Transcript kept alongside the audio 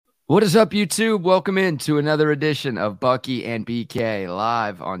What is up, YouTube? Welcome into another edition of Bucky and BK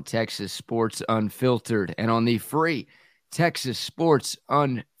live on Texas Sports Unfiltered and on the free Texas Sports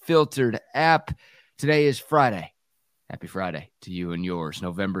Unfiltered app. Today is Friday. Happy Friday to you and yours,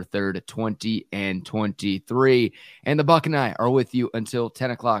 November 3rd, 2023. And the Buck and I are with you until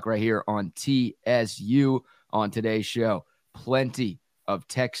 10 o'clock right here on TSU. On today's show, plenty of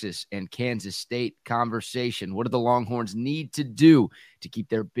Texas and Kansas State conversation. What do the Longhorns need to do to keep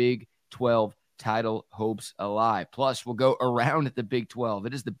their Big 12 title hopes alive? Plus, we'll go around the Big 12.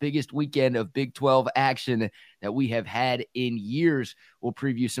 It is the biggest weekend of Big 12 action that we have had in years. We'll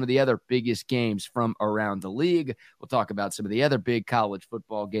preview some of the other biggest games from around the league. We'll talk about some of the other big college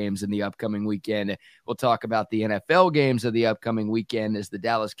football games in the upcoming weekend. We'll talk about the NFL games of the upcoming weekend as the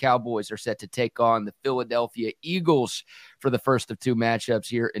Dallas Cowboys are set to take on the Philadelphia Eagles for the first of two matchups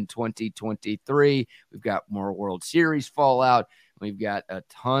here in 2023. We've got more World Series fallout. We've got a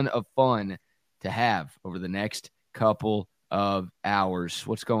ton of fun to have over the next couple of hours.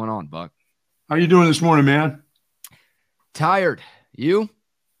 What's going on, Buck? How you doing this morning, man? Tired. You?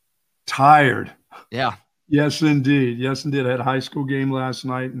 Tired. Yeah. Yes, indeed. Yes, indeed. I had a high school game last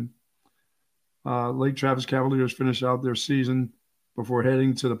night, and Lake Travis Cavaliers finished out their season before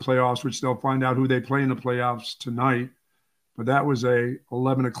heading to the playoffs, which they'll find out who they play in the playoffs tonight. But that was a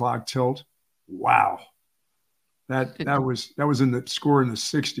 11 o'clock tilt. Wow. That was in the score in the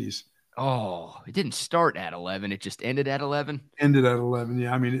 60s. Oh, it didn't start at 11. It just ended at 11? Ended at 11,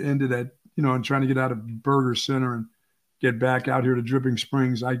 yeah. I mean, it ended at, and trying to get out of Burger Center and get back out here to Dripping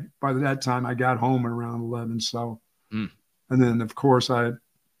Springs. By that time, I got home at around 11. So, And then, of course, I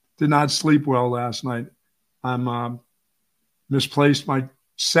did not sleep well last night. I'm misplaced my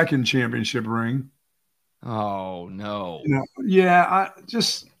second championship ring. Oh, no. I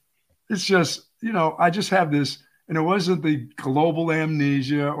just have this. And it wasn't the global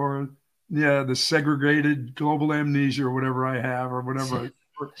amnesia or, the segregated global amnesia or whatever I have or whatever.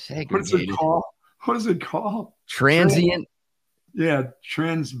 What is it called? What is it called? Transient?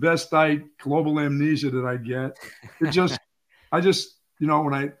 Transvestite global amnesia that I get.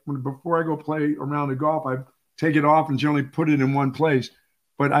 Before I go play around the golf, I take it off and generally put it in one place.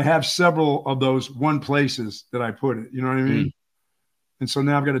 But I have several of those one places that I put it. You know what I mean? Mm. And so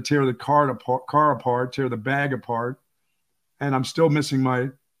now I've got to tear the car apart, tear the bag apart. And I'm still missing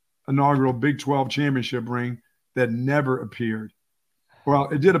my inaugural Big 12 championship ring that never appeared. Well,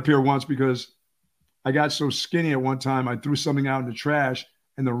 it did appear once because I got so skinny at one time, I threw something out in the trash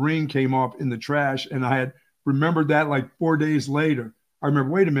and the ring came off in the trash. And I had remembered that like 4 days later. I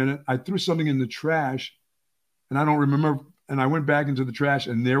remember, wait a minute, I threw something in the trash and I don't remember. And I went back into the trash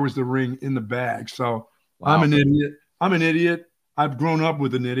and there was the ring in the bag. So wow. I'm an idiot. I've grown up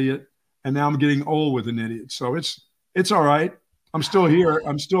with an idiot, and now I'm getting old with an idiot. So it's all right. I'm still here.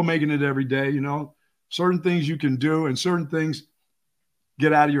 I'm still making it every day. Certain things you can do, and certain things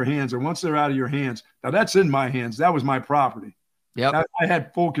get out of your hands. And once they're out of your hands, now that's in my hands. That was my property. Yeah, I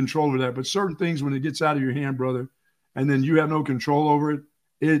had full control over that. But certain things, when it gets out of your hand, brother, and then you have no control over it,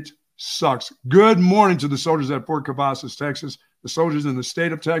 it sucks. Good morning to the soldiers at Fort Cavazos, Texas, the soldiers in the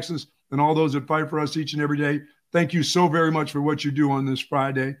state of Texas, and all those that fight for us each and every day. Thank you so very much for what you do on this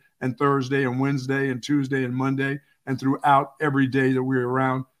Friday and Thursday and Wednesday and Tuesday and Monday and throughout every day that we're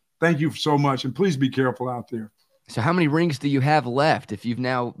around. Thank you so much. And please be careful out there. So how many rings do you have left if you've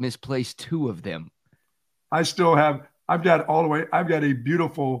now misplaced two of them? I've got a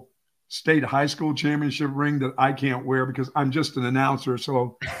beautiful state high school championship ring that I can't wear because I'm just an announcer.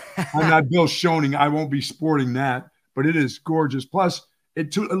 So I'm not Bill Schoening. I won't be sporting that, but it is gorgeous. Plus,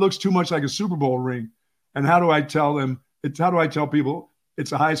 it looks too much like a Super Bowl ring. And how do I tell people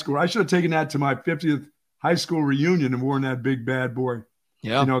it's a high school? I should have taken that to my 50th high school reunion and worn that big bad boy.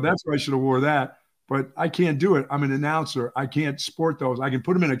 Yeah. That's where I should have wore that. But I can't do it. I'm an announcer. I can't sport those. I can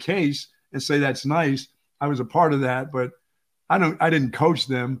put them in a case and say that's nice. I was a part of that, but I didn't coach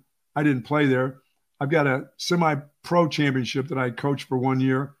them. I didn't play there. I've got a semi-pro championship that I coached for 1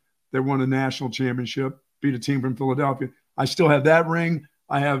 year. They won a national championship, beat a team from Philadelphia. I still have that ring.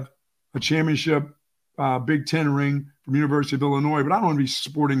 I have a championship Big Ten ring from University of Illinois, but I don't want to be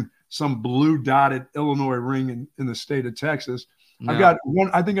sporting some blue dotted Illinois ring in the state of Texas. No. I've got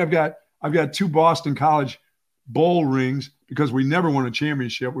one. I think I've got two Boston College bowl rings because we never won a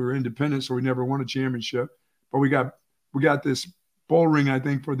championship. We were independent, so we never won a championship. But we got this bowl ring, I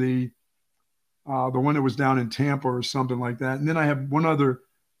think, for the one that was down in Tampa or something like that. And then I have one other.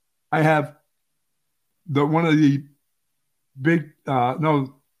 I have one of the big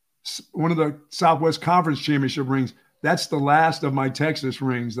one of the Southwest Conference Championship rings. That's the last of my Texas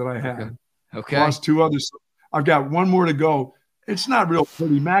rings that I had. Okay. Plus two others. I've got one more to go. It's not real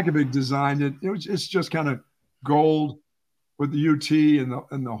pretty. Makovic designed it. It's just kind of gold with the UT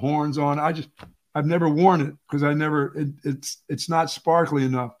and the horns on. I've never worn it because it's not sparkly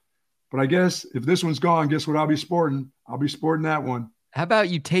enough. But I guess if this one's gone, guess what I'll be sporting? I'll be sporting that one. How about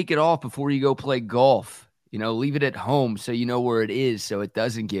you take it off before you go play golf? Leave it at home so you know where it is so it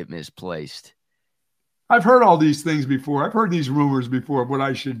doesn't get misplaced. I've heard all these things before. I've heard these rumors before of what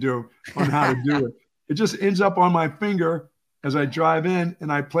I should do on how to do it. It just ends up on my finger as I drive in,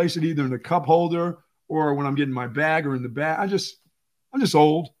 and I place it either in the cup holder or when I'm getting my bag or in the bag. I'm just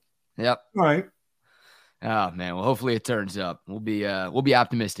old. Yep. All right. Oh man, well hopefully it turns up. We'll be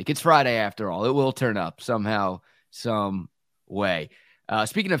optimistic. It's Friday after all. It will turn up somehow, some way.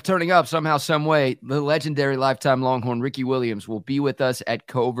 Speaking of turning up somehow, some way, the legendary lifetime Longhorn Ricky Williams will be with us at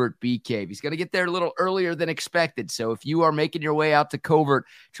Covert BK. He's going to get there a little earlier than expected. So if you are making your way out to Covert,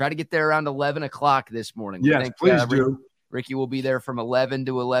 try to get there around 11 o'clock this morning. Yes, please do. Ricky will be there from 11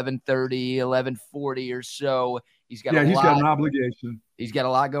 to 11:30, 11:40 or so. He's got an obligation. He's got a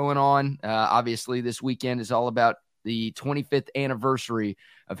lot going on. Obviously, this weekend is all about the 25th anniversary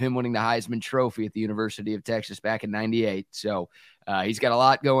of him winning the Heisman Trophy at the University of Texas back in '98. So he's got a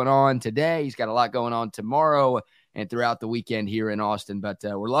lot going on today. He's got a lot going on tomorrow and throughout the weekend here in Austin. But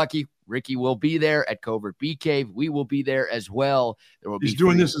we're lucky. Ricky will be there at Covert BK. We will be there as well. He's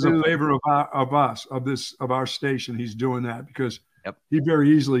doing this as a favor of our station. He's doing that because he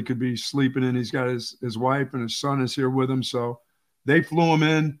very easily could be sleeping in. He's got his wife and his son is here with him. So they flew him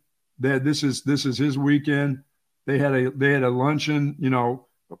in. This is his weekend. They had a luncheon.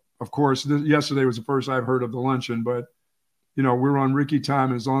 Of course, yesterday was the first I've heard of the luncheon, but we're on Ricky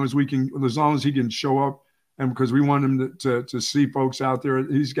time as long as he can show up. And because we want him to see folks out there,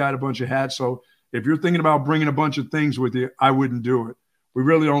 he's got a bunch of hats. So if you're thinking about bringing a bunch of things with you, I wouldn't do it. We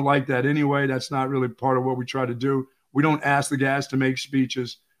really don't like that anyway. That's not really part of what we try to do. We don't ask the guys to make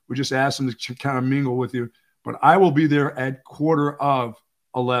speeches. We just ask them to kind of mingle with you. But I will be there at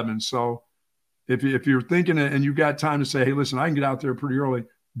 11:15. So if you're thinking and you've got time to say, hey, listen, I can get out there pretty early,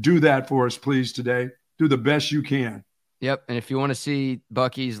 do that for us, please, today. Do the best you can. Yep. And if you want to see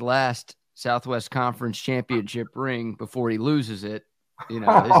Bucky's last Southwest Conference championship ring before he loses it,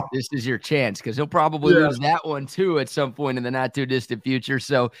 this is your chance because he'll probably lose that one too at some point in the not too distant future.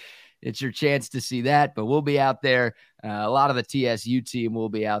 So it's your chance to see that, but we'll be out there. A lot of the TSU team will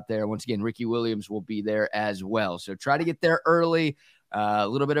be out there. Once again, Ricky Williams will be there as well. So try to get there early. A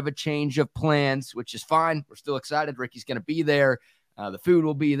little bit of a change of plans, which is fine. We're still excited. Ricky's going to be there. The food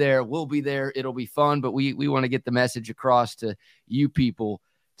will be there. We'll be there. It'll be fun, but we want to get the message across to you people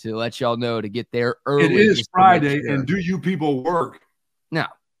to let y'all know to get there early. It is Friday, and do you people work? No.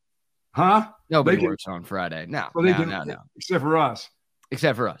 Huh? Nobody works on Friday. No, no. Except for us.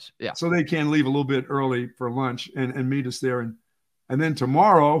 Except for us, yeah. So they can leave a little bit early for lunch and meet us there. And then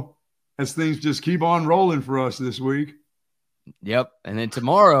tomorrow, as things just keep on rolling for us this week. Yep. And then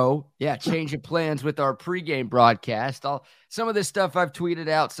tomorrow, change of plans with our pregame broadcast. Some of this stuff I've tweeted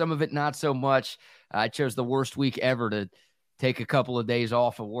out, some of it not so much. I chose the worst week ever to take a couple of days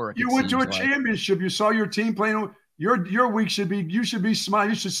off of work. You went to a championship. You saw your team playing. Your week should be smiling.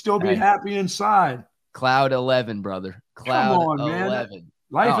 You should still be happy inside. Cloud 11, brother. Cloud Come on, 11. Man.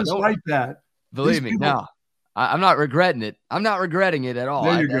 Life is like that. Believe me. No, I'm not regretting it. I'm not regretting it at all.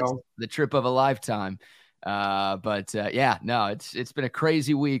 There you go. The trip of a lifetime. It's been a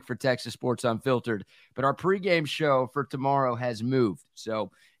crazy week for Texas Sports Unfiltered, but our pregame show for tomorrow has moved.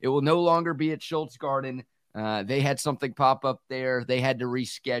 So it will no longer be at Schultz Garden. They had something pop up there. They had to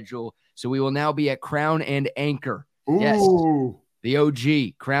reschedule. So we will now be at Crown and Anchor. Ooh. Yes. The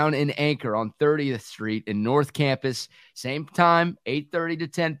OG, Crown and Anchor on 30th Street in North Campus. Same time, 8:30 to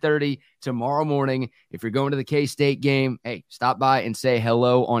 10:30 tomorrow morning. If you're going to the K-State game, hey, stop by and say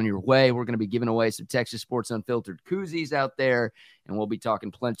hello on your way. We're going to be giving away some Texas Sports Unfiltered koozies out there, and we'll be talking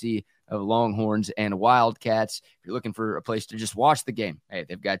plenty of Longhorns and Wildcats. If you're looking for a place to just watch the game, hey,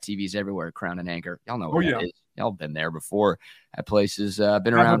 they've got TVs everywhere, Crown and Anchor. Y'all know where that is. Y'all been there before. That place has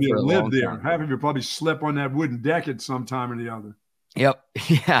been around for a long time. Half of you probably slept on that wooden deck at some time or the other. Yep.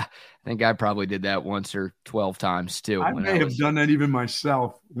 Yeah. I think I probably did that once or 12 times too. I may have done that even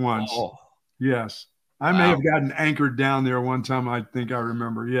myself once. Oh. Yes. I may have gotten anchored down there one time. I think I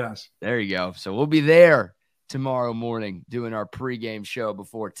remember. Yes. There you go. So we'll be there tomorrow morning doing our pregame show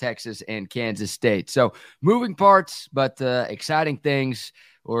before Texas and Kansas State. So moving parts, but exciting things.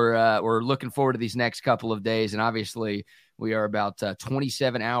 We're looking forward to these next couple of days. And obviously we are about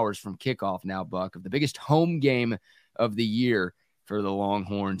 27 hours from kickoff now, Buck, of the biggest home game of the year for the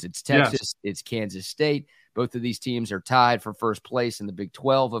Longhorns. It's Texas, It's Kansas State, Both of these teams are tied for first place in the Big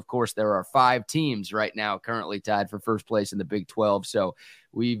 12. Of course, there are 5 teams right now currently tied for first place in the Big 12. So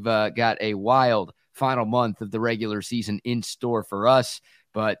we've got a wild final month of the regular season in store for us.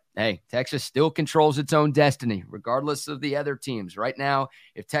 But, hey, Texas still controls its own destiny, regardless of the other teams. Right now,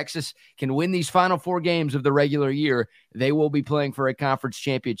 if Texas can win these final 4 games of the regular year, they will be playing for a conference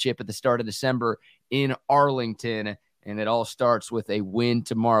championship at the start of December in Arlington. And it all starts with a win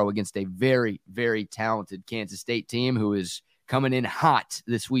tomorrow against a very, very talented Kansas State team who is coming in hot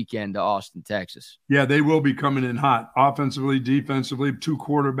this weekend to Austin, Texas. Yeah, they will be coming in hot. Offensively, defensively, 2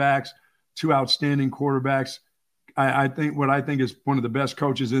 quarterbacks, 2 outstanding quarterbacks. I think is one of the best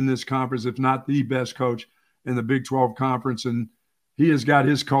coaches in this conference, if not the best coach in the Big 12 conference. And he has got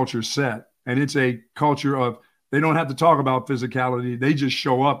his culture set. And it's a culture of they don't have to talk about physicality. They just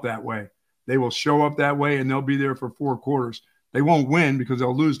show up that way. They will show up that way, and they'll be there for 4 quarters. They won't win because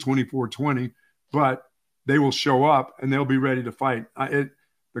they'll lose 24-20, but they will show up, and they'll be ready to fight.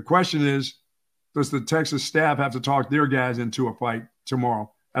 The question is, does the Texas staff have to talk their guys into a fight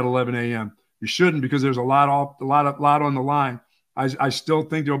tomorrow at 11 a.m.? You shouldn't, because there's a lot on the line. I still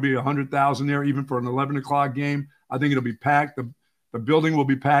think there'll be 100,000 there, even for an 11 o'clock game. I think it'll be packed. The building will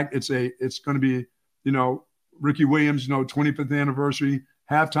be packed. It's going to be, Ricky Williams, 25th anniversary.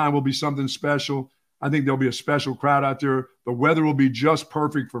 Halftime will be something special. I think there'll be a special crowd out there. The weather will be just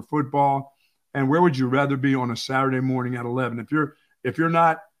perfect for football. And where would you rather be on a Saturday morning at 11? If you're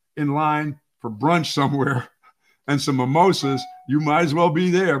not in line for brunch somewhere and some mimosas, you might as well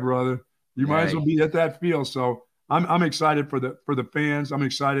be there, brother. You might as well be at that field. So I'm excited for the fans. I'm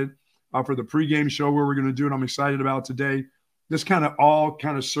excited for the pregame show where we're going to do it. I'm excited about today. This all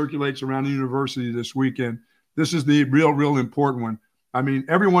circulates around the university this weekend. This is the real important one. I mean,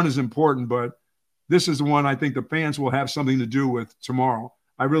 everyone is important, but this is the one I think the fans will have something to do with tomorrow.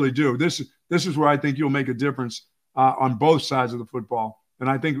 I really do. This is where I think you'll make a difference on both sides of the football. And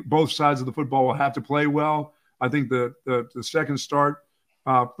I think both sides of the football will have to play well. I think the second start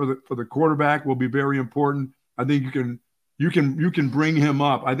for the quarterback will be very important. I think you can bring him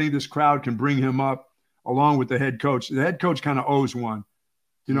up. I think this crowd can bring him up along with the head coach. The head coach kind of owes one.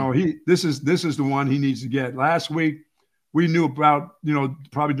 This is the one he needs to get. Last week we knew about,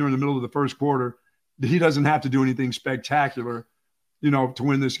 probably during the middle of the first quarter, that he doesn't have to do anything spectacular, to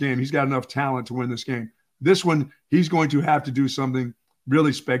win this game. He's got enough talent to win this game. This one, he's going to have to do something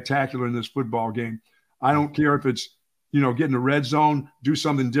really spectacular in this football game. I don't care if it's, get in the red zone, do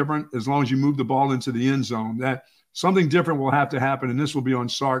something different, as long as you move the ball into the end zone. That something different will have to happen, and this will be on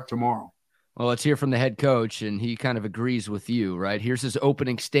Sark tomorrow. Well, let's hear from the head coach, and he kind of agrees with you, right? Here's his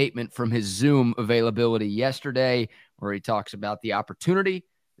opening statement from his Zoom availability yesterday, where he talks about the opportunity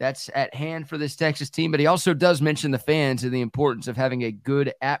that's at hand for this Texas team, but he also does mention the fans and the importance of having a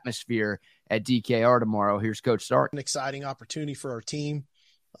good atmosphere at DKR tomorrow. Here's Coach Sark. An exciting opportunity for our team.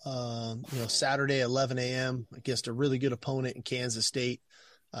 Saturday, 11 a.m. against a really good opponent in Kansas State.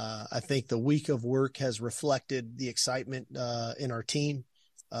 I think the week of work has reflected the excitement in our team.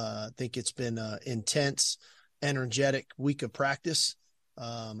 I think it's been an intense, energetic week of practice.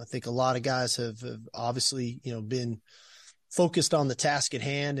 I think a lot of guys have obviously, been focused on the task at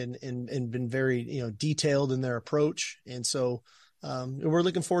hand and been very, detailed in their approach. And so we're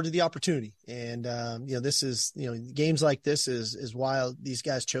looking forward to the opportunity. And, this is, games like this is why these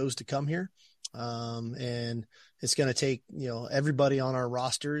guys chose to come here. And it's going to take, everybody on our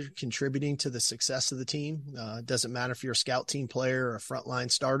roster contributing to the success of the team. It doesn't matter if you're a scout team player or a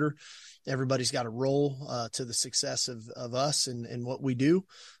frontline starter. Everybody's got a role to the success of us and what we do.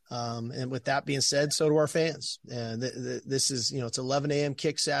 And with that being said, so do our fans. And this is, it's 11 a.m.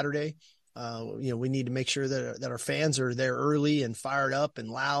 kick Saturday. We need to make sure that our fans are there early and fired up and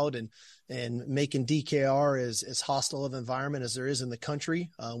loud and making DKR as hostile of an environment as there is in the country,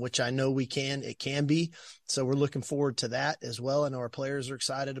 which I know it can be. So we're looking forward to that as well. I know our players are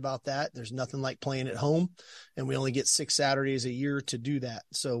excited about that. There's nothing like playing at home, and we only get 6 Saturdays a year to do that.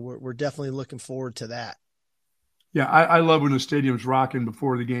 So we're definitely looking forward to that. Yeah, I love when the stadium's rocking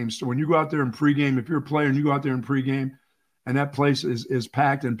before the game. So when you go out there in pregame, if you're a player and you go out there in pregame and that place is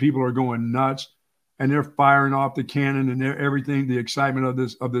packed and people are going nuts and they're firing off the cannon and everything, the excitement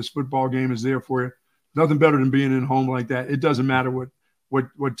of this football game is there for you. Nothing better than being in home like that. It doesn't matter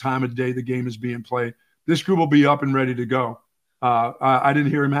what time of day the game is being played. This group will be up and ready to go. I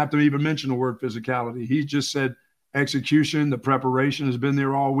didn't hear him have to even mention the word physicality. He just said execution. The preparation has been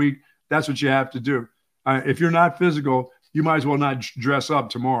there all week. That's what you have to do. If you're not physical, you might as well not dress up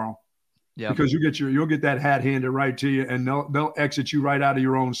tomorrow. Yeah. Because you'll get that hat handed right to you, and they'll exit you right out of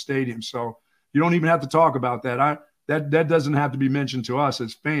your own stadium. So you don't even have to talk about that. That doesn't have to be mentioned to us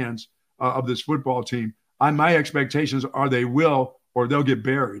as fans of this football team. my expectations are they will, or they'll get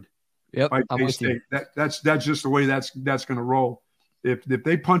buried. Yep, by I'm with you. That's just the way that's going to roll. If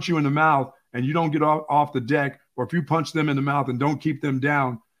they punch you in the mouth and you don't get off the deck, or if you punch them in the mouth and don't keep them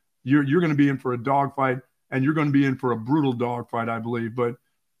down, you're going to be in for a dogfight, and you're going to be in for a brutal dogfight, I believe. But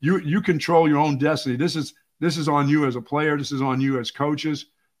you control your own destiny. This is on you as a player. This is on you as coaches.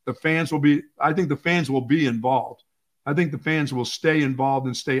 I think the fans will be involved. I think the fans will stay involved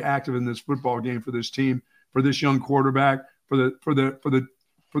and stay active in this football game for this team, for this young quarterback, for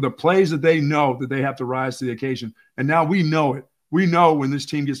the plays that they know that they have to rise to the occasion. And now we know it. We know when this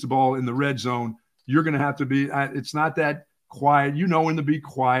team gets the ball in the red zone, you're going to have to be it's not that quiet. You know when to be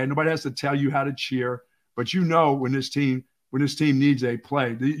quiet. Nobody has to tell you how to cheer, but you know when this team needs a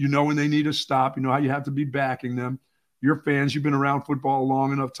play. You know when they need a stop. You know how you have to be backing them. You're fans. You've been around football a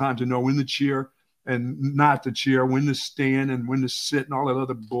long enough time to know when to cheer and not to cheer, when to stand and when to sit and all that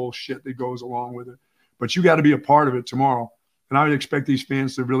other bullshit that goes along with it. But you got to be a part of it tomorrow. And I would expect these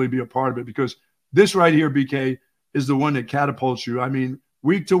fans to really be a part of it, because this right here, BK, is the one that catapults you. I mean,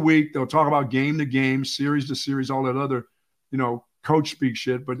 week to week, they'll talk about game to game, series to series, all that other, coach speak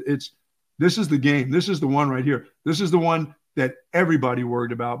shit. But this is the game. This is the one right here. This is the one that everybody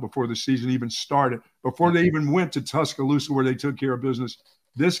worried about before the season even started, before they even went to Tuscaloosa where they took care of business.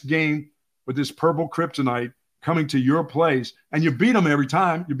 This game with this purple kryptonite coming to your place, and you beat them every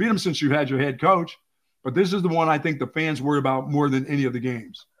time. You beat them since you had your head coach. But this is the one I think the fans worry about more than any of the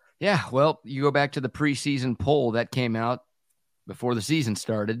games. Yeah, well, you go back to the preseason poll that came out before the season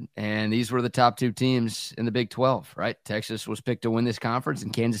started, and these were the top two teams in the Big 12, right? Texas was picked to win this conference,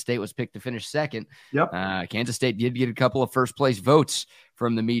 and Kansas State was picked to finish second. Yep. Kansas State did get a couple of first-place votes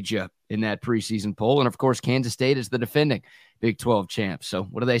from the media in that preseason poll, and, of course, Kansas State is the defending Big 12 champ. So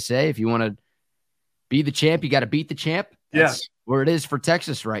what do they say? If you want to be the champ, you got to beat the champ. That's where it is for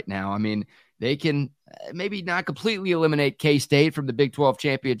Texas right now. I mean, they can maybe not completely eliminate K-State from the Big 12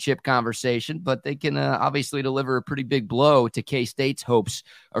 championship conversation, but they can obviously deliver a pretty big blow to K-State's hopes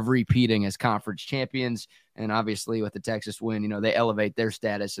of repeating as conference champions. And obviously with the Texas win, they elevate their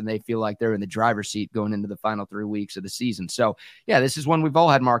status and they feel like they're in the driver's seat going into the final 3 weeks of the season. So, yeah, this is one we've all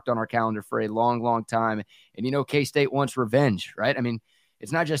had marked on our calendar for a long, long time. And, K-State wants revenge, right? I mean,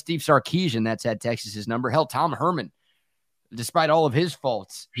 it's not just Steve Sarkisian that's had Texas's number. Hell, Tom Herman, despite all of his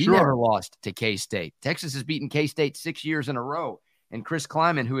faults, he never lost to K-State. Texas has beaten K-State 6 years in a row. And Chris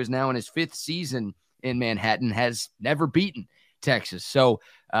Kleiman, who is now in his 5th season in Manhattan, has never beaten Texas. So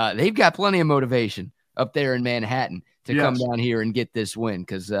they've got plenty of motivation up there in Manhattan to come down here and get this win.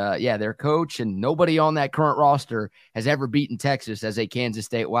 Because, their coach and nobody on that current roster has ever beaten Texas as a Kansas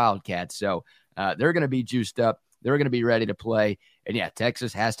State Wildcat. So they're going to be juiced up. They're going to be ready to play. And,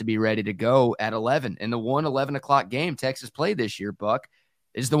 Texas has to be ready to go at 11. And the 11 o'clock game Texas played this year, Buck,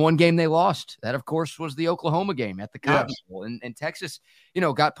 is the one game they lost. That, of course, was the Oklahoma game at the Cotton Bowl. And Texas,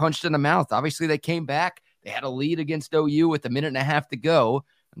 got punched in the mouth. Obviously, they came back. They had a lead against OU with a minute and a half to go.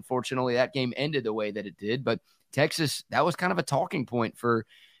 Unfortunately, that game ended the way that it did. But Texas, that was kind of a talking point for,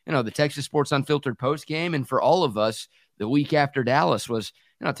 the Texas Sports Unfiltered post game. And for all of us, the week after Dallas was,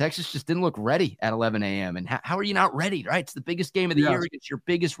 Texas just didn't look ready at 11 a.m. And how are you not ready, right? It's the biggest game of the year. It's your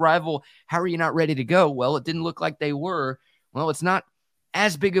biggest rival. How are you not ready to go? Well, it didn't look like they were. Well, it's not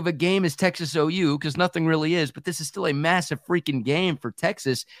as big of a game as Texas OU because nothing really is, but this is still a massive freaking game for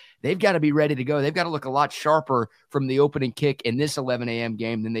Texas. They've got to be ready to go. They've got to look a lot sharper from the opening kick in this 11 a.m.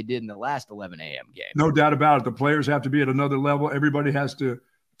 game than they did in the last 11 a.m. game. No doubt about it. The players have to be at another level. Everybody has to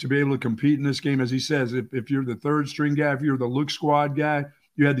be able to compete in this game. As he says, if you're the third string guy, if you're the look squad guy,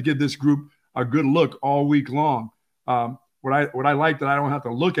 you had to give this group a good look all week long. What I like that I don't have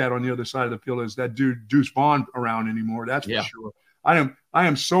to look at on the other side of the field is that dude Deuce Vaughn around anymore. That's for sure. I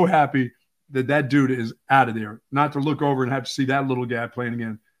am so happy that dude is out of there. Not to look over and have to see that little guy playing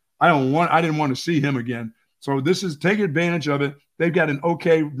again. I didn't want to see him again. So this is take advantage of it. They've got an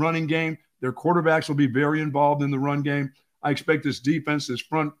okay running game. Their quarterbacks will be very involved in the run game. I expect this defense,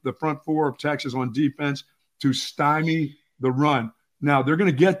 the front four of Texas on defense, to stymie the run. Now, they're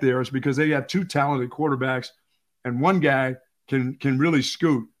going to get there is because they have two talented quarterbacks, and one guy can really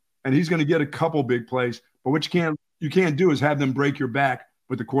scoot, and he's going to get a couple big plays. But what you can't do is have them break your back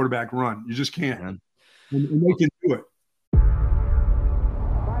with the quarterback run. You just can't. And they can do it.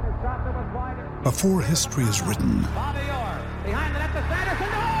 Before history is written,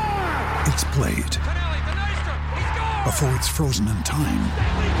 it's played. Before it's frozen in time,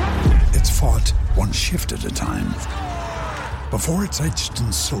 it's fought one shift at a time. Before it's etched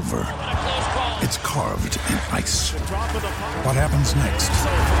in silver, it's carved in ice. What happens next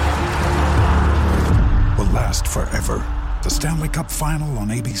will last forever. The Stanley Cup Final on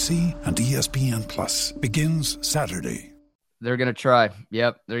ABC and ESPN Plus begins Saturday. They're going to try.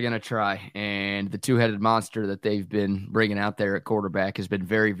 Yep, they're going to try. And the two-headed monster that they've been bringing out there at quarterback has been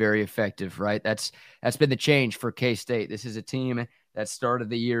very, very effective, right? That's been the change for K-State. This is a team that started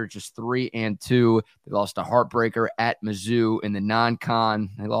the year just 3-2. They lost a heartbreaker at Mizzou in the non-con.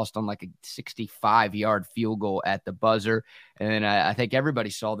 They lost on like a 65-yard field goal at the buzzer. And I think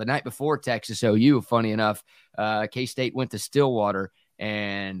everybody saw the night before Texas OU, funny enough, K-State went to Stillwater,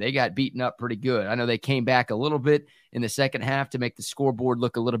 and they got beaten up pretty good. I know they came back a little bit in the second half to make the scoreboard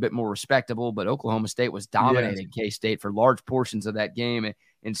look a little bit more respectable, but Oklahoma State was dominating K-State for large portions of that game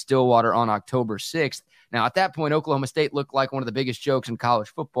in Stillwater on October 6th. Now, at that point, Oklahoma State looked like one of the biggest jokes in college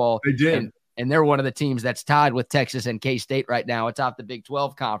football. They did. And they're one of the teams that's tied with Texas and K-State right now atop the Big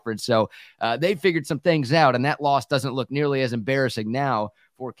 12 conference. So they figured some things out, and that loss doesn't look nearly as embarrassing now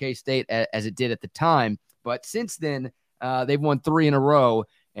for K-State as it did at the time. But since then, they've won 3 in a row,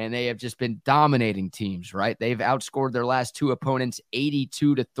 and they have just been dominating teams, right? They've outscored their last 2 opponents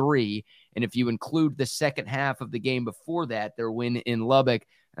 82-3. And if you include the second half of the game before that, their win in Lubbock,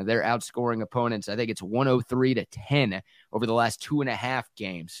 they're outscoring opponents. I think it's 103-10 over the last 2.5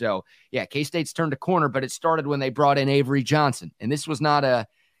 games. So, yeah, K-State's turned a corner, but it started when they brought in Avery Johnson. And this was not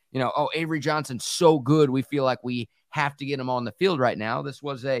Avery Johnson's so good, we feel like we have to get him on the field right now. This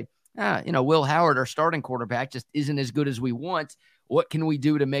was Will Howard, our starting quarterback, just isn't as good as we want. What can we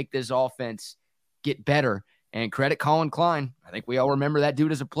do to make this offense get better? And credit Colin Klein. I think we all remember that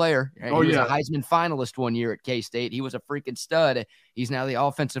dude as a player. He was a Heisman finalist one year at K-State. He was a freaking stud. He's now the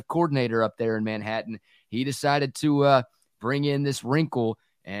offensive coordinator up there in Manhattan. He decided to bring in this wrinkle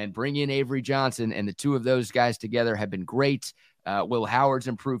and bring in Avery Johnson, and the two of those guys together have been great. Will Howard's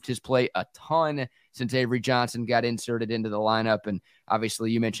improved his play a ton since Avery Johnson got inserted into the lineup, and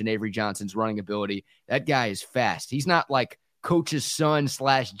obviously you mentioned Avery Johnson's running ability. That guy is fast. He's not like coach's son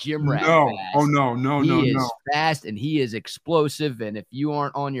 / gym rat. No. Fast. Oh, no. He is fast, and he is explosive, and if you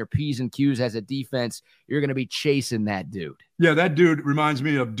aren't on your P's and Q's as a defense, you're going to be chasing that dude. Yeah, that dude reminds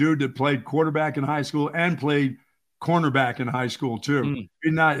me of dude that played quarterback in high school and played cornerback in high school too.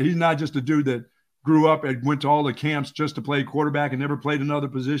 He's not just a dude that grew up and went to all the camps just to play quarterback and never played another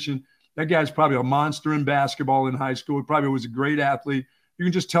position. That guy's probably a monster in basketball in high school. He probably was a great athlete. You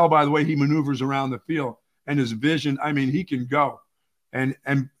can just tell by the way he maneuvers around the field and his vision. I mean, he can go. And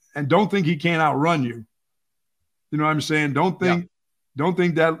don't think he can't outrun you. You know what I'm saying? Don't think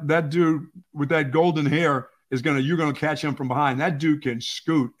that dude with that golden hair you're gonna catch him from behind. That dude can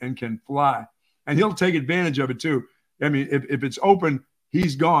scoot and can fly. And he'll take advantage of it too. I mean, if it's open,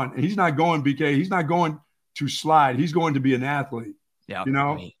 he's gone. And he's not going, BK. He's not going to slide. He's going to be an athlete. Yeah. You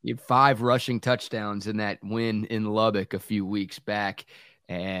know? He had 5 rushing touchdowns in that win in Lubbock a few weeks back.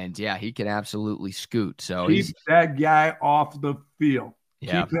 And, yeah, he can absolutely scoot. So keep that guy off the field.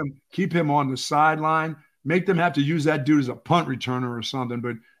 Yeah. Keep him on the sideline. Make them have to use that dude as a punt returner or something,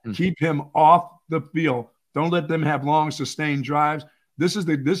 but keep him off the field. Don't let them have long, sustained drives. This is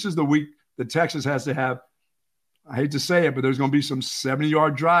the week that Texas has to have. I hate to say it, but there's going to be some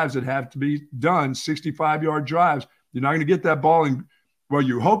 70-yard drives that have to be done, 65-yard drives. You're not going to get that ball in. Well,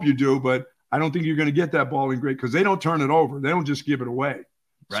 you hope you do, but I don't think you're going to get that ball in great because they don't turn it over. They don't just give it away.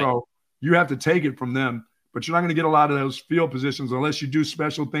 Right. So you have to take it from them, but you're not going to get a lot of those field positions unless you do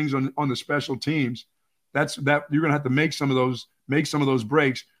special things on the special teams. That's that you're going to have to make some of those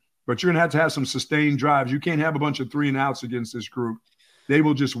breaks, but you're going to have some sustained drives. You can't have a bunch of 3-and-outs against this group. They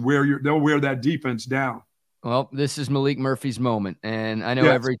will just they'll wear that defense down. Well, this is Malik Murphy's moment, and I know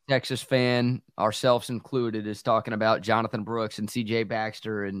every Texas fan, ourselves included, is talking about Jonathan Brooks and C.J.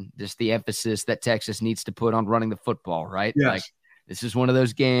 Baxter and just the emphasis that Texas needs to put on running the football, right? Yes. Like, this is one of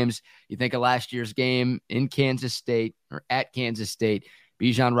those games. You think of last year's game in Kansas State or at Kansas State,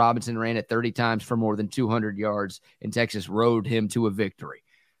 Bijan Robinson ran it 30 times for more than 200 yards, and Texas rode him to a victory.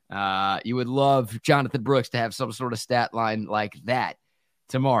 You would love Jonathan Brooks to have some sort of stat line like that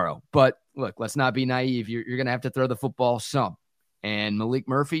tomorrow. But look, let's not be naive. You're going to have to throw the football some. And Malik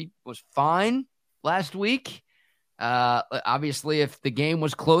Murphy was fine last week. Obviously, if the game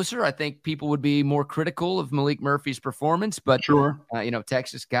was closer, I think people would be more critical of Malik Murphy's performance. But, sure,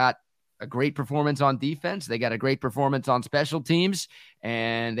 Texas got a great performance on defense. They got a great performance on special teams,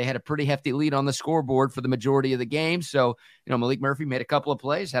 and they had a pretty hefty lead on the scoreboard for the majority of the game. So, Malik Murphy made a couple of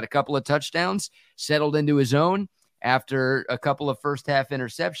plays, had a couple of touchdowns, settled into his own after a couple of first-half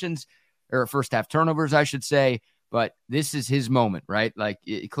interceptions, or first-half turnovers, I should say. But this is his moment, right? Like,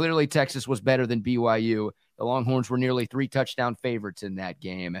 clearly Texas was better than BYU. The Longhorns were nearly 3 touchdown favorites in that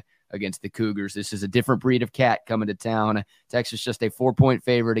game. against the Cougars. This is a different breed of cat coming to town. Texas just a 4-point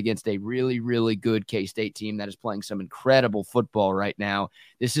favorite against a really, really good K-State team that is playing some incredible football right now.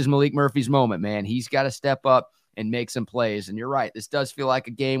 This is Malik Murphy's moment, man. He's got to step up and make some plays. And you're right, this does feel like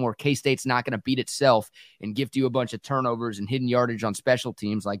a game where K-State's not going to beat itself and gift you a bunch of turnovers and hidden yardage on special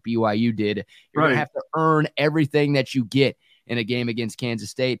teams like BYU did. You're going to have to earn everything that you get in a game against Kansas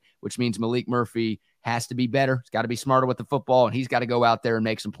State, which means Malik Murphy has to be better. He's got to be smarter with the football, and he's got to go out there and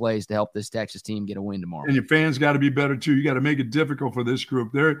make some plays to help this Texas team get a win tomorrow. And your fans got to be better too. You got to make it difficult for this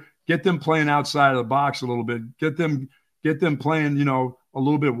group. Get them playing outside of the box a little bit. Get them playing, a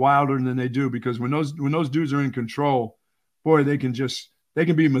little bit wilder than they do, because when those dudes are in control, boy, they can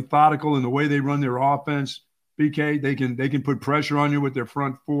be methodical in the way they run their offense. BK, they can put pressure on you with their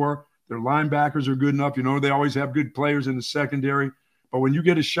front four. Their linebackers are good enough. They always have good players in the secondary. But when you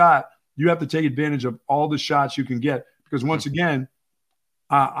get a shot, you have to take advantage of all the shots you can get, because once again,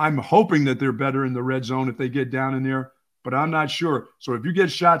 I'm hoping that they're better in the red zone if they get down in there, but I'm not sure. So if you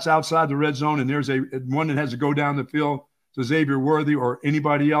get shots outside the red zone and there's one that has to go down the field to Xavier Worthy or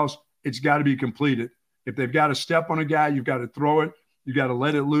anybody else, it's got to be completed. If they've got to step on a guy, you've got to throw it. You got to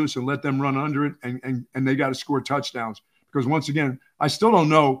let it loose and let them run under it, and they got to score touchdowns. Because once again, I still don't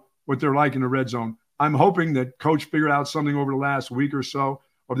know what they're like in the red zone. I'm hoping that coach figured out something over the last week or so,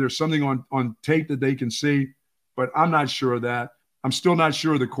 or there's something on tape that they can see, but I'm not sure of that. I'm still not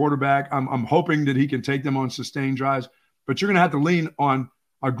sure of the quarterback. I'm hoping that he can take them on sustained drives, but you're going to have to lean on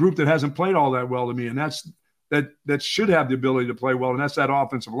a group that hasn't played all that well to me, and that should have the ability to play well, and that's that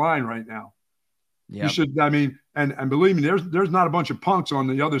offensive line right now. Yep. You should, and believe me, there's not a bunch of punks on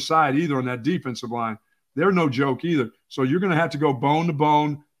the other side either on that defensive line. They're no joke either. So you're going to have to go bone to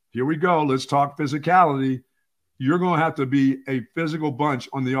bone. Here we go. Let's talk physicality. You're going to have to be a physical bunch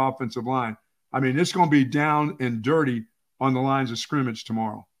on the offensive line. It's going to be down and dirty on the lines of scrimmage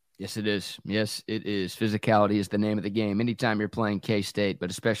tomorrow. Yes, it is. Yes, it is. Physicality is the name of the game. Anytime you're playing K-State, but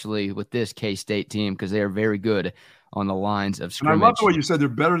especially with this K-State team, because they are very good on the lines of scrimmage. And I love the way you said they're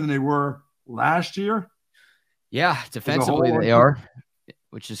better than they were last year. Yeah, defensively they are,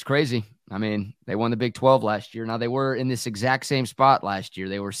 which is crazy. They won the Big 12 last year. Now, they were in this exact same spot last year.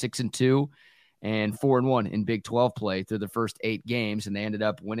 They were 6-2 and 4-1 in Big 12 play through the first 8 games, and they ended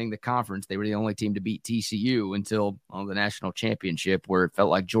up winning the conference. They were the only team to beat TCU until the national championship, where it felt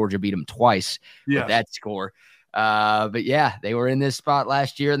like Georgia beat them twice with that score. But yeah, they were in this spot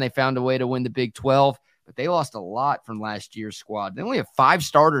last year, and they found a way to win the Big 12, but they lost a lot from last year's squad. They only have 5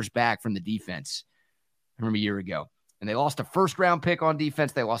 starters back from the defense from a year ago. And they lost a first-round pick on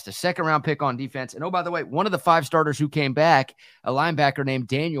defense. They lost a second-round pick on defense. And, oh, by the way, one of the 5 starters who came back, a linebacker named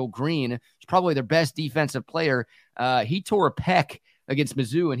Daniel Green, is probably their best defensive player. He tore a pec against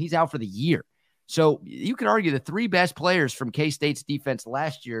Mizzou, and he's out for the year. So you could argue the 3 best players from K-State's defense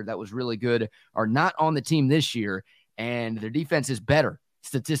last year that was really good are not on the team this year, and their defense is better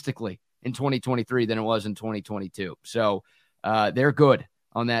statistically in 2023 than it was in 2022. So they're good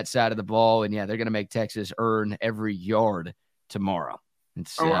on that side of the ball. And yeah, they're going to make Texas earn every yard tomorrow.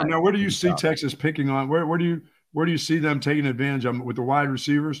 Now, where do you see Texas picking on? Where do you see them taking advantage of with the wide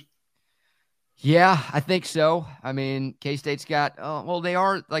receivers? Yeah, I think so. K-State's got, they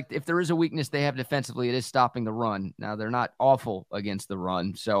are, like, if there is a weakness they have defensively, it is stopping the run. Now, they're not awful against the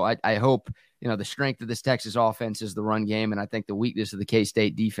run. So I hope, the strength of this Texas offense is the run game. And I think the weakness of the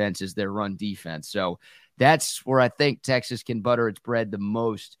K-State defense is their run defense. So that's where I think Texas can butter its bread the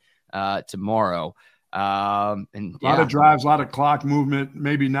most tomorrow. And a lot of drives, a lot of clock movement,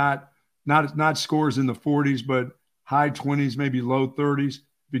 maybe not scores in the 40s, but high 20s, maybe low 30s.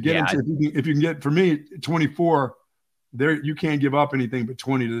 If you can get, for me, 24, there you can't give up anything but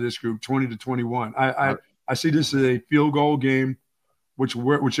 20 to this group, 20 to 21. I see this as a field goal game,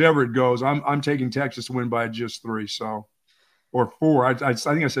 whichever it goes. I'm taking Texas to win by just 3, or 4. I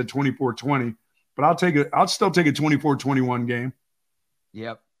think I said 24-20. But I'll still take a 24-21 game.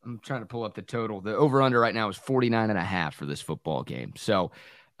 Yep. I'm trying to pull up the total. The over-under right now is 49.5 for this football game. So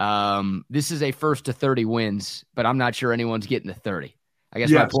this is a first to 30 wins, but I'm not sure anyone's getting to 30. I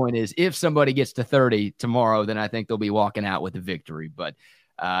guess my point is, if somebody gets to 30 tomorrow, then I think they'll be walking out with a victory. But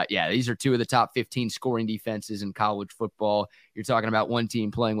these are 2 of the top 15 scoring defenses in college football. You're talking about one team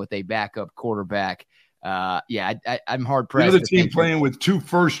playing with a backup quarterback. I'm hard-pressed. The other team playing with 2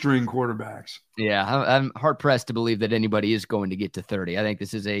 first-string quarterbacks. Yeah, I'm hard-pressed to believe that anybody is going to get to 30. I think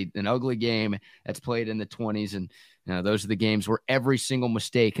this is an ugly game that's played in the 20s, and those are the games where every single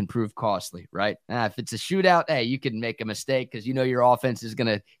mistake can prove costly, right? If it's a shootout, hey, you can make a mistake because your offense is going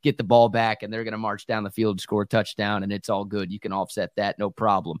to get the ball back, and they're going to march down the field, score a touchdown, and it's all good. You can offset that, no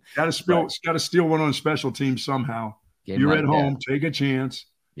problem. Got to steal one on special teams somehow. You're at home, take a chance.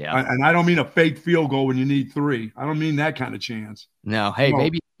 Yeah. And I don't mean a fake field goal when you need 3. I don't mean that kind of chance. No. Hey, No.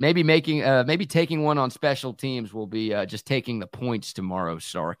 maybe taking one on special teams will be just taking the points tomorrow,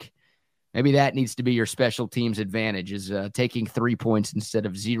 Sark. Maybe that needs to be your special teams advantage, is taking 3 points instead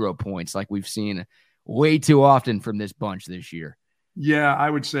of 0 points, like we've seen way too often from this bunch this year. Yeah, I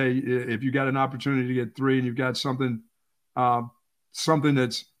would say if you got an opportunity to get 3 and you've got something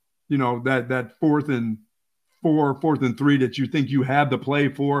that's, that 4th and 4, 4th and 3 that you think you have the play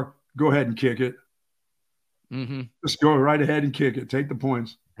for, go ahead and kick it. Mm-hmm. Just go right ahead and kick it. Take the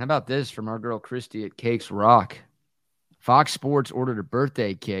points. How about this from our girl Christy at Cakes Rock? Fox Sports ordered a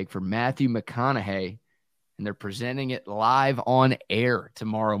birthday cake for Matthew McConaughey, and they're presenting it live on air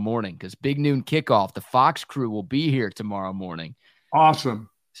tomorrow morning because big noon kickoff. The Fox crew will be here tomorrow morning.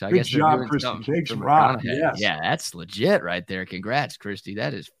 Awesome. So I Good guess job, Christy. Cakes Rock. Yes. Yeah, that's legit right there. Congrats, Christy.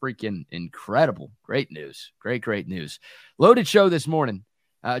 That is freaking incredible. Great news. Great news. Loaded show this morning.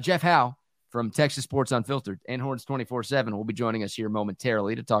 Jeff Howe from Texas Sports Unfiltered and Horns 24/7 will be joining us here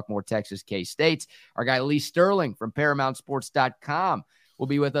momentarily to talk more Texas K-State. Our guy Lee Sterling from ParamountSports.com will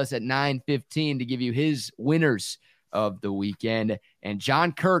be with us at 9:15 to give you his winners of the weekend. And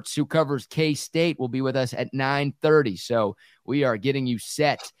John Kurtz, who covers K-State, will be with us at 9:30. So we are getting you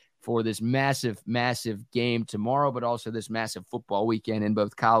set for this massive game tomorrow, but also this massive football weekend in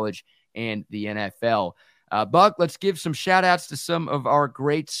both college and the NFL. Buck, let's give some shout outs to some of our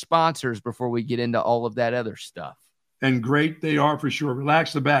great sponsors before we get into all of that other stuff. And great they are for sure.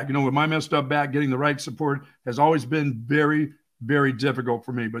 Relax the back. With my messed up back, getting the right support has always been very, very difficult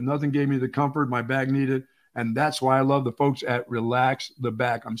for me, but nothing gave me the comfort my back needed. And that's why I love the folks at Relax the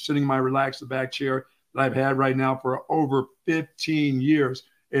Back. I'm sitting in my Relax the Back chair that I've had right now for over 15 years,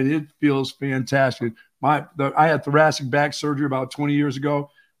 and it feels fantastic. I had thoracic back surgery about 20 years ago,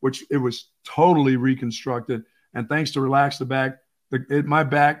 which it was totally reconstructed. And thanks to Relax the Back, my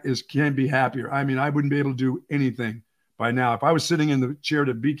back can't be happier. I mean, I wouldn't be able to do anything by now. If I was sitting in the chair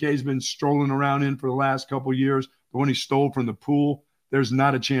that BK's been strolling around in for the last couple of years, the one he stole from the pool, there's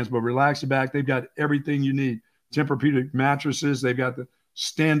not a chance. But Relax the Back, they've got everything you need. Tempur-Pedic mattresses. They've got the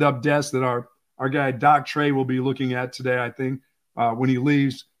stand-up desk that our guy Doc Trey will be looking at today, I think. When he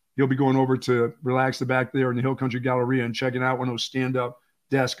leaves, he'll be going over to Relax the Back there in the Hill Country Galleria and checking out one of those stand-up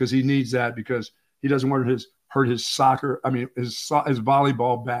desks because he needs that because he doesn't want to hurt his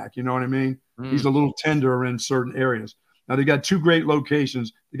volleyball back. You know what I mean? He's a little tender in certain areas. Now, they got 2 great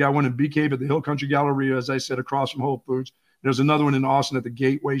locations. They got one in BK at the Hill Country Galleria, as I said, across from Whole Foods. There's another one in Austin at the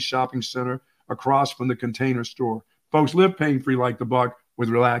Gateway Shopping Center across from the Container Store. Folks, live pain-free like the Buck with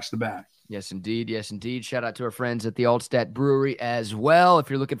Relax the Back. Yes, indeed. Yes, indeed. Shout out to our friends at the Altstadt Brewery as well. If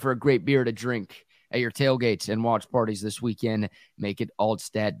you're looking for a great beer to drink at your tailgates and watch parties this weekend, make it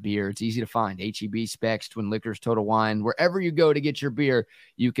Altstadt beer. It's easy to find. H-E-B, Specs, Twin Liquors, Total Wine. Wherever you go to get your beer,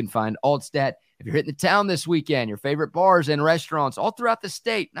 you can find Altstadt. If you're hitting the town this weekend, your favorite bars and restaurants all throughout the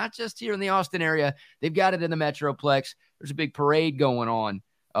state, not just here in the Austin area, they've got it in the Metroplex. There's a big parade going on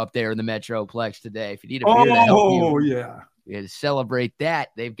up there in the Metroplex today. If you need a beer to help you to celebrate that,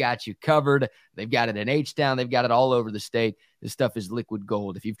 they've got you covered. They've got it in H-Town. They've got it all over the state. This stuff is liquid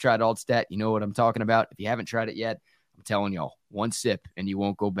gold. If you've tried Altstadt, you know what I'm talking about. If you haven't tried it yet, I'm telling y'all, one sip and you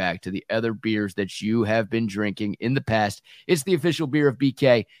won't go back to the other beers that you have been drinking in the past. It's the official beer of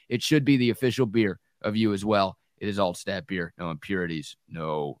BK. It should be the official beer of you as well. It is Altstadt beer. No impurities,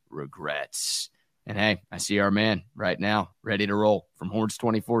 no regrets. And hey, I see our man right now ready to roll from Horns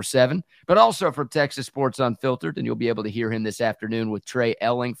 24/7, but also from Texas Sports Unfiltered. And you'll be able to hear him this afternoon with Trey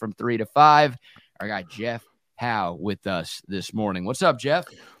Elling from 3 to 5. Our guy Jeff Howe with us this morning. What's up, Jeff?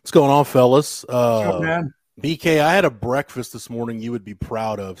 What's going on, fellas? What's up, man? BK, I had a breakfast this morning you would be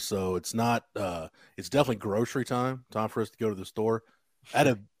proud of. So it's not it's definitely grocery time for us to go to the store.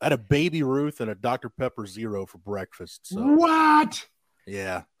 I had a Baby Ruth and a Dr. Pepper Zero for breakfast. So what?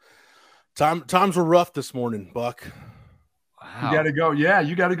 Yeah. Times were rough this morning, Buck. Wow. You got to go. Yeah,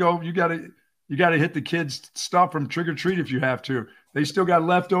 you got to go. You got to hit the kids' stuff from Trick or Treat if you have to. They still got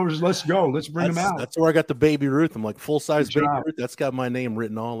leftovers. Let's go. Let's bring them out. That's where I got the Baby Ruth. I'm like, full-size Baby Ruth. That's got my name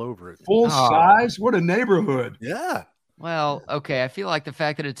written all over it. Full size? What a neighborhood. Yeah. Well, okay. I feel like the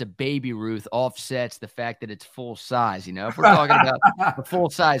fact that it's a Baby Ruth offsets the fact that it's full size. You know, if we're talking about a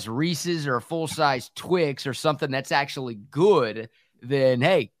full-size Reese's or a full-size Twix or something that's actually good, then,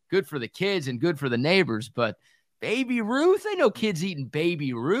 hey, good for the kids and good for the neighbors. But Baby Ruth? I know kids eating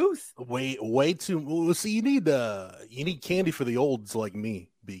Baby Ruth. Way too. Well, see, you need candy for the olds like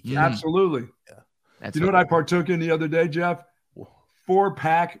me, BK. Absolutely. Yeah. You know what I partook in the other day, Jeff?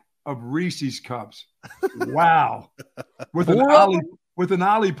 4-pack of Reese's cups. Wow. With an Olipop. With an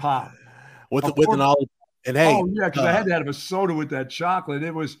Olipop. And hey, oh yeah, because I had to have a soda with that chocolate.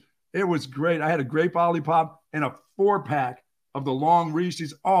 It was great. I had a grape lollipop and a 4-pack of the long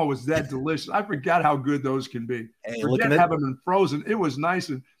Reese's. Oh, was that delicious? I forgot how good those can be. hey, Forget having them frozen. It was nice,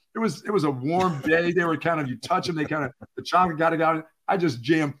 and it was a warm day. They were kind of, you touch them, the chocolate got it out. I just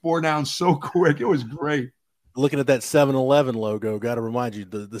jammed 4 down so quick. It was great. Looking at that 7-Eleven logo, got to remind you,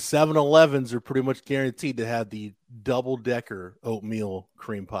 the 7-Elevens are pretty much guaranteed to have the double-decker oatmeal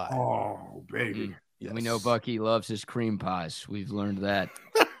cream pie. Oh, baby. Yes. We know Bucky loves his cream pies. We've learned that.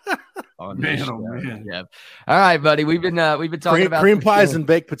 Oh man. Yeah. All right, buddy. We've been talking about cream pies and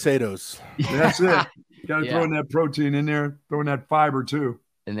baked potatoes. That's it. Got to throw in that protein in there, throwing that fiber too.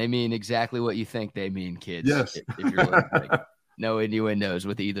 And they mean exactly what you think they mean, kids. Yes. If you're listening. No innuendos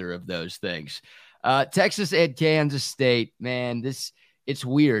with either of those things. Texas and Kansas State, man, it's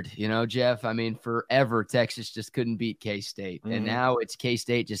weird, Jeff. I mean, forever Texas just couldn't beat K-State, and now it's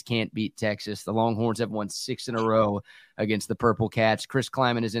K-State just can't beat Texas. The Longhorns have won 6 in a row against the Purple Cats. Chris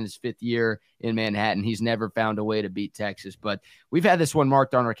Kleiman is in his 5th year in Manhattan. He's never found a way to beat Texas, but we've had this one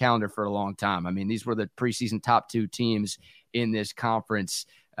marked on our calendar for a long time. I mean, these were the preseason top 2 teams in this conference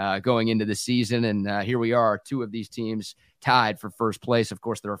going into the season, and here we are, 2 of these teams tied for first place. Of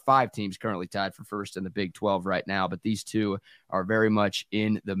course, there are 5 teams currently tied for first in the Big 12 right now, but these 2 are very much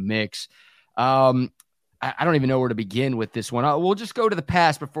in the mix. I don't even know where to begin with this one. We'll just go to the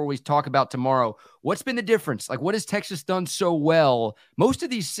past before we talk about tomorrow. What's been the difference? Like, what has Texas done so well? Most of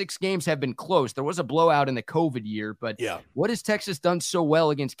these 6 games have been close. There was a blowout in the COVID year, but what has Texas done so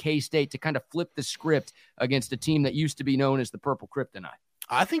well against K-State to kind of flip the script against a team that used to be known as the Purple Kryptonite?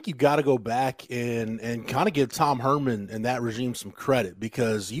 I think you got to go back and kind of give Tom Herman and that regime some credit,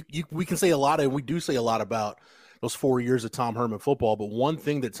 because we can say a lot, and we do say a lot about those 4 years of Tom Herman football. But one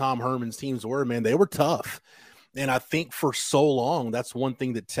thing that Tom Herman's teams were, man, they were tough. And I think for so long, that's one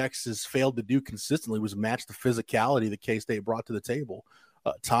thing that Texas failed to do consistently, was match the physicality that K-State brought to the table.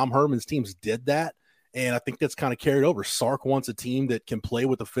 Tom Herman's teams did that, and I think that's kind of carried over. Sark wants a team that can play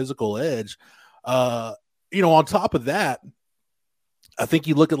with a physical edge. On top of that, I think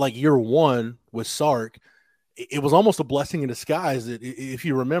you look at like year 1 with Sark, it was almost a blessing in disguise. That if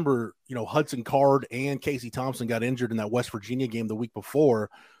you remember, Hudson Card and Casey Thompson got injured in that West Virginia game the week before.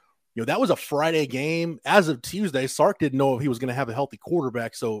 That was a Friday game. As of Tuesday, Sark didn't know if he was going to have a healthy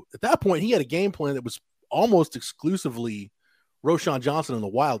quarterback. So at that point, he had a game plan that was almost exclusively Roschon Johnson and the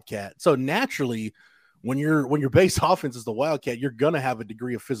Wildcat. So naturally, when your base offense is the Wildcat, you're going to have a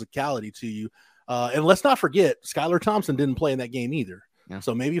degree of physicality to you. And let's not forget, Skylar Thompson didn't play in that game either. Yeah.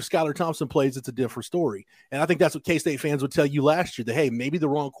 So maybe if Skylar Thompson plays, it's a different story. And I think that's what K-State fans would tell you last year, that, hey, maybe the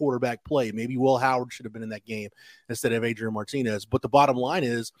wrong quarterback played. Maybe Will Howard should have been in that game instead of Adrian Martinez. But the bottom line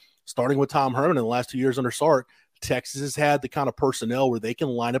is, starting with Tom Herman in the last 2 years under Sark, Texas has had the kind of personnel where they can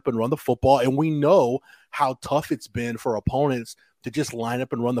line up and run the football. And we know how tough it's been for opponents to just line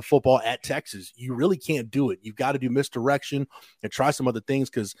up and run the football at Texas. You really can't do it. You've got to do misdirection and try some other things,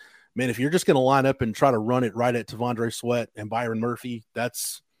 because – man, if you're just going to line up and try to run it right at Tavondre Sweat and Byron Murphy,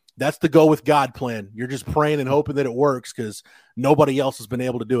 that's the go with God plan. You're just praying and hoping that it works, because nobody else has been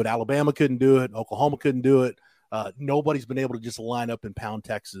able to do it. Alabama couldn't do it. Oklahoma couldn't do it. Nobody's been able to just line up and pound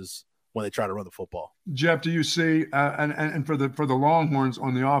Texas when they try to run the football. Jeff, do you see and for the Longhorns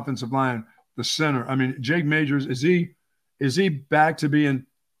on the offensive line, the center? I mean, Jake Majors, is he back to being?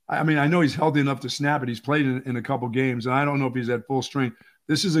 I mean, I know he's healthy enough to snap it. He's played in a couple games, and I don't know if he's at full strength.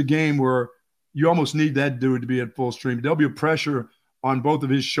 This is a game where you almost need that dude to be at full stream. There'll be a pressure on both of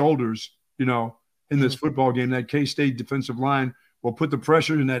his shoulders, in this football game. That K-State defensive line will put the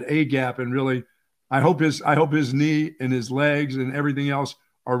pressure in that A gap, and really, I hope his knee and his legs and everything else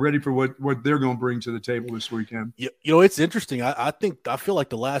are ready for what they're going to bring to the table this weekend. It's interesting. I feel like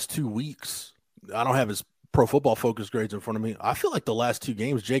the last 2 weeks, I don't have his Pro Football Focus grades in front of me. I feel like the last 2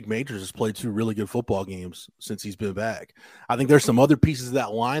 games, Jake Majors has played 2 really good football games since he's been back. I think there's some other pieces of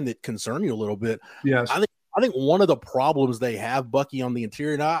that line that concern you a little bit. Yes. I think one of the problems they have, Bucky, on the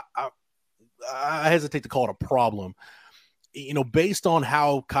interior, and I hesitate to call it a problem, based on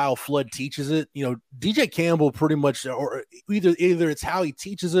how Kyle Flood teaches it, DJ Campbell pretty much, or either it's how he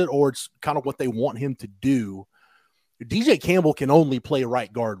teaches it or it's kind of what they want him to do. DJ Campbell can only play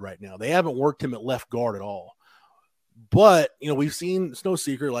right guard right now. They haven't worked him at left guard at all. But, we've seen, it's no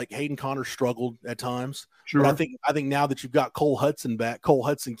secret, like Hayden Connor struggled at times. Sure. But I think now that you've got Cole Hudson back, Cole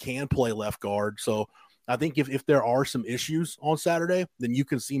Hudson can play left guard. So I think if there are some issues on Saturday, then you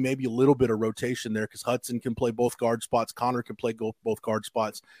can see maybe a little bit of rotation there, because Hudson can play both guard spots. Connor can play both guard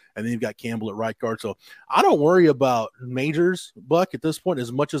spots. And then you've got Campbell at right guard. So I don't worry about Majors, Buck, at this point,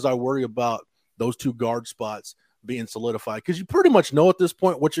 as much as I worry about those 2 guard spots being solidified, because you pretty much know at this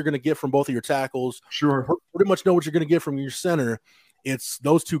point what you're going to get from both of your tackles. Sure. Pretty much know what you're going to get from your center. It's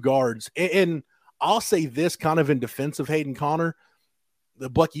those two guards. And I'll say this kind of in defense of Hayden Conner, the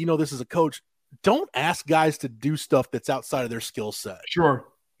Bucky, you know, this is a coach. Don't ask guys to do stuff that's outside of their skill set. Sure.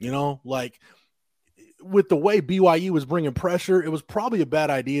 You know, like with the way BYU was bringing pressure, it was probably a bad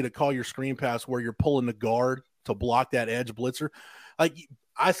idea to call your screen pass where you're pulling the guard to block that edge blitzer. Like,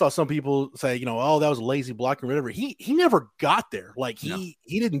 I saw some people say, you know, oh, that was a lazy block or whatever. He never got there. Like he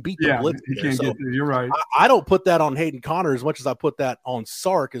didn't beat the blitz. He can't get there. You're right. I don't put that on Hayden Conner as much as I put that on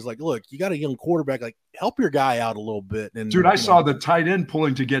Sark. Is like, look, you got a young quarterback. Like, help your guy out a little bit. And dude, I saw the tight end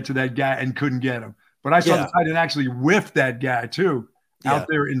pulling to get to that guy and couldn't get him. But I saw the tight end actually whiff that guy too out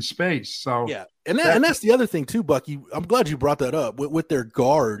there in space. So and that's the other thing too, Bucky. I'm glad you brought that up with their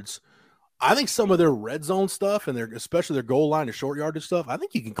guards. I think some of their red zone stuff and especially their goal line and short yardage stuff, I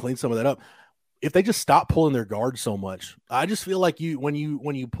think you can clean some of that up if they just stop pulling their guards so much. I just feel like when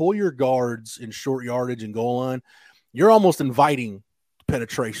you pull your guards in short yardage and goal line, you're almost inviting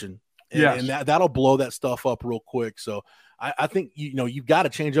penetration, and that'll blow that stuff up real quick. So I think you've got to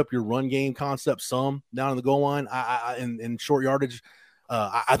change up your run game concept some down in the goal line. In short yardage.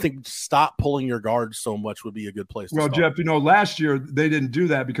 I think stop pulling your guards so much would be a good place to start. Jeff, last year they didn't do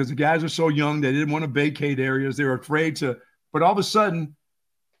that because the guys are so young. They didn't want to vacate areas. They were afraid to. But all of a sudden,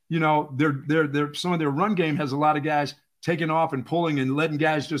 they're some of their run game has a lot of guys taking off and pulling and letting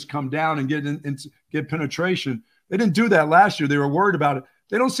guys just come down and get penetration. They didn't do that last year. They were worried about it.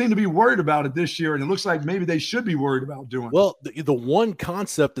 They don't seem to be worried about it this year, and it looks like maybe they should be worried about doing it. Well, the one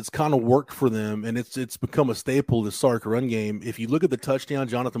concept that's kind of worked for them, and it's become a staple of the Sark run game. If you look at the touchdown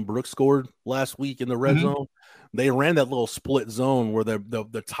Jonathan Brooks scored last week in the red zone, they ran that little split zone where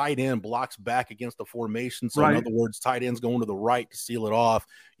the tight end blocks back against the formation. So in other words, tight end's going to the right to seal it off.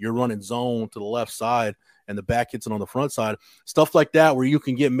 You're running zone to the left side, and the back hits it on the front side. Stuff like that where you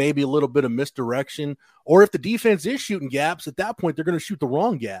can get maybe a little bit of misdirection. Or if the defense is shooting gaps, at that point, they're going to shoot the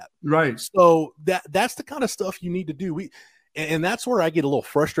wrong gap. Right. So that's the kind of stuff you need to do. And that's where I get a little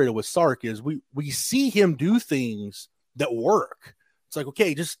frustrated with Sark is we see him do things that work. It's like,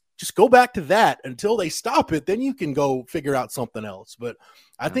 okay, just go back to that until they stop it. Then you can go figure out something else. But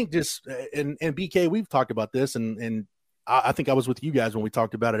I think and BK, we've talked about this, and I think I was with you guys when we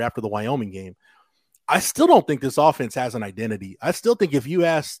talked about it after the Wyoming game. I still don't think this offense has an identity. I still think if you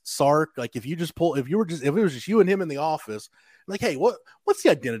asked Sark, like if it was just you and him in the office, like, hey, what's the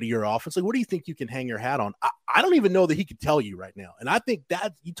identity of your offense? Like, what do you think you can hang your hat on? I don't even know that he could tell you right now. And I think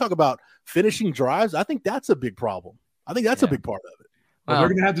that you talk about finishing drives. I think that's a big problem. I think that's a big part of it. Well, they're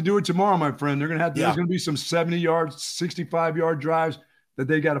going to have to do it tomorrow, my friend. They're going to have to, there's going to be some 70-yard, 65-yard drives that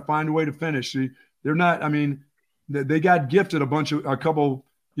they got to find a way to finish. See, they're not, they got gifted a couple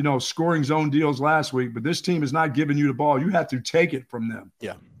scoring zone deals last week, but this team is not giving you the ball. You have to take it from them.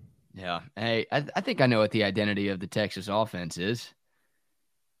 Yeah. Yeah. Hey, I think I know what the identity of the Texas offense is.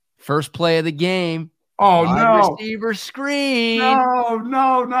 First play of the game. Oh, no. Receiver screen.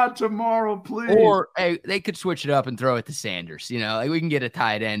 No, not tomorrow, please. Or, hey, they could switch it up and throw it to Sanders. Like we can get a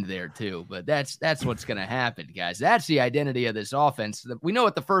tight end there too, but that's what's going to happen, guys. That's the identity of this offense. We know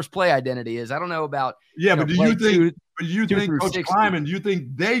what the first play identity is. I don't know about but do you think Coach Kleiman, do you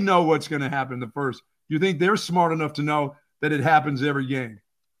think they know what's going to happen the first? You think they're smart enough to know that it happens every game?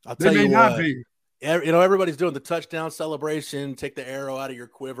 They may not be. Everybody's doing the touchdown celebration, take the arrow out of your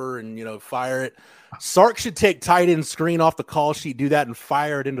quiver and, fire it. Sark should take tight end screen off the call sheet, do that, and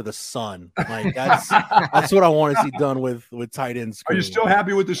fire it into the sun. Like that's what I want to see done with tight end screen. Are you still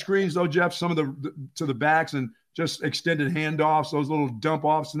happy with the screens though, Jeff? Some of to the backs and just extended handoffs, those little dump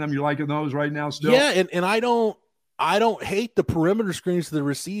offs in them. You liking those right now still? Yeah, and I don't hate the perimeter screens to the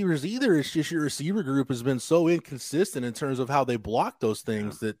receivers either. It's just your receiver group has been so inconsistent in terms of how they block those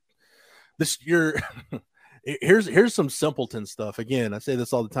things that this year here's some simpleton stuff. Again, I say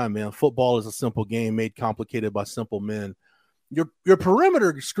this all the time, man. Football is a simple game made complicated by simple men. Your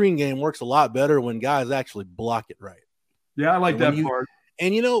perimeter screen game works a lot better when guys actually block it right. Yeah, I like that part.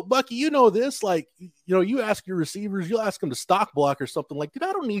 And Bucky, this, like, you ask your receivers, you'll ask them to stock block or something like, dude,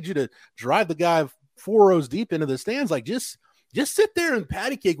 I don't need you to drive the guy 4 rows deep into the stands. Like, just sit there and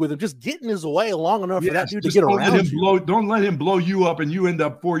patty cake with him. Just get in his way long enough for that dude to get around you. Don't let him blow you up and you end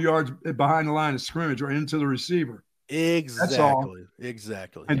up 4 yards behind the line of scrimmage or into the receiver. Exactly. That's all.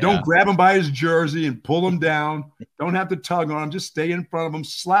 Exactly. And don't grab him by his jersey and pull him down. Don't have to tug on him. Just stay in front of him.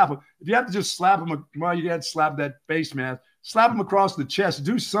 Slap him. If you have to just slap him, you got to slap that face mask. Slap him across the chest.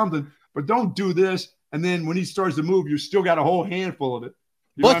 Do something, but don't do this. And then when he starts to move, you still got a whole handful of it.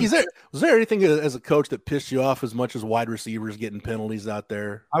 Bucky, was there anything as a coach that pissed you off as much as wide receivers getting penalties out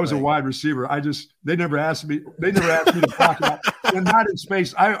there? I was a wide receiver. They never asked me to block out. And not in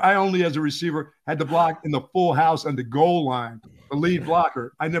space. I only, as a receiver, had to block in the full house on the goal line, the lead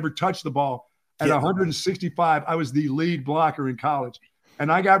blocker. I never touched the ball. At 165, I was the lead blocker in college.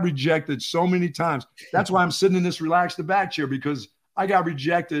 And I got rejected so many times. That's why I'm sitting in this relaxed back chair, because I got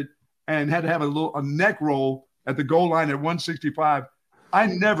rejected and had to have a neck roll at the goal line at 165. I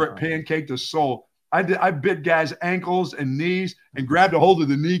never pancaked a soul. I bit guys' ankles and knees and grabbed a hold of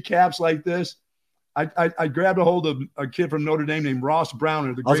the kneecaps like this. I grabbed a hold of a kid from Notre Dame named Ross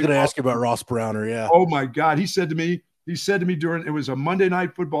Browner. I was going to ask you about Ross Browner. Yeah. Oh my God. He said to me during, it was a Monday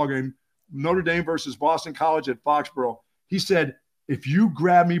night football game, Notre Dame versus Boston College at Foxborough. He said, if you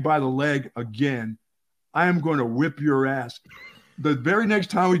grab me by the leg again, I am going to whip your ass. The very next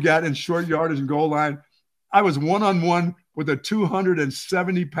time we got in short yardage and goal line, I was one-on-one with a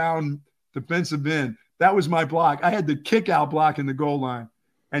 270-pound defensive end. That was my block. I had the kick-out block in the goal line,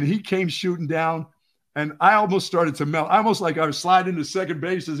 and he came shooting down, and I almost started to melt. Almost like I was sliding to second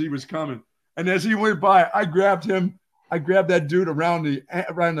base as he was coming. And as he went by, I grabbed him. I grabbed that dude around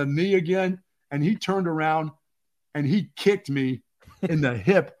the knee again, and he turned around, and he kicked me in the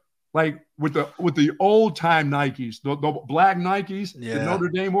hip, like with the old-time Nikes, the black Nikes that Notre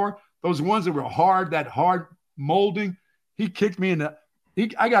Dame wore, those ones that were hard, that hard molding. He kicked me in the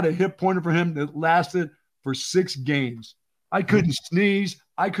 – I got a hip pointer for him that lasted for 6 games. I couldn't sneeze.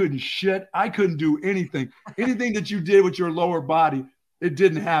 I couldn't shit. I couldn't do anything. Anything that you did with your lower body, it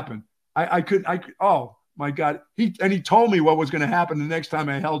didn't happen. I couldn't – oh, my God. He told me what was going to happen the next time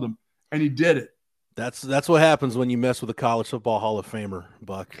I held him, and he did it. That's what happens when you mess with a college football Hall of Famer,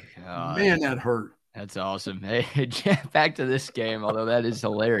 Buck. God, man, that hurt. That's awesome. Hey, back to this game, although that is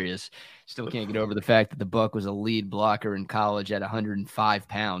hilarious. Still can't get over the fact that the Buck was a lead blocker in college at 105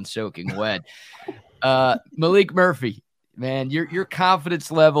 pounds, soaking wet. Malik Murphy, man, your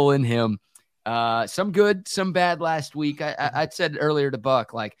confidence level in him, some good, some bad last week. I said earlier to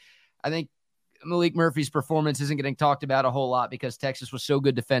Buck, like, I think Malik Murphy's performance isn't getting talked about a whole lot because Texas was so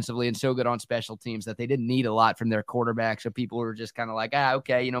good defensively and so good on special teams that they didn't need a lot from their quarterback. So people were just kind of like,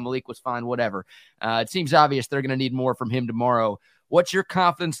 okay, Malik was fine, whatever. It seems obvious they're going to need more from him tomorrow. What's your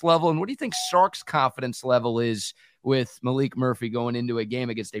confidence level, and what do you think Sark's confidence level is with Malik Murphy going into a game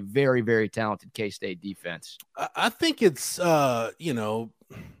against a very, very talented K-State defense? I think it's, 75,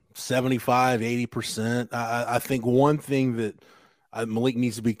 80%. I think one thing that Malik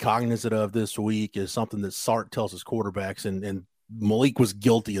needs to be cognizant of this week is something that Sark tells his quarterbacks, and Malik was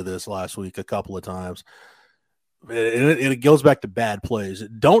guilty of this last week a couple of times. And it goes back to bad plays.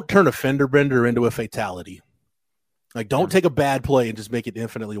 Don't turn a fender bender into a fatality. Like, don't take a bad play and just make it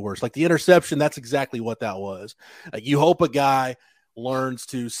infinitely worse. Like the interception, that's exactly what that was. Like, you hope a guy learns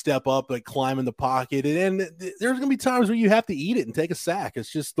to step up, like climb in the pocket, and there's going to be times where you have to eat it and take a sack. It's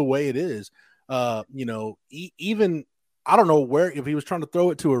just the way it is. Even I don't know where, if he was trying to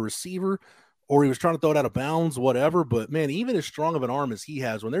throw it to a receiver or he was trying to throw it out of bounds, whatever. But, man, even as strong of an arm as he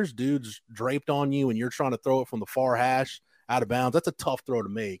has, when there's dudes draped on you and you're trying to throw it from the far hash out of bounds, that's a tough throw to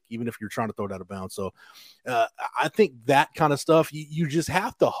make, even if you're trying to throw it out of bounds. So I think that kind of stuff, you just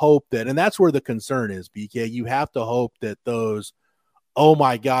have to hope that, and that's where the concern is, BK. You have to hope that those, oh,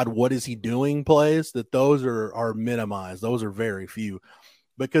 my God, what is he doing plays, that those are minimized. Those are very few.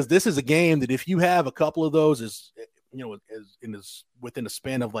 Because this is a game that if you have a couple of those within a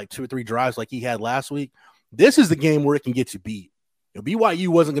span of like 2 or 3 drives like he had last week, this is the game where it can get you beat. BYU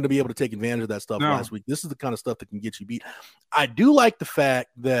wasn't going to be able to take advantage of that stuff last week. This is the kind of stuff that can get you beat. I do like the fact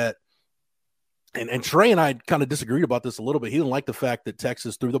that, and Trey and I kind of disagreed about this a little bit. He didn't like the fact that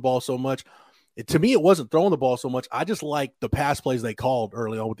Texas threw the ball so much. To me, it wasn't throwing the ball so much. I just like the pass plays they called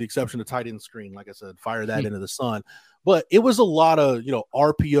early on, with the exception of tight end screen. Like I said, fire that into the sun. But it was a lot of,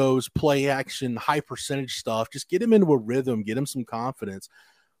 RPOs, play action, high percentage stuff. Just get him into a rhythm, get him some confidence.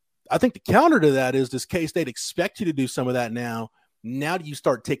 I think the counter to that is, does K-State expect you to do some of that now? Now do you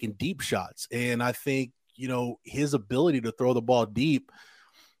start taking deep shots? And I think, his ability to throw the ball deep,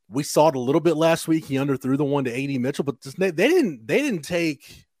 we saw it a little bit last week. He underthrew the one to A.D. Mitchell, but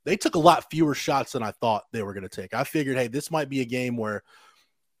they took a lot fewer shots than I thought they were going to take. I figured, hey, this might be a game where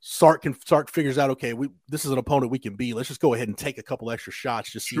Sark figures out, okay, this is an opponent we can beat. Let's just go ahead and take a couple extra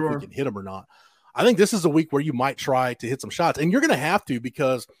shots, just see if we can hit them or not. I think this is a week where you might try to hit some shots, and you're going to have to,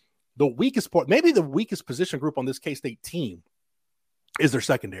 because the weakest position group on this K-State team is their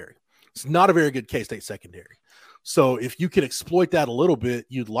secondary. It's not a very good K-State secondary. So if you can exploit that a little bit,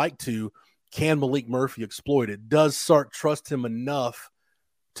 you'd like to. Can Malik Murphy exploit it? Does Sark trust him enough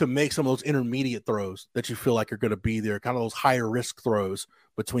to make some of those intermediate throws that you feel like are going to be there, kind of those higher risk throws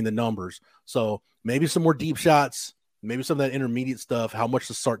between the numbers. So maybe some more deep shots, maybe some of that intermediate stuff, how much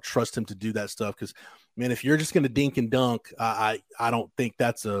to start trust him to do that stuff. Because, man, if you're just going to dink and dunk, I don't think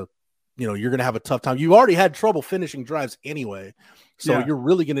that's you're going to have a tough time. You already had trouble finishing drives anyway. So you're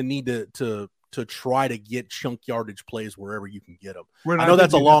really going to need to try to get chunk yardage plays wherever you can get them. I know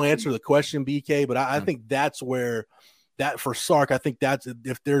that's a long answer to the question, BK, but I think that's where that for Sark, I think that's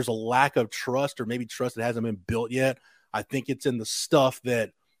if there's a lack of trust or maybe trust that hasn't been built yet, I think it's in the stuff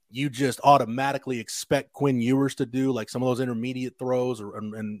that you just automatically expect Quinn Ewers to do, like some of those intermediate throws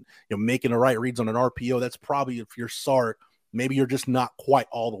and making the right reads on an RPO. That's probably, if you're Sark, maybe you're just not quite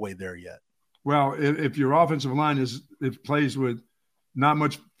all the way there yet. Well, if your offensive line plays with not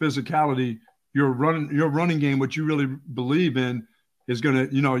much physicality, your running game, what you really believe in, is gonna,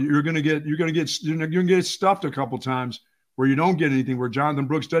 you're gonna get stuffed a couple times where you don't get anything. Where Jonathan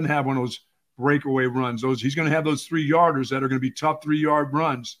Brooks doesn't have one of those breakaway runs. He's gonna have those 3-yarders that are gonna be tough 3-yard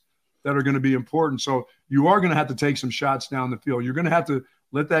runs that are gonna be important. So you are gonna have to take some shots down the field. You're gonna have to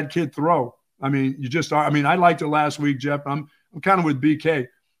let that kid throw. I mean, you just are. I mean, I liked it last week, Jeff. I'm kind of with BK.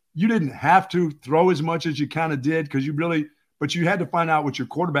 You didn't have to throw as much as you kind of did but you had to find out what your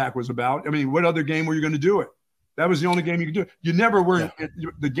quarterback was about. I mean, what other game were you going to do it? That was the only game you could do. You never were. Yeah.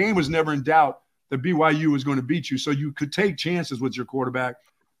 The game was never in doubt that BYU was going to beat you, so you could take chances with your quarterback.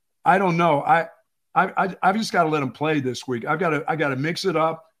 I don't know. I've just got to let him play this week. I got to mix it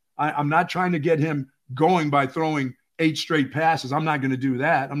up. I'm not trying to get him going by throwing 8 straight passes. I'm not going to do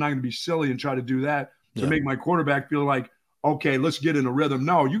that. I'm not going to be silly and try to do that to make my quarterback feel like, okay, let's get in a rhythm.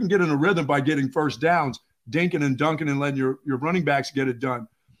 No, you can get in a rhythm by getting first downs, dinking and dunking and letting your running backs get it done.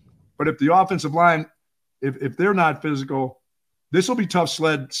 But if the offensive line, if they're not physical, this will be tough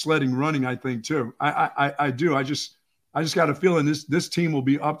sledding running, I think, too. I do. I just got a feeling this team will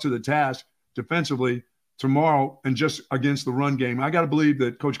be up to the task defensively tomorrow and just against the run game. I got to believe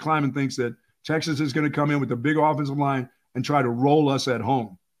that Coach Kleiman thinks that Texas is going to come in with a big offensive line and try to roll us at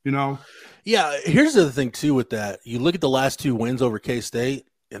home, Yeah, here's the other thing, too, with that. You look at the last 2 wins over K-State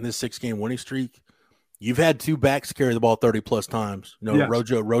in this 6-game winning streak. You've had 2 backs carry the ball 30-plus times. Yes.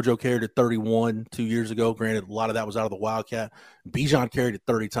 Rojo carried it 31 2 years ago. Granted, a lot of that was out of the Wildcat. Bijan carried it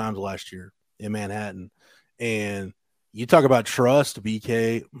 30 times last year in Manhattan. And you talk about trust,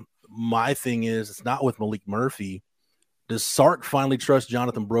 BK. My thing is, it's not with Malik Murphy. Does Sark finally trust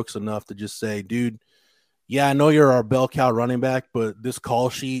Jonathan Brooks enough to just say, dude, yeah, I know you're our bell cow running back, but this call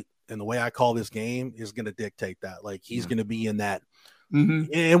sheet and the way I call this game is going to dictate that. Like, he's going to be in that.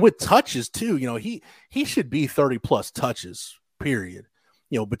 Mm-hmm. And with touches too, he should be 30-plus touches, period.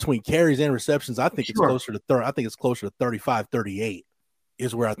 Between carries and receptions, I think it's closer to 30. I think it's closer to 35, 38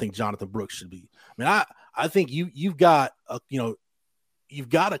 is where I think Jonathan Brooks should be. I mean, I think you've got a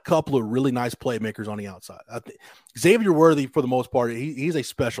couple of really nice playmakers on the outside. I think Xavier Worthy, for the most part, he's a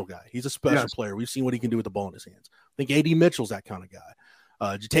special guy. He's a special player. We've seen what he can do with the ball in his hands. I think A.D. Mitchell's that kind of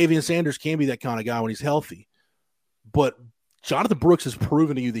guy. Jatavian Sanders can be that kind of guy when he's healthy. But Jonathan Brooks has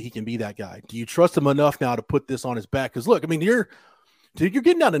proven to you that he can be that guy. Do you trust him enough now to put this on his back? Because look, I mean, you're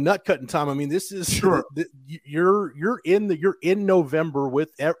getting down to nut cutting time. I mean, this is you're in November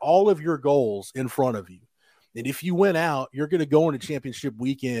with all of your goals in front of you, and if you win out, you're going to go into championship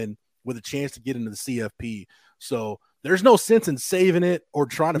weekend with a chance to get into the CFP. So there's no sense in saving it or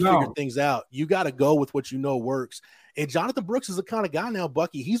trying to figure things out. You got to go with what you know works. And Jonathan Brooks is the kind of guy now,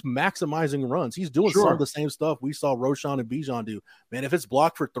 Bucky, he's maximizing runs. He's doing some of the same stuff we saw Roshan and Bijan do. Man, if it's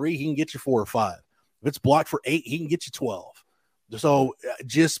blocked for 3, he can get you 4 or 5. If it's blocked for 8, he can get you 12. So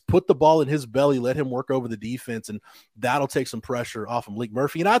just put the ball in his belly, let him work over the defense, and that'll take some pressure off of Malik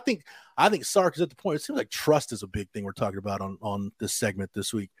Murphy. And I think Sark is at the point. It seems like trust is a big thing we're talking about on this segment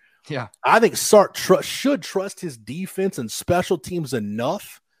this week. Yeah. I think Sark should trust his defense and special teams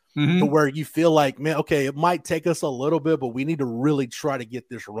enough to where you feel like, man, okay, it might take us a little bit, but we need to really try to get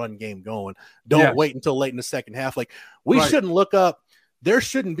this run game going. Don't wait until late in the second half. Like, we shouldn't look up. There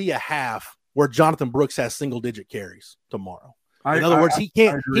shouldn't be a half where Jonathan Brooks has single-digit carries tomorrow. In other words, he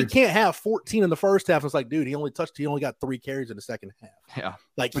can't have 14 in the first half. It's like, dude, he only got 3 carries in the second half. Yeah.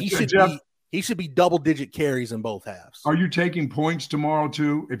 Like, he should be double-digit carries in both halves. Are you taking points tomorrow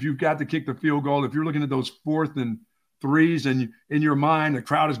too? If you've got to kick the field goal, if you're looking at those 4th and 3s and in your mind the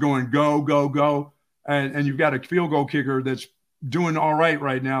crowd is going go, go, go, and you've got a field goal kicker that's doing all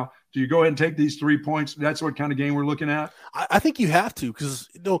right now, do you go ahead and take these 3 points? That's what kind of game we're looking at? I think you have to, because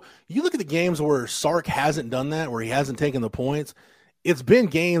you look at the games where Sark hasn't done that, where he hasn't taken the points. It's been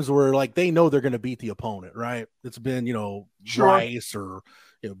games where, like, they know they're going to beat the opponent, right? It's been, Rice or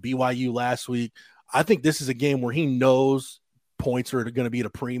BYU last week. I think this is a game where he knows points are going to be at a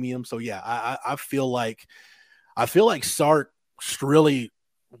premium. So yeah, I feel like Sark really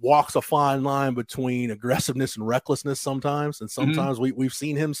walks a fine line between aggressiveness and recklessness sometimes. And sometimes we've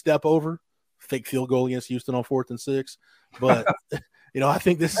seen him step over, fake field goal against Houston on 4th and 6. But I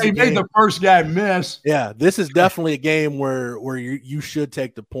think this is made the first guy miss. Yeah, this is definitely a game where you should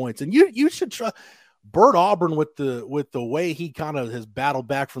take the points, and you should try Bert Auburn with the way he kind of has battled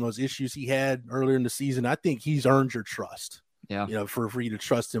back from those issues he had earlier in the season. I think he's earned your trust. Yeah, for you to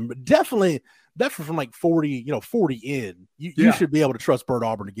trust him, but definitely from like 40 in, you should be able to trust Bert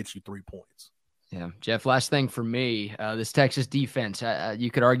Auburn to get you 3 points. Yeah, Jeff, last thing for me, this Texas defense, you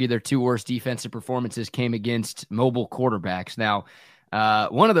could argue their 2 worst defensive performances came against mobile quarterbacks. Now,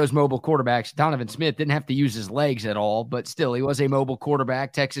 one of those mobile quarterbacks, Donovan Smith, didn't have to use his legs at all, but still, he was a mobile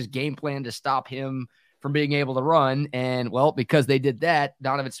quarterback. Texas game plan to stop him from being able to run. And, well, because they did that,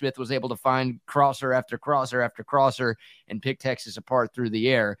 Donovan Smith was able to find crosser after crosser after crosser and pick Texas apart through the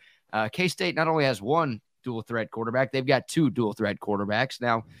air. K-State not only has one dual-threat quarterback, they've got 2 dual-threat quarterbacks.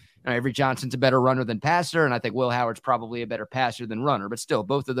 Now, Avery Johnson's a better runner than passer, and I think Will Howard's probably a better passer than runner. But still,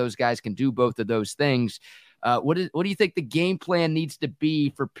 both of those guys can do both of those things. What do you think the game plan needs to be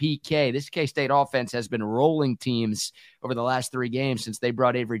for PK? This K-State offense has been rolling teams over the last 3 games since they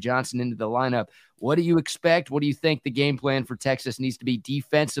brought Avery Johnson into the lineup. What do you expect? What do you think the game plan for Texas needs to be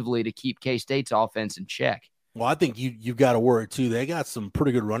defensively to keep K-State's offense in check? Well, I think you've got to worry, too. They got some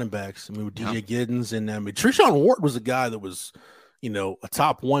pretty good running backs. I mean, with DJ Giddens and Treshaun Ward was a guy that was, a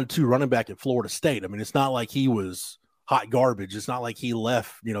top 1-2 running back at Florida State. I mean, it's not like he was hot garbage. It's not like he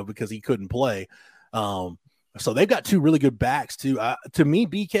left, because he couldn't play. So they've got 2 really good backs, too. To me,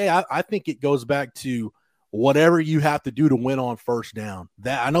 BK, I think it goes back to whatever you have to do to win on first down.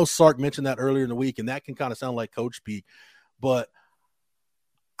 That I know Sark mentioned that earlier in the week, and that can kind of sound like coach speak, but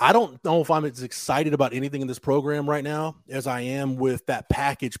I don't know if I'm as excited about anything in this program right now as I am with that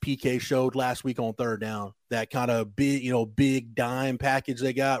package PK showed last week on 3rd down. That kind of big dime package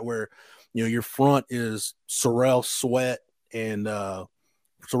they got where, your front is Sorrell Sweat and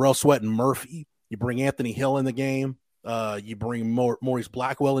Murphy. You bring Anthony Hill in the game. You bring Maurice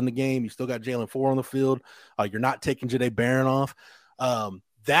Blackwell in the game. You still got Jalen Ford on the field. You're not taking Jahdae Barron off.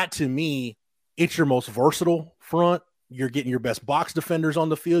 That, to me, it's your most versatile front. You're getting your best box defenders on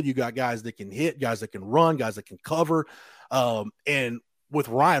the field. You got guys that can hit, guys that can run, guys that can cover. And with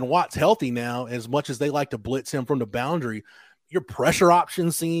Ryan Watts healthy now, as much as they like to blitz him from the boundary, your pressure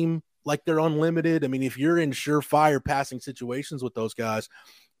options seem like they're unlimited. I mean, if you're in surefire passing situations with those guys,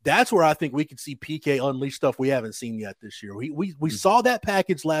 that's where I think we could see PK unleash stuff we haven't seen yet this year. We saw that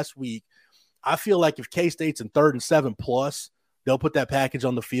package last week. I feel like if K-State's in 3rd and 7 plus, they'll put that package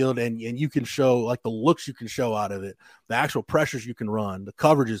on the field and you can show like the looks you can show out of it, the actual pressures you can run, the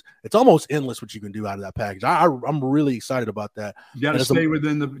coverages. It's almost endless what you can do out of that package. I'm really excited about that. You got to stay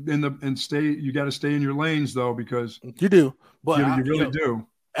you got to stay in your lanes though, because you do, but you really do.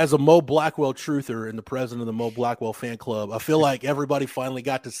 As a Mo Blackwell truther and the president of the Mo Blackwell fan club, I feel like everybody finally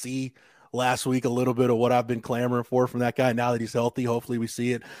got to see last week a little bit of what I've been clamoring for from that guy. Now that he's healthy, hopefully we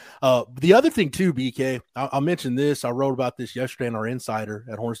see it. The other thing too, BK, I'll mention this. I wrote about this yesterday in our Insider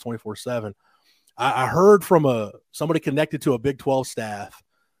at Horns 24/7. I heard from somebody connected to a Big 12 staff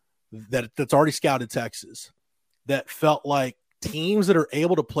that's already scouted Texas that felt like teams that are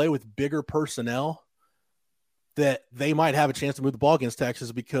able to play with bigger personnel, that they might have a chance to move the ball against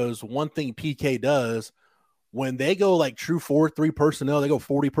Texas, because one thing PK does when they go like true 4-3 personnel, they go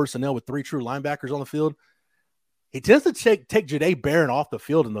 40 personnel with 3 true linebackers on the field. He tends to take Jahdae Barron off the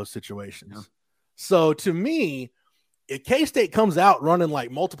field in those situations. Yeah. So to me, if K-State comes out running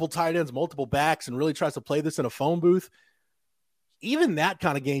like multiple tight ends, multiple backs, and really tries to play this in a phone booth, even that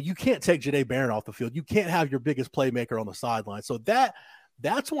kind of game, you can't take Jahdae Barron off the field. You can't have your biggest playmaker on the sideline. So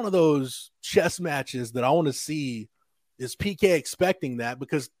that's one of those chess matches that I want to see. Is PK expecting that?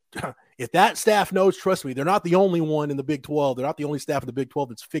 Because if that staff knows, trust me, they're not the only one in the Big 12. They're not the only staff in the Big 12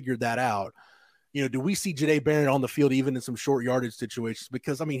 that's figured that out. Do we see Jahdae Barron on the field even in some short yardage situations?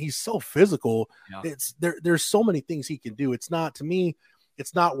 Because, I mean, he's so physical. Yeah. There's so many things he can do. It's not, to me,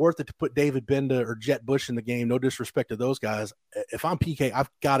 it's not worth it to put David Benda or Jet Bush in the game. No disrespect to those guys. If I'm PK,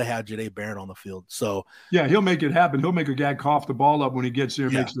 I've got to have Jahdae Barron on the field. So yeah, he'll make it happen. He'll make a guy cough the ball up when he gets there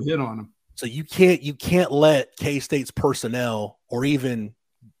and makes the hit on him. So you can't let K-State's personnel or even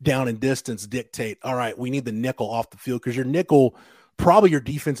down in distance dictate, all right, we need the nickel off the field, because your nickel, probably your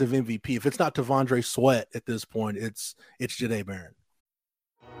defensive MVP. If it's not T'Vondre Sweat at this point, it's Jahdae Barron.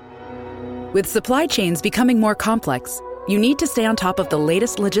 With supply chains becoming more complex, you need to stay on top of the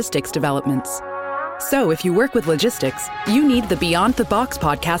latest logistics developments. So if you work with logistics, you need the Beyond the Box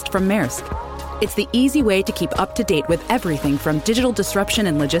podcast from Maersk. It's the easy way to keep up to date with everything from digital disruption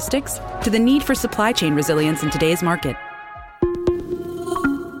and logistics to the need for supply chain resilience in today's market.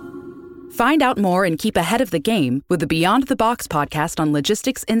 Find out more and keep ahead of the game with the Beyond the Box podcast on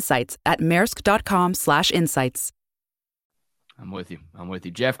logistics insights at maersk.com/insights. I'm with you.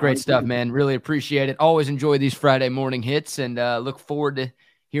 Jeff, great stuff, man. Really appreciate it. Always enjoy these Friday morning hits, and look forward to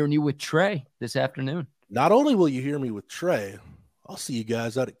hearing you with Trey this afternoon. Not only will you hear me with Trey, I'll see you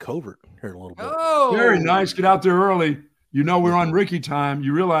guys out at Covert here in a little bit. Oh, very nice. Get out there early. You know we're on Ricky time.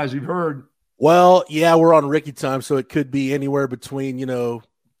 You realize you've heard. Well, yeah, we're on Ricky time, so it could be anywhere between,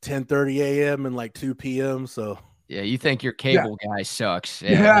 10:30 a.m. and like 2 p.m. So yeah, you think your cable guy sucks.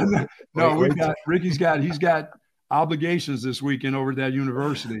 Yeah. No, Ricky's got obligations this weekend over at that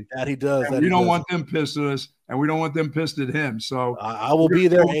university. That he does. We don't want them pissed at us, and we don't want them pissed at him. So I will be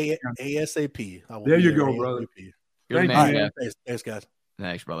there ASAP. There you go, brother. Thank you. Thanks, guys.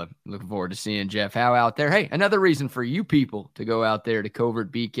 Thanks, brother. Looking forward to seeing Jeff Howe out there. Hey, another reason for you people to go out there to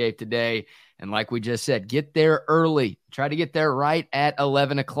Covert BK today. And like we just said, get there early. Try to get there right at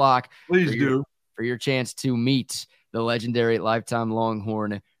 11 o'clock. Please do. For your chance to meet the legendary lifetime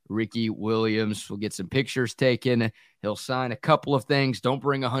Longhorn, Ricky Williams. We'll get some pictures taken. He'll sign a couple of things. Don't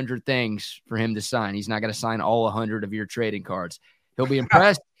bring 100 things for him to sign. He's not going to sign all 100 of your trading cards. He'll be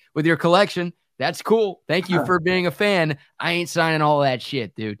impressed with your collection. That's cool. Thank you for being a fan. I ain't signing all that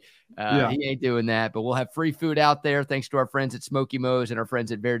shit, dude. He ain't doing that, but we'll have free food out there thanks to our friends at Smoky Mo's and our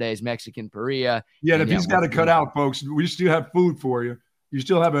friends at Verde's Mexican Parrilla. Yeah, and if he's got to cut out, folks, we still have food for you. You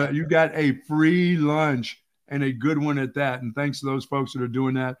got a free lunch and a good one at that. And thanks to those folks that are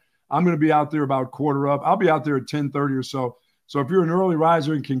doing that. I'm going to be out there about quarter up. I'll be out there at 10:30 or so. So if you're an early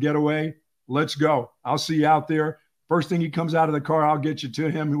riser and can get away, let's go. I'll see you out there. First thing he comes out of the car, I'll get you to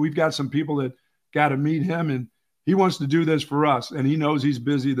him. We've got some people that got to meet him, and he wants to do this for us. And he knows he's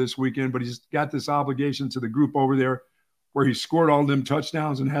busy this weekend, but he's got this obligation to the group over there where he scored all them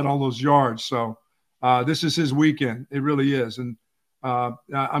touchdowns and had all those yards. So this is his weekend. It really is. And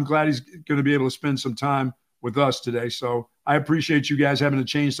I'm glad he's going to be able to spend some time with us today. So I appreciate you guys having to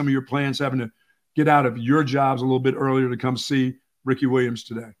change some of your plans, having to get out of your jobs a little bit earlier to come see Ricky Williams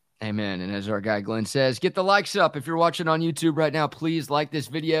today. Amen. And as our guy Glenn says, get the likes up. If you're watching on YouTube right now, please like this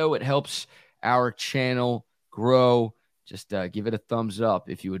video. It helps our channel grow. Just give it a thumbs up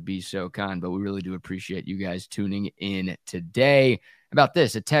if you would be so kind. But we really do appreciate you guys tuning in today. About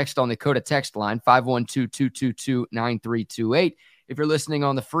this, a text on the Coda text line, 512-222-9328. If you're listening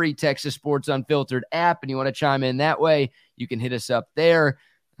on the free Texas Sports Unfiltered app and you want to chime in that way, you can hit us up there.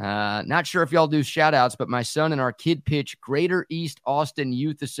 Not sure if y'all do shout outs, but my son and our kid pitch Greater East Austin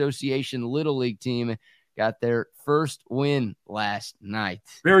Youth Association Little League team got their first win last night.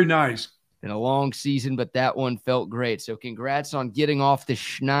 Very nice. Been a long season, but that one felt great. So congrats on getting off the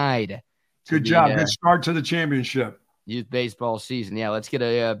schneid. Good job. Good start to the championship. Youth baseball season. Yeah, let's get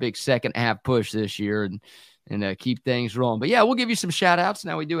a big second half push this year and keep things rolling. But yeah, we'll give you some shout outs.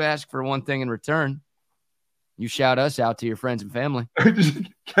 Now we do ask for one thing in return. You shout us out to your friends and family.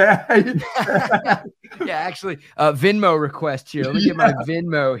 Yeah, actually, Venmo request here. Let me get my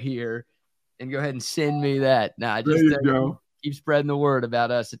Venmo here and go ahead and send me that. Nah, just go. Keep spreading the word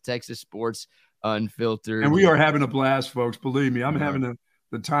about us at Texas Sports Unfiltered. And we are having a blast, folks. Believe me, I'm having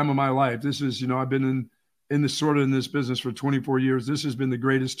the time of my life. This is, I've been in this business for 24 years. This has been the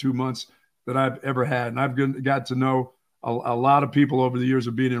greatest 2 months that I've ever had. And I've got to know a lot of people over the years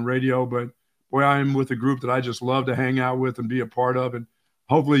of being in radio, but boy, I'm with a group that I just love to hang out with and be a part of. And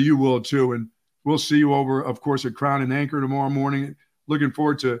hopefully you will too. And we'll see you over, of course, at Crown and Anchor tomorrow morning. Looking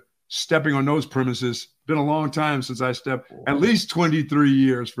forward to stepping on those premises. Been a long time since I stepped, at least 23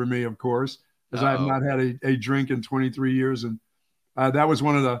 years for me, of course, because I have not had a drink in 23 years. And that was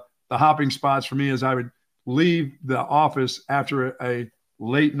one of the hopping spots for me as I would leave the office after a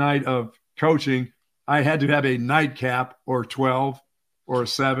late night of coaching. I had to have a nightcap or 12 or a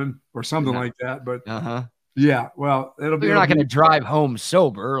 7 or something like that. But yeah, well, you're not going to drive home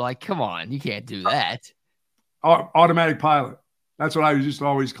sober. Like, come on, you can't do that. Automatic pilot. That's what I used to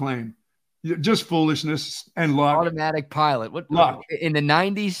always claim. Just foolishness and luck. Automatic pilot. What luck in the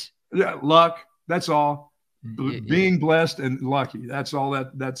 90s? Yeah, luck. That's all. Being blessed and lucky. That's all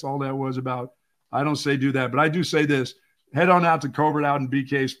that was about. I don't say do that, but I do say this. Head on out to Covert out in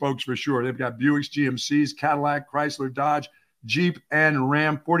BK's, folks, for sure. They've got Buicks, GMCs, Cadillac, Chrysler, Dodge, Jeep, and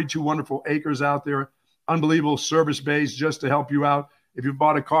Ram. 42 wonderful acres out there. Unbelievable service bays just to help you out. If you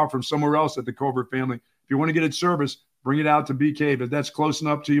bought a car from somewhere else at the Covert family, if you want to get it serviced, bring it out to BK. If that's close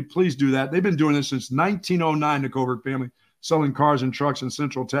enough to you, please do that. They've been doing this since 1909, the Covert family, selling cars and trucks in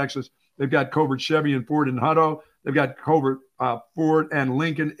Central Texas. They've got Covert Chevy and Ford in Hutto. They've got Covert Ford and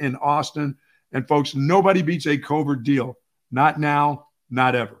Lincoln in Austin. And folks, nobody beats a covert deal. Not now,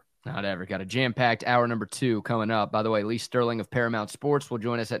 not ever. Not ever. Got a jam-packed hour number 2 coming up. By the way, Lee Sterling of Paramount Sports will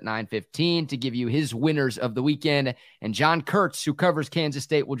join us at 9:15 to give you his winners of the weekend. And John Kurtz, who covers Kansas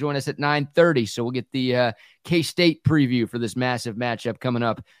State, will join us at 9:30. So we'll get the K-State preview for this massive matchup coming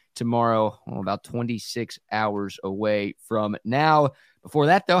up tomorrow, about 26 hours away from now. Before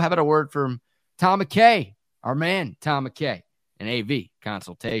that, though, how about a word from Tom McKay, our man, Tom McKay, and AV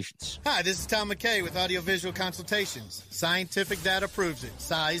Consultations. Hi, this is Tom McKay with Audiovisual Consultations. Scientific data proves it.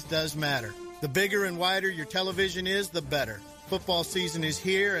 Size does matter. The bigger and wider your television is, the better. Football season is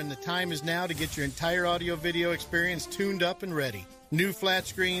here, and the time is now to get your entire audio-video experience tuned up and ready. New flat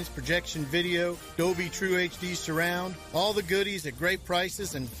screens, projection video, Dolby True HD surround, all the goodies at great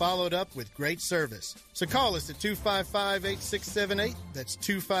prices and followed up with great service. So call us at 255-8678. That's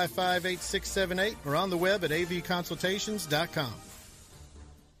 255-8678 or on the web at avconsultations.com.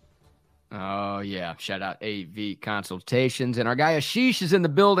 Oh, yeah. Shout out AV Consultations. And our guy Ashish is in the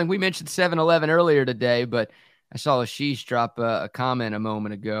building. We mentioned 7-Eleven earlier today, but I saw Ashish drop a comment a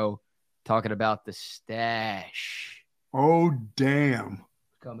moment ago talking about the stash. Oh, damn.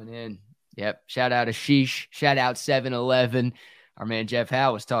 Coming in. Yep. Shout out Ashish. Shout out 7-Eleven. Our man Jeff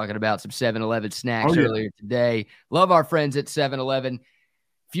Howe was talking about some 7-Eleven snacks earlier today. Love our friends at 7-Eleven.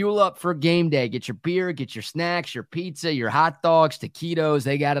 Fuel up for game day. Get your beer, get your snacks, your pizza, your hot dogs, taquitos.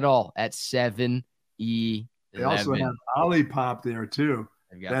 They got it all at 7-Eleven. They also have Olipop there, too.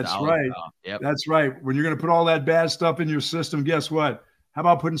 That's right. Yep. That's right. When you're going to put all that bad stuff in your system, guess what? How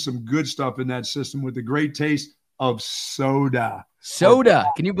about putting some good stuff in that system with the great taste of soda?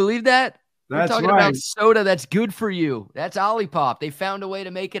 Can you believe that? That's We're talking right. about soda that's good for you. That's Olipop. They found a way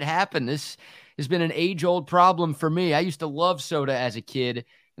to make it happen. This has been an age-old problem for me. I used to love soda as a kid,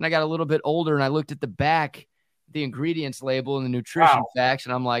 and I got a little bit older, and I looked at the ingredients label and the nutrition facts,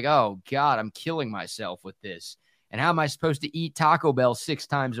 and I'm like, oh, God, I'm killing myself with this. And how am I supposed to eat Taco Bell 6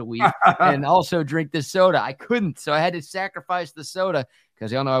 times a week and also drink this soda? I couldn't, so I had to sacrifice the soda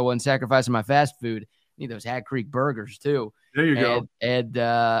because y'all know I wasn't sacrificing my fast food. I need those Hat Creek burgers, too. There you go. And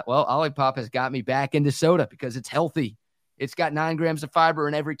Olipop has got me back into soda because it's healthy. It's got 9 grams of fiber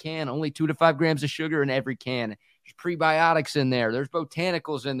in every can, only 2 to 5 grams of sugar in every can. There's prebiotics in there. There's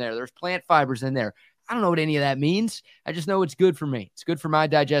botanicals in there. There's plant fibers in there. I don't know what any of that means. I just know it's good for me. It's good for my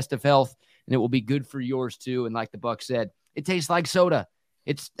digestive health, and it will be good for yours too. And like the Buck said, it tastes like soda.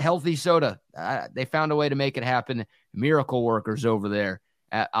 It's healthy soda. They found a way to make it happen. Miracle workers over there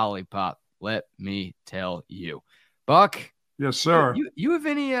at Olipop. Let me tell you. Buck. Yes, sir. You have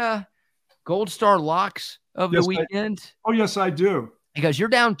any Gold Star locks of the weekend? Yes, I do. Because you're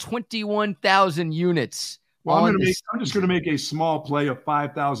down 21,000 units. Well, I'm just going to make a small play of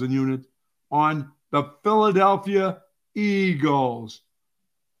 5,000 units on the Philadelphia Eagles.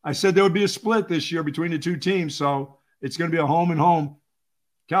 I said there would be a split this year between the two teams, so it's going to be a home and home.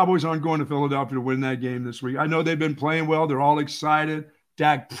 Cowboys aren't going to Philadelphia to win that game this week. I know they've been playing well. They're all excited.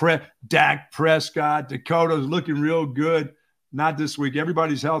 Dak Prescott, Dakota's looking real good. Not this week.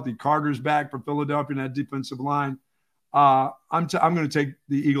 Everybody's healthy. Carter's back for Philadelphia in that defensive line. I'm going to take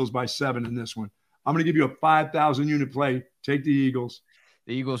the Eagles by 7 in this one. I'm going to give you a 5,000 unit play. Take the Eagles.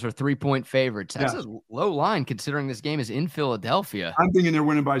 The Eagles are 3-point favorites. That's a low line considering this game is in Philadelphia. I'm thinking they're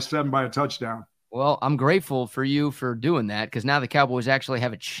winning by 7 by a touchdown. Well, I'm grateful for you for doing that because now the Cowboys actually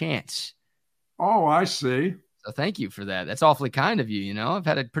have a chance. Oh, I see. So thank you for that. That's awfully kind of you. You know, I've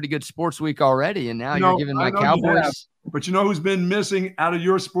had a pretty good sports week already, and now you're giving my Cowboys. But you know who's been missing out of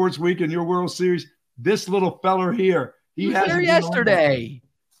your sports week and your World Series? This little feller here. He was there yesterday.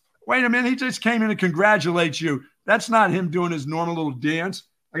 Wait a minute. He just came in to congratulate you. That's not him doing his normal little dance.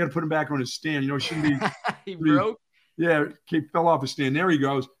 I got to put him back on his stand. You know, he shouldn't be. He broke? Yeah, he fell off his stand. There he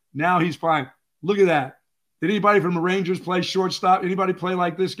goes. Now he's fine. Look at that. Did anybody from the Rangers play shortstop? Anybody play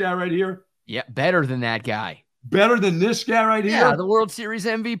like this guy right here? Yeah, better than that guy. Better than this guy right here? Yeah, the World Series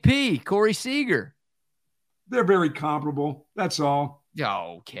MVP, Corey Seager. They're very comparable. That's all.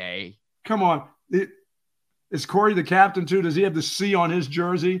 Okay. Come on. Is Corey the captain too? Does he have the C on his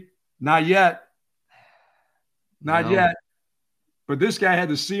jersey? Not yet. Not yet. But this guy had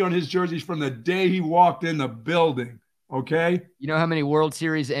the C on his jerseys from the day he walked in the building. Okay? You know how many World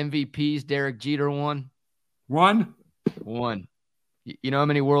Series MVPs Derek Jeter won? One. You know how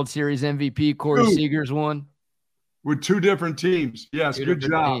many World Series MVP Corey Seager's won? With 2 different teams. Yes, good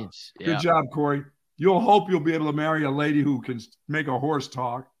job. Yeah. Good job, Corey. You'll hope you'll be able to marry a lady who can make a horse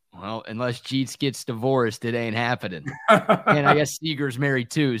talk. Well, unless Jeets gets divorced, it ain't happening. And I guess Seager's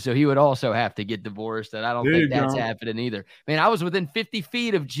married too, so he would also have to get divorced, and I don't think that's happening either. Man, I was within 50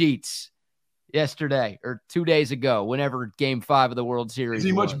 feet of Jeets. yesterday or 2 days ago, whenever Game 5 of the World Series Is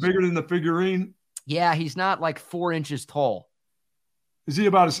he much bigger than the figurine? Yeah, he's not like 4 inches tall. Is he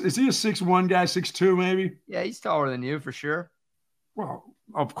a 6'1" guy, 6'2" maybe? Yeah, he's taller than you for sure. Well,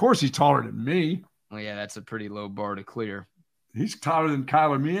 of course he's taller than me. Well, yeah, that's a pretty low bar to clear. He's taller than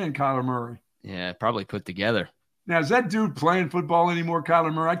me and Kyler Murray. Yeah, probably put together. Now, is that dude playing football anymore,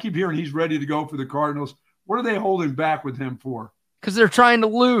 Kyler Murray? I keep hearing he's ready to go for the Cardinals. What are they holding back with him for? Because they're trying to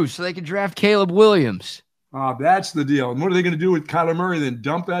lose so they can draft Caleb Williams. That's the deal. And what are they going to do with Kyler Murray? Then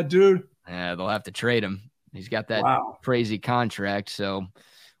dump that dude? Yeah, they'll have to trade him. He's got that crazy contract, so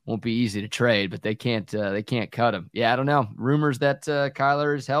won't be easy to trade. But they can't cut him. Yeah, I don't know. Rumors that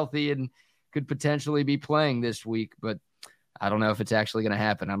Kyler is healthy and could potentially be playing this week, but I don't know if it's actually going to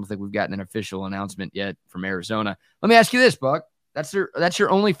happen. I don't think we've gotten an official announcement yet from Arizona. Let me ask you this, Buck. That's your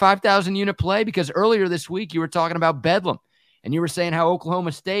only 5,000 unit play? Because earlier this week you were talking about Bedlam, and you were saying how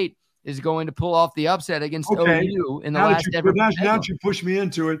Oklahoma State is going to pull off the upset against OU in the last ever. Now that you push me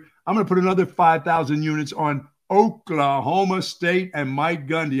into it, I'm going to put another 5,000 units on Oklahoma State and Mike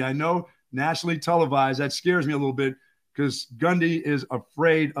Gundy. I know nationally televised. That scares me a little bit because Gundy is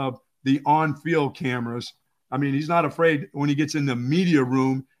afraid of the on-field cameras. I mean, he's not afraid when he gets in the media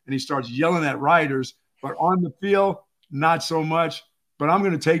room and he starts yelling at writers, but on the field, not so much. But I'm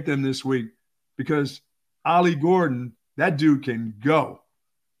going to take them this week because Ollie Gordon, that dude can go.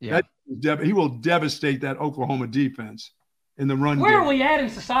 Yeah. He will devastate that Oklahoma defense in the run game. Where are we at in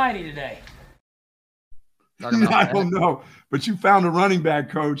society today? I don't know, but you found a running back,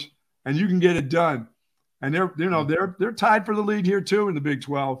 coach, and you can get it done. And they're tied for the lead here too in the Big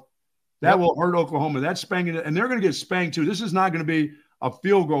 12. That will hurt Oklahoma. That's spanking it, and they're going to get spanked too. This is not going to be a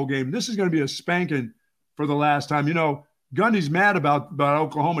field goal game. This is going to be a spanking for the last time. You know, Gundy's mad about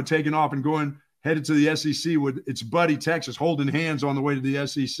Oklahoma taking off and headed to the SEC with its buddy Texas, holding hands on the way to the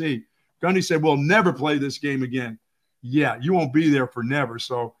SEC. Gundy said, "We'll never play this game again." Yeah, you won't be there for never.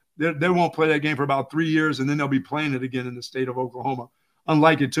 So they won't play that game for about 3 years, and then they'll be playing it again in the state of Oklahoma.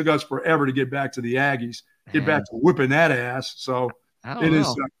 Unlike it took us forever to get back to the Aggies, get back to whipping that ass. So it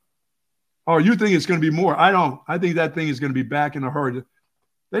is. Oh, you think it's going to be more? I don't. I think that thing is going to be back in a hurry.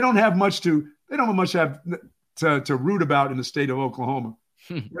 They don't have much to root about in the state of Oklahoma.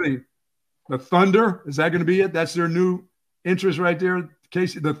 Really, the Thunder, is that going to be it? That's their new interest right there.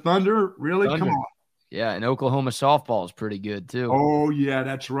 Casey, the Thunder, really? Thunder. Come on. Yeah, and Oklahoma softball is pretty good too. Oh, yeah,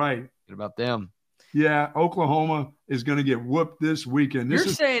 that's right. What about them? Yeah, Oklahoma is going to get whooped this weekend. You're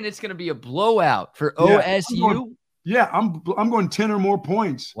saying it's going to be a blowout for OSU? I'm going 10 or more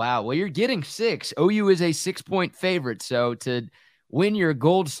points. Wow. Well, you're getting 6. OU is a 6-point favorite. So to win your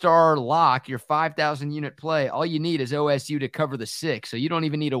Gold Star lock, your 5,000 unit play, all you need is OSU to cover the 6. So you don't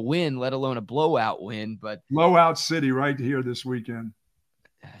even need a win, let alone a blowout win. But blowout city right here this weekend.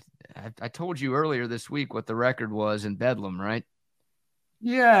 I told you earlier this week what the record was in Bedlam, right?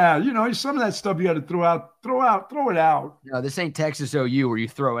 Yeah, some of that stuff you got to throw it out. No, this ain't Texas OU where you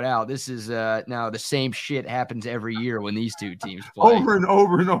throw it out. This is now the same shit happens every year when these two teams play. Over and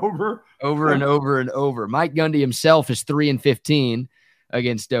over and over. Over and over and over. Mike Gundy himself is 3-15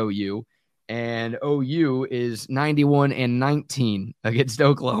 against OU, and OU is 91-19 against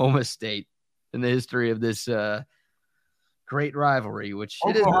Oklahoma State in the history of this great rivalry, which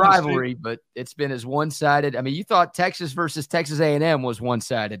it is a rivalry, but it's been as one-sided. I mean, you thought Texas versus Texas A&M was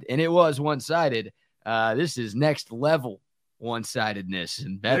one-sided, and it was one-sided. This is next level one-sidedness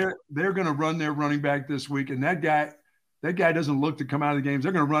and better. They're going to run their running back this week, and that guy doesn't look to come out of the games.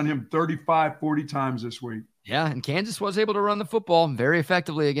 They're going to run him 35, 40 times this week. Yeah, and Kansas was able to run the football very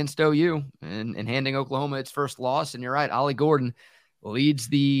effectively against OU and handing Oklahoma its first loss. And you're right, Ollie Gordon leads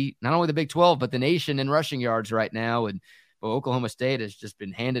not only the Big 12, but the nation in rushing yards right now. And Oklahoma State has just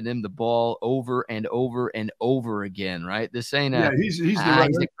been handing him the ball over and over and over again, right? This ain't he's right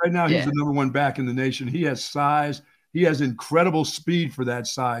now. He's the number one back in the nation. He has size. He has incredible speed for that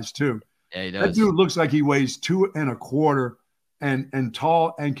size too. Yeah, he does. That dude looks like he weighs 2 1/4 and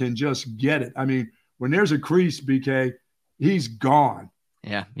tall and can just get it. I mean, when there's a crease, BK, he's gone.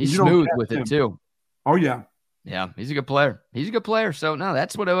 Yeah, he's smooth with it too. Oh yeah. Yeah, he's a good player. So no,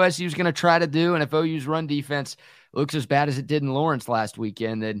 that's what OSU is going to try to do. And if OU's run defense looks as bad as it did in Lawrence last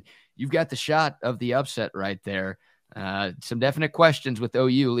weekend, then you've got the shot of the upset right there. Some definite questions with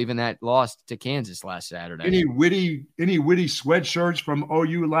OU leaving that loss to Kansas last Saturday. Any witty sweatshirts from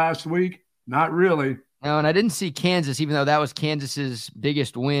OU last week? Not really. No, and I didn't see Kansas, even though that was Kansas's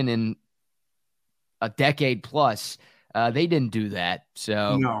biggest win in a decade plus. They didn't do that.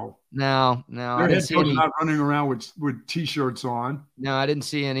 So no. Their head coach not running around with T-shirts on. No, I didn't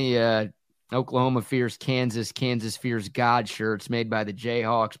see any Oklahoma fears Kansas. Kansas fears God shirts made by the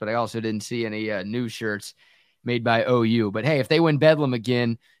Jayhawks, but I also didn't see any new shirts made by OU. But hey, if they win Bedlam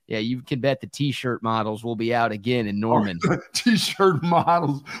again, yeah, you can bet the T-shirt models will be out again in Norman. Oh, T-shirt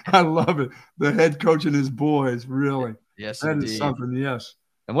models. I love it. The head coach and his boys, really. Yes, that indeed. is something, yes.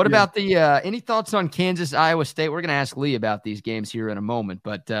 And what about the any thoughts on Kansas, Iowa State? We're going to ask Lee about these games here in a moment,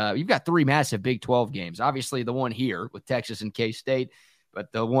 but you've got 3 massive Big 12 games. Obviously, the one here with Texas and K-State,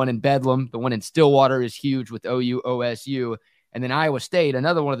 but the one in Bedlam, the one in Stillwater is huge with OU, OSU. And then Iowa State,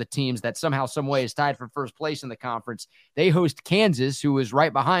 another one of the teams that somehow, some way is tied for first place in the conference. They host Kansas, who is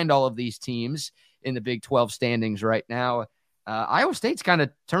right behind all of these teams in the Big 12 standings right now. Iowa State's kind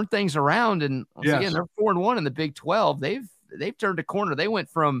of turned things around, and once again, they're 4-1 in the Big 12. They've turned a corner. They went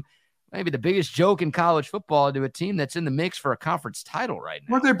from maybe the biggest joke in college football to a team that's in the mix for a conference title right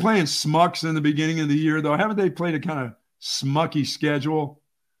now. Weren't they playing smucks in the beginning of the year, though? Haven't they played a kind of smucky schedule?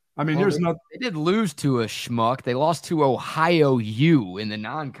 I mean, They did lose to a schmuck. They lost to Ohio U in the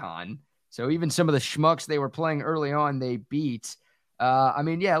non-con. So even some of the schmucks they were playing early on, they beat.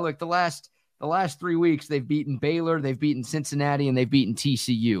 Look, the last 3 weeks, they've beaten Baylor, they've beaten Cincinnati, and they've beaten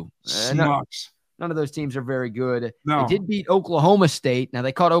TCU. Schmucks. None of those teams are very good. No. They did beat Oklahoma State. Now,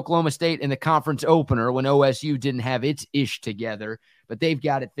 they caught Oklahoma State in the conference opener when OSU didn't have its ish together, but they've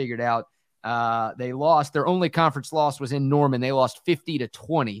got it figured out. They lost. Their only conference loss was in Norman. They lost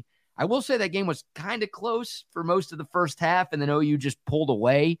 50-20. I will say that game was kind of close for most of the first half, and then OU just pulled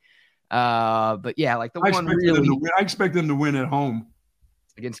away. But yeah, like I expect them to win at home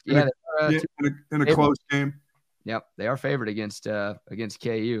against in a close game. Yep, they are favored against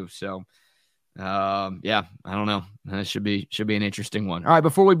KU. So. I don't know. That should be an interesting one. All right,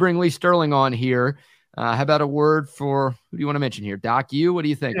 before we bring Lee Sterling on here, how about a word for who do you want to mention here? Doc U, what do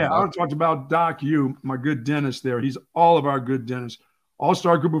you think? Yeah, I want to talk about Doc U, my good dentist there. He's all of our good dentists.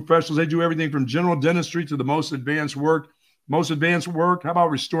 All-star group of professionals. They do everything from general dentistry to the most advanced work. Most advanced work, how about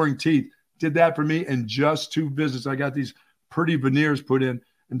restoring teeth? Did that for me in just 2 visits. I got these pretty veneers put in,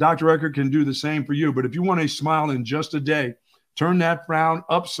 and Dr. Eckert can do the same for you. But if you want a smile in just a day, turn that frown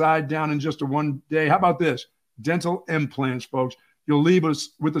upside down in just one day. How about this? Dental implants, folks. You'll leave us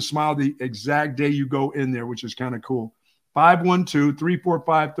with a smile the exact day you go in there, which is kind of cool.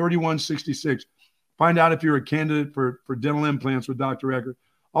 512-345-3166. Find out if you're a candidate for dental implants with Dr. Eckert.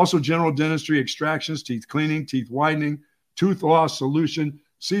 Also, general dentistry, extractions, teeth cleaning, teeth whitening, tooth loss solution.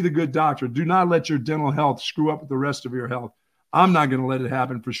 See the good doctor. Do not let your dental health screw up with the rest of your health. I'm not going to let it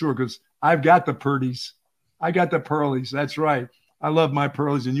happen for sure because I've got the purdies. I got the pearlies. That's right. I love my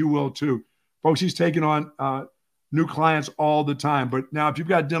pearlies, and you will too. Folks, he's taking on new clients all the time. But now if you've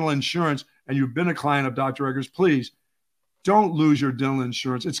got dental insurance and you've been a client of Dr. Eckert's, please don't lose your dental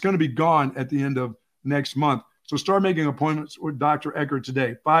insurance. It's going to be gone at the end of next month. So start making appointments with Dr. Eckert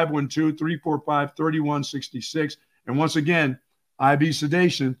today, 512-345-3166. And once again, IV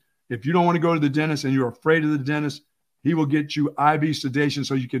sedation. If you don't want to go to the dentist and you're afraid of the dentist, he will get you IV sedation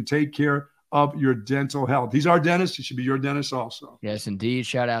so you can take care of your dental health. He's our dentist. He should be your dentist also. Yes, indeed.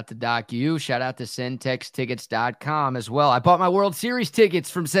 Shout out to Doc U. Shout out to SendTexTickets.com as well. I bought my World Series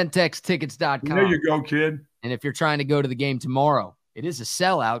tickets from SendTexTickets.com. There you go, kid. And if you're trying to go to the game tomorrow, it is a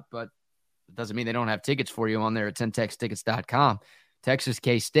sellout, but it doesn't mean they don't have tickets for you on there at SendTexTickets.com. Texas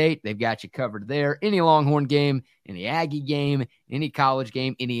K-State, they've got you covered there. Any Longhorn game, any Aggie game, any college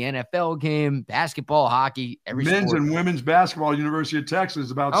game, any NFL game, basketball, hockey, every men's sport. And women's basketball, University of Texas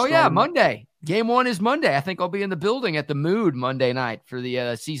is about. Oh yeah, Monday. Game 1 is Monday. I think I'll be in the building at the Mood Monday night for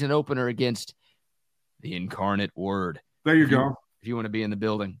the season opener against the Incarnate Word. There you go. If you want to be in the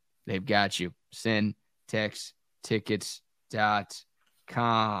building, they've got you.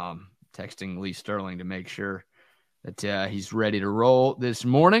 SendTexTickets.com. Texting Lee Sterling to make sure that he's ready to roll this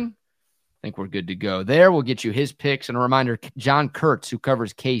morning. I think we're good to go there. We'll get you his picks. And a reminder, John Kurtz, who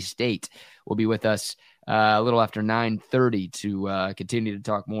covers K-State, will be with us a little after 9:30 to continue to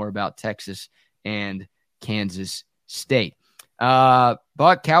talk more about Texas and Kansas State.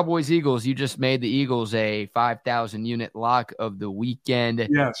 But Cowboys, Eagles, you just made the Eagles a 5,000 unit lock of the weekend.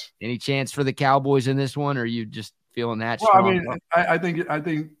 Yes. Any chance for the Cowboys in this one, or are you just feeling that well, strong? I think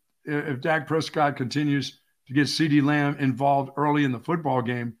if Dak Prescott continues to get CeeDee Lamb involved early in the football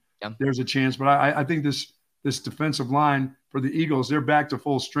game, there's a chance. But I think this defensive line for the Eagles, they're back to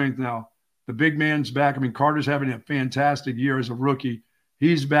full strength now. The big man's back. I mean, Carter's having a fantastic year as a rookie.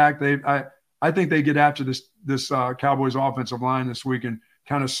 He's back. I think they get after this Cowboys offensive line this week and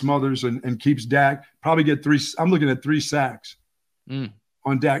kind of smothers and keeps Dak. Probably get 3. I'm looking at 3 sacks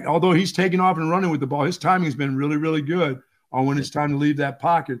on Dak. Although he's taking off and running with the ball, his timing has been really, really good on when it's time to leave that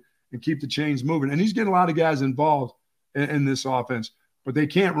pocket and keep the chains moving. And he's getting a lot of guys involved in this offense. but they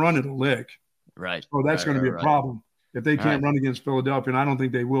can't run at a lick. Right. So that's going to be a problem if they can't run against Philadelphia, and I don't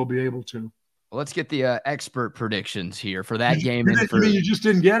think they will be able to. Well, let's get the expert predictions here for that game. You mean you just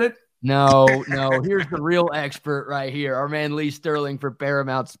didn't get it? No. Here's the real expert right here. Our man Lee Sterling for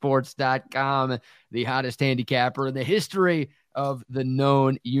ParamountSports.com, the hottest handicapper in the history of the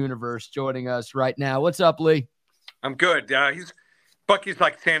known universe, joining us right now. What's up, Lee? I'm good. Bucky's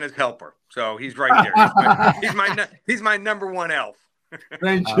like Santa's helper, so he's right there. He's my number one elf.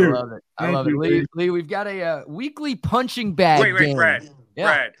 Thank you. I love it. Lee, we've got a weekly punching bag. Wait,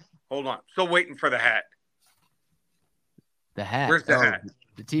 Brad, hold on. Still waiting for the hat. The hat. Where's the hat?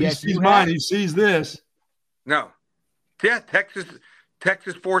 The TSU he sees hat? mine. He sees this. No. Yeah, Texas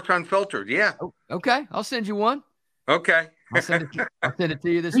Sports Unfiltered. Yeah. Oh, okay, I'll send you one. Okay. I'll send it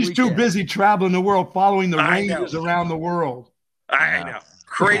to you this He's weekend. too busy traveling the world, following the Rangers around the world. I know.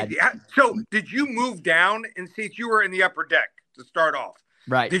 Crazy. So did you move down in seats? You were in the upper deck to start off.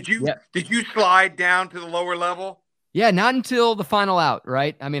 Right. Did you slide down to the lower level? Yeah, not until the final out,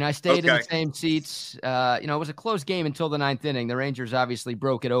 right? I mean, I stayed in the same seats. It was a close game until the ninth inning. The Rangers obviously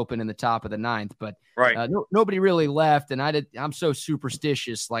broke it open in the top of the ninth, but nobody really left. And I'm so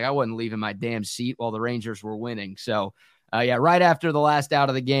superstitious. Like, I wasn't leaving my damn seat while the Rangers were winning. So, right after the last out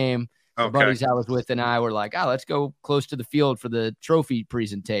of the game, the buddies I was with and I were like, let's go close to the field for the trophy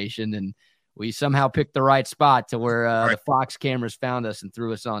presentation. And we somehow picked the right spot to where the Fox cameras found us and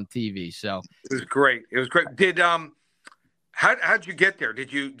threw us on TV. So it was great. How'd you get there?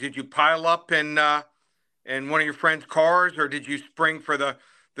 Did you pile up in one of your friends' cars, or did you spring for the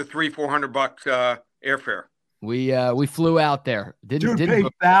 $300-400 airfare? We flew out there. Didn't pay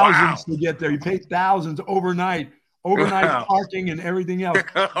thousands to get there. You paid thousands overnight parking and everything else.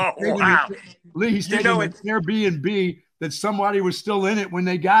 Lee, he stayed in an Airbnb that somebody was still in it when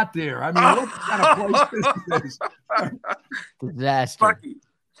they got there. I mean, what kind of place this is? Disaster.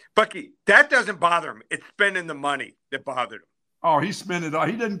 Bucky, that doesn't bother him. It's spending the money that bothered him. Oh, he spent it all.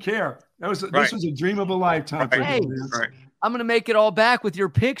 He didn't care. This was a dream of a lifetime for him. I'm going to make it all back with your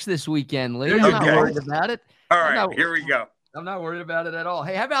picks this weekend, Lee. I'm not worried about it. All right, here we go. I'm not worried about it at all.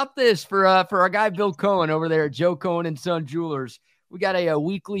 Hey, how about this for our guy Bill Cohen over there at Joe Cohen and Son Jewelers? We got a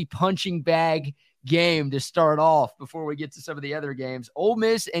weekly punching bag game to start off before we get to some of the other games. Ole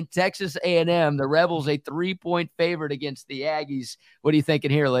Miss and Texas A&M. The Rebels a 3-point favorite against the Aggies. What are you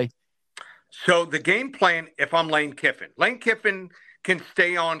thinking here, Lee? So the game plan, if I'm Lane Kiffin can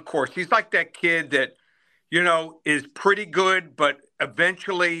stay on course. He's like that kid that, is pretty good, but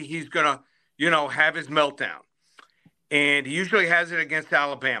eventually he's going to, have his meltdown. And he usually has it against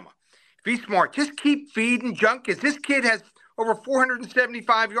Alabama. If he's smart, just keep feeding junkies. This kid has over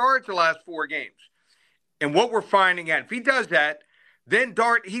 475 yards the last 4 games. And what we're finding out, if he does that, then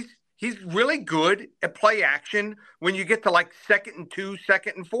Dart, he's really good at play action when you get to like 2nd and 2,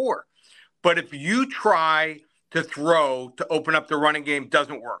 2nd and 4. But if you try to throw to open up the running game,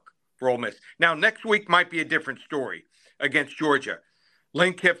 doesn't work for Ole Miss. Now, next week might be a different story against Georgia.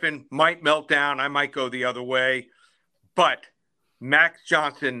 Lane Kiffin might melt down. I might go the other way. But Max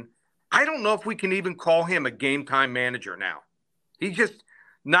Johnson, I don't know if we can even call him a game-time manager now. He's just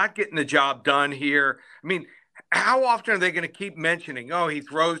not getting the job done here. I mean, how often are they going to keep mentioning, he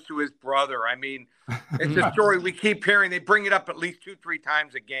throws to his brother? I mean, it's a story we keep hearing. They bring it up at least 2-3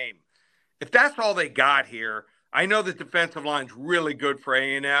 times a game. If that's all they got here, I know the defensive line's really good for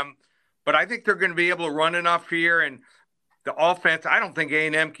A&M, but I think they're going to be able to run enough here. And the offense, I don't think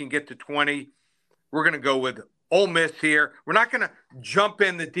A&M can get to 20. We're going to go with Ole Miss here. We're not going to jump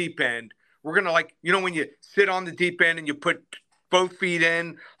in the deep end. We're going to when you sit on the deep end and you put both feet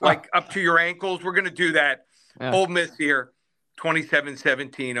in, up to your ankles, we're going to do that. Yeah. Ole Miss here,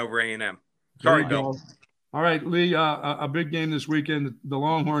 27-17 over A&M. Sorry, Bill. All right, Lee, a big game this weekend. The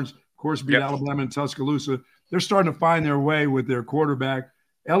Longhorns, of course, beat Alabama and Tuscaloosa. They're starting to find their way with their quarterback.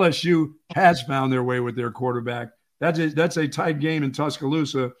 LSU has found their way with their quarterback. That's a tight game in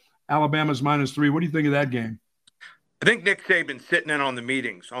Tuscaloosa. Alabama's -3. What do you think of that game? I think Nick Saban's sitting in on the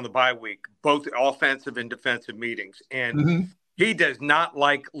meetings on the bye week, both offensive and defensive meetings. And he does not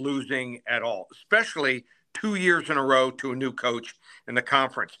like losing at all, especially 2 years in a row to a new coach in the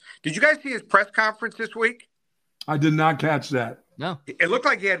conference. Did you guys see his press conference this week? I did not catch that. No. It looked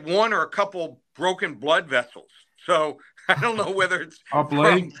like he had one or a couple broken blood vessels. So I don't know whether it's up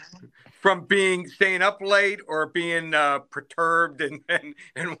late from staying up late or being perturbed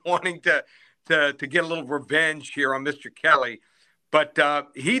and wanting to get a little revenge here on Mr. Kelly. But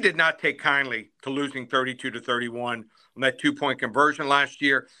he did not take kindly to losing 32-31 on that 2-point conversion last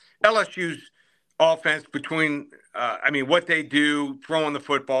year. LSU's offense what they do throwing the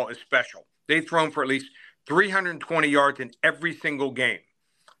football is special. They've thrown for at least 320 yards in every single game.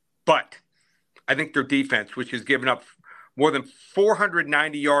 But I think their defense, which has given up more than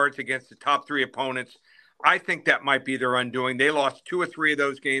 490 yards against the top three opponents, I think that might be their undoing. They lost 2 or 3 of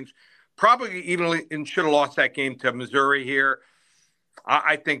those games, probably even should have lost that game to Missouri here.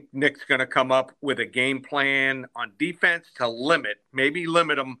 I think Nick's going to come up with a game plan on defense to maybe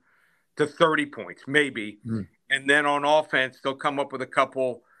limit them to 30 points, maybe. And then on offense, they'll come up with a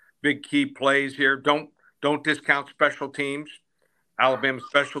couple big key plays here. Don't discount special teams. Alabama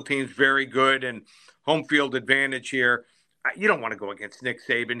special teams, very good, and home field advantage here. You don't want to go against Nick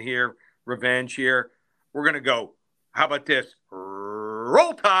Saban here, revenge here. We're going to go, how about this?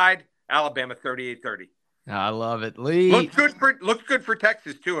 Roll Tide, Alabama 38-30. I love it. Lee. Looks good for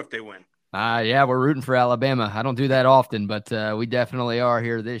Texas, too, if they win. Yeah, we're rooting for Alabama. I don't do that often, but we definitely are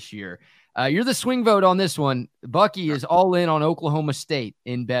here this year. You're the swing vote on this one. Bucky is all in on Oklahoma State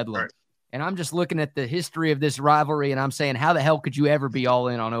in Bedlam. Right. And I'm just looking at the history of this rivalry, and I'm saying, how the hell could you ever be all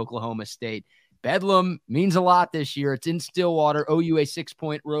in on Oklahoma State? Bedlam means a lot this year. It's in Stillwater, OU a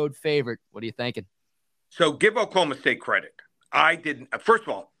 6-point road favorite. What are you thinking? So give Oklahoma State credit. I didn't. First of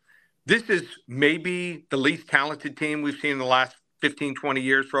all, this is maybe the least talented team we've seen in the last 15, 20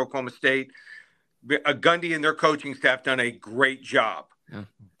 years for Oklahoma State. Gundy and their coaching staff done a great job. Yeah.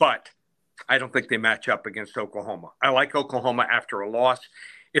 But I don't think they match up against Oklahoma. I like Oklahoma after a loss.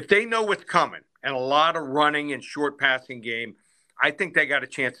 If they know what's coming and a lot of running and short passing game, I think they got a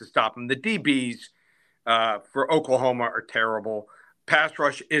chance to stop them. The DBs for Oklahoma are terrible. Pass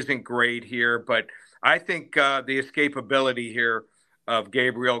rush isn't great here, but I think the escapability here of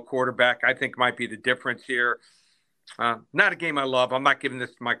Gabriel, quarterback, I think might be the difference here. Not a game I love. I'm not giving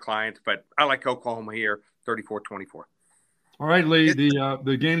this to my clients, but I like Oklahoma here, 34-24. All right, Lee,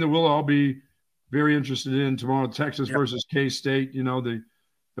 the game that we'll all be very interested in tomorrow, Texas versus K-State. You know, the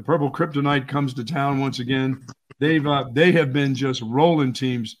Purple Kryptonite comes to town once again. They have been just rolling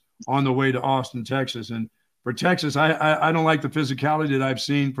teams on the way to Austin, Texas. And for Texas, I don't like the physicality that I've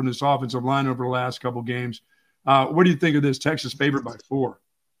seen from this offensive line over the last couple games. What do you think of this Texas favored by 4?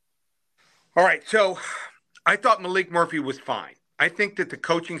 All right, so I thought Malik Murphy was fine. I think that the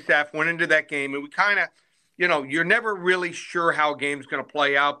coaching staff went into that game, and we kind of, you're never really sure how a game's going to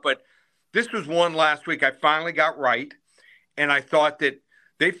play out, but this was one last week I finally got right, and I thought that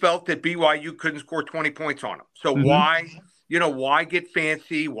they felt that BYU couldn't score 20 points on them. So why get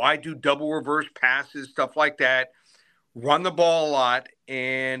fancy? Why do double reverse passes, stuff like that? Run the ball a lot,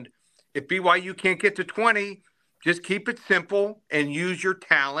 and if BYU can't get to 20, just keep it simple and use your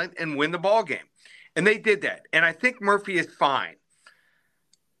talent and win the ball game. And they did that. And I think Murphy is fine.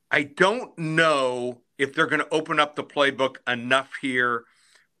 I don't know if they're going to open up the playbook enough here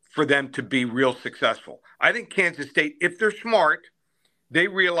for them to be real successful. I think Kansas State, if they're smart, they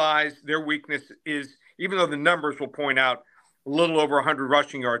realize their weakness is, even though the numbers will point out a little over 100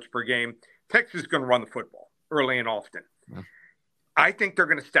 rushing yards per game, Texas is going to run the football early and often. Yeah. I think they're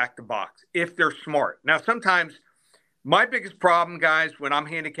going to stack the box if they're smart. Now, sometimes my biggest problem, guys, when I'm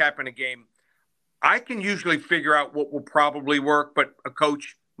handicapping a game, I can usually figure out what will probably work, but a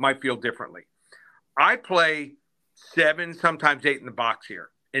coach might feel differently. I play 7, sometimes 8 in the box here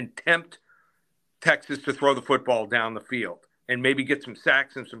and tempt Texas to throw the football down the field and maybe get some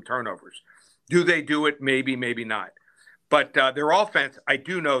sacks and some turnovers. Do they do it? Maybe, maybe not. But their offense, I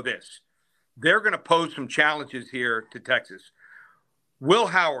do know this. They're going to pose some challenges here to Texas. Will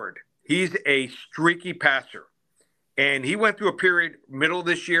Howard, he's a streaky passer. And he went through a period middle of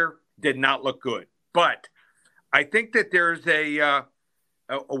this year, did not look good. But I think that there's a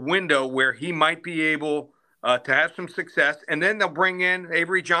window where he might be able to have some success. And then they'll bring in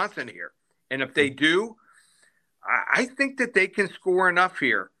Avery Johnson here. And if they do, I think that they can score enough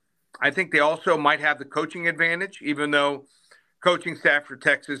here. I think they also might have the coaching advantage, even though coaching staff for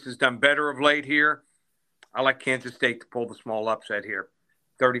Texas has done better of late here. I like Kansas State to pull the small upset here,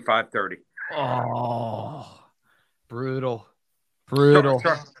 35-30. Oh, brutal.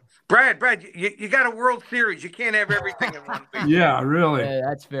 Sorry. Brad, you got a World Series. You can't have everything in one week. Yeah, really. Hey,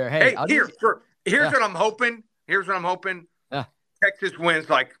 that's fair. Hey, here's what I'm hoping. Yeah. Texas wins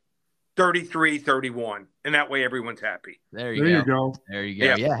like 33-31, and that way everyone's happy. There you go.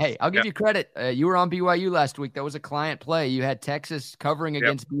 Yeah. Hey, I'll give you credit. You were on BYU last week. That was a client play. You had Texas covering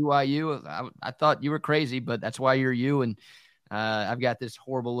against BYU. I thought you were crazy, but that's why you're you. And I've got this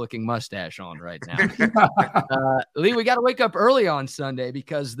horrible-looking mustache on right now. Lee, we got to wake up early on Sunday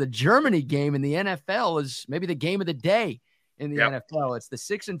because the Germany game in the NFL is maybe the game of the day in the NFL. It's the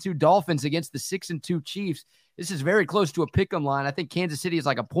 6-2 Dolphins against the 6-2 Chiefs. This is very close to a pick'em line. I think Kansas City is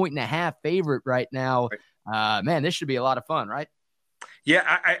like a 1.5 favorite right now. Man, this should be a lot of fun, right?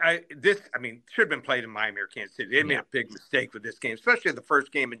 Yeah, I mean, should have been played in Miami or Kansas City. They made a big mistake with this game, especially the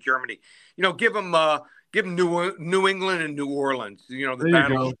first game in Germany. Give them New England and New Orleans. The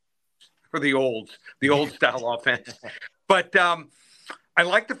battle for the old style offense. But I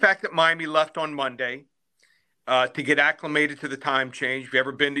like the fact that Miami left on Monday to get acclimated to the time change. If you've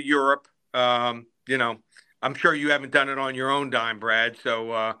ever been to Europe, I'm sure you haven't done it on your own dime, Brad.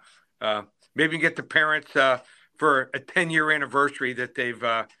 So maybe you can get the parents for a 10-year anniversary that they've,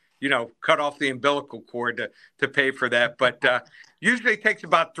 cut off the umbilical cord to pay for that. But usually it takes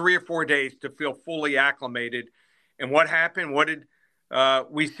about 3 or 4 days to feel fully acclimated. And what happened? What did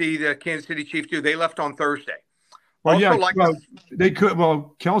we see the Kansas City Chiefs do? They left on Thursday. Well, they could.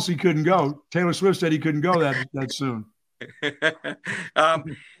 Well, Kelsey couldn't go. Taylor Swift said he couldn't go that soon.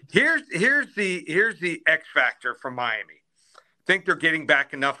 Here's the X factor from Miami. I think they're getting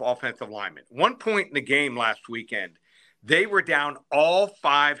back enough offensive linemen. One point in the game last weekend, they were down all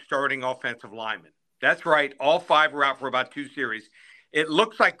 5 starting offensive linemen. That's right. All 5 were out for about 2 series. It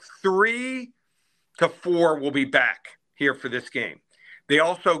looks like 3 to 4 will be back here for this game. They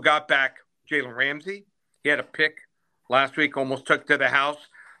also got back Jalen Ramsey. He had a pick last week, almost took to the house.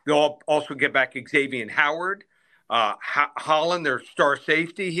 They'll also get back Xavier Howard, Holland, their star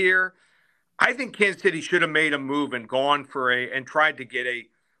safety here. I think Kansas City should have made a move and gone and tried to get a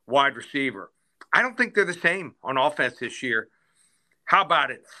wide receiver. I don't think they're the same on offense this year. How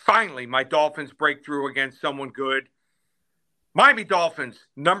about it? Finally, my Dolphins break through against someone good. Miami Dolphins,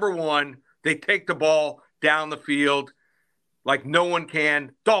 number 1. They take the ball down the field like no one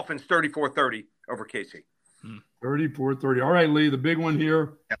can. Dolphins 34-30 over KC. 34-30. All right, Lee, the big one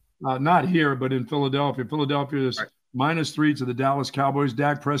here, not here, but in Philadelphia. Philadelphia is -3 to the Dallas Cowboys.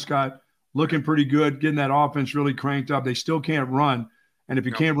 Dak Prescott looking pretty good, getting that offense really cranked up. They still can't run. And if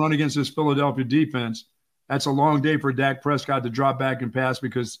you can't run against this Philadelphia defense, that's a long day for Dak Prescott to drop back and pass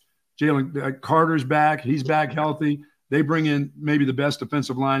because Jalen Carter's back. He's back healthy. They bring in maybe the best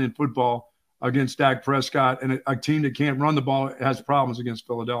defensive line in football against Dak Prescott. And a team that can't run the ball has problems against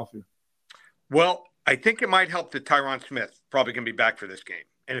Philadelphia. Well, I think it might help that Tyron Smith probably can be back for this game.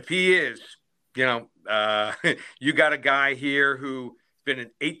 And if he is, you got a guy here who been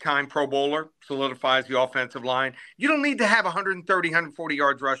an 8-time Pro Bowler, solidifies the offensive line. You don't need to have 130, 140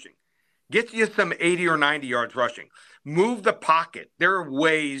 yards rushing. Get you some 80 or 90 yards rushing. Move the pocket. There are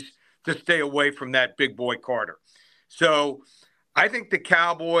ways to stay away from that big boy Carter. So I think the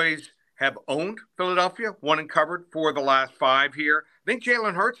Cowboys have owned Philadelphia, won and covered for the last 5 here. I think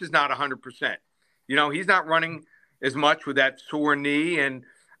Jalen Hurts is not 100%. He's not running as much with that sore knee. And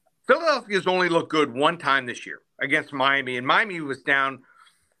Philadelphia's only looked good one time this year against Miami. And Miami was down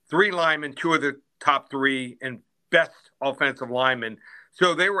 3 linemen, 2 of the top 3 and best offensive linemen.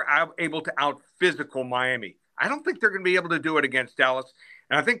 So they were able to out-physical Miami. I don't think they're going to be able to do it against Dallas.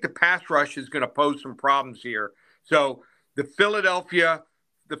 And I think the pass rush is going to pose some problems here. So the Philadelphia,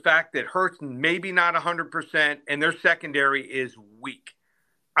 the fact that Hurts maybe not 100% and their secondary is weak.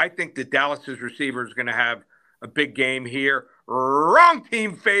 I think that Dallas's receiver is going to have a big game here. Wrong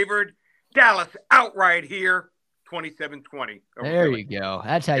team favored. Dallas outright here, 27-20. There you go.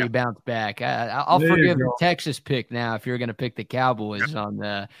 That's how you bounce back. I'll forgive the Texas pick now if you're going to pick the Cowboys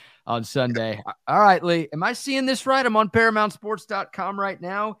on Sunday. All right, Lee. Am I seeing this right? I'm on ParamountSports.com right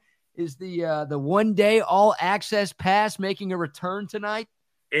now. Is the one-day all-access pass making a return tonight?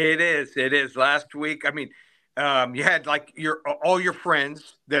 It is. Last week, I mean, you had like all your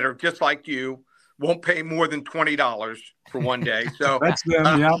friends that are just like you won't pay more than $20 for one day. So that's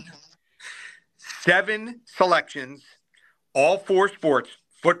them, yeah. 7 selections, all 4 sports.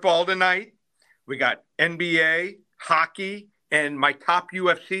 Football tonight. We got NBA, hockey, and my top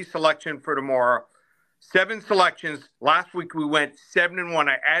UFC selection for tomorrow. 7 selections. Last week we went 7-1.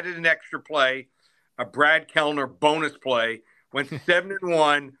 I added an extra play, a Brad Kellner bonus play. Went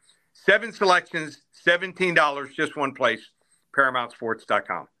 7-1. 7 selections, $17, just one place,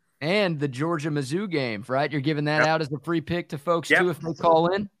 ParamountSports.com. And the Georgia-Mizzou game, right? You're giving that out as a free pick to folks, too, if they call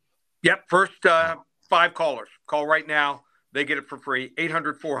in? Yep. First 5 callers. Call right now. They get it for free.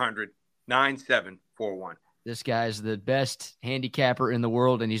 800-400-9741. This guy's the best handicapper in the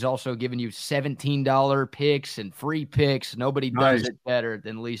world, and he's also giving you $17 picks and free picks. Nobody does it better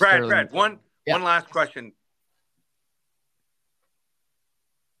than Lee Sterling. Brad, one last question.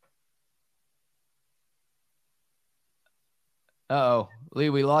 Uh-oh. Lee,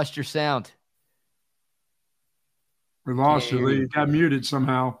 we lost your sound. We lost you, Lee. You got muted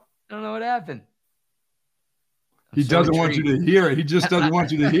somehow. I don't know what happened. He doesn't want you to hear it. He just doesn't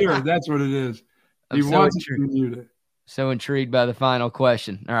want you to hear it. That's what it is. He wants you to mute it. So intrigued by the final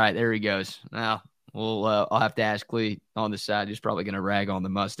question. All right, there he goes. Now, Well, I'll have to ask Clee on the side. He's probably going to rag on the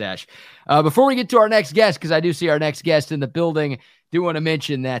mustache. Before we get to our next guest, because I do see our next guest in the building, do want to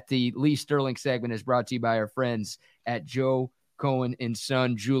mention that the Lee Sterling segment is brought to you by our friends at Joe Cohen &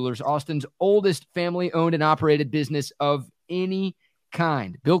 Son Jewelers, Austin's oldest family-owned and operated business of any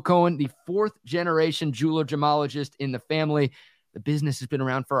kind. Bill Cohen, the fourth-generation jeweler gemologist in the family. The business has been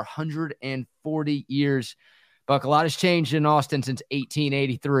around for 140 years. Buck, a lot has changed in Austin since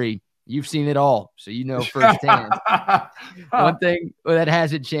 1883. You've seen it all, so you know firsthand. One thing that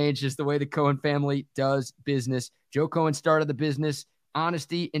hasn't changed is the way the Cohen family does business. Joe Cohen started the business,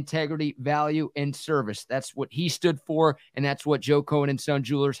 honesty, integrity, value, and service. That's what he stood for, and that's what Joe Cohen & Son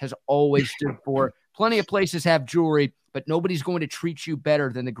Jewelers has always stood for. Plenty of places have jewelry, but nobody's going to treat you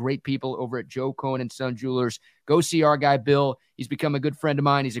better than the great people over at Joe Cohen & Son Jewelers. Go see our guy, Bill. He's become a good friend of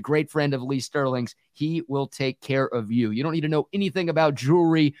mine. He's a great friend of Lee Sterling's. He will take care of you. You don't need to know anything about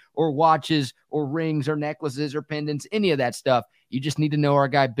jewelry or watches or rings or necklaces or pendants, any of that stuff. You just need to know our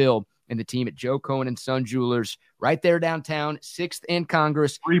guy, Bill, and the team at Joe Cohen & Son Jewelers right there downtown, 6th and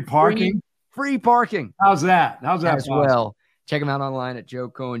Congress. Free parking? Free parking. How's that? How's that as well? Check them out online at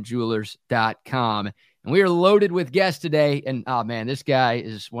joecohenjewelers.com. And we are loaded with guests today. And, oh, man, this guy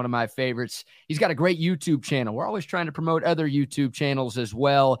is one of my favorites. He's got a great YouTube channel. We're always trying to promote other YouTube channels as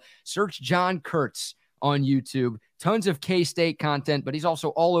well. Search John Kurtz on YouTube. Tons of K-State content, but he's also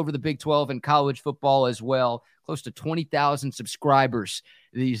all over the Big 12 and college football as well. Close to 20,000 subscribers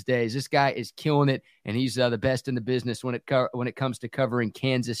these days. This guy is killing it, and he's the best in the business when it comes to covering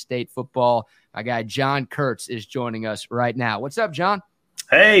Kansas State football. My guy, John Kurtz, is joining us right now. What's up, John?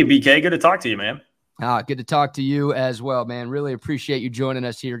 Hey, BK. Good to talk to you, man. Good to talk to you as well, man. Really appreciate you joining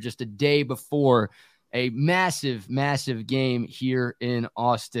us here just a day before a massive, massive game here in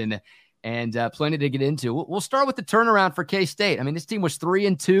Austin, and plenty to get into. We'll start with the turnaround for K-State. I mean, this team was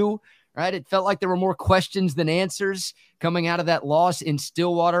 3-2, right? It felt like there were more questions than answers coming out of that loss in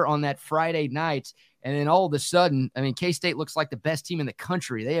Stillwater on that Friday night. And then all of a sudden, I mean, K-State looks like the best team in the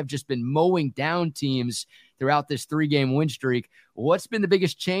country. They have just been mowing down teams throughout this 3-game win streak. What's been the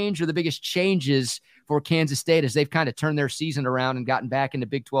biggest change or the biggest changes for Kansas State as they've kind of turned their season around and gotten back into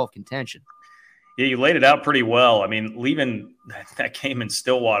Big 12 contention? Yeah, you laid it out pretty well. I mean, leaving that game in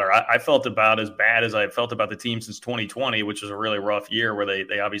Stillwater, I felt about as bad as I felt about the team since 2020, which was a really rough year where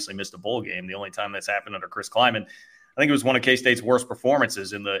they obviously missed a bowl game. The only time that's happened under Chris Kleiman. I think it was one of K-State's worst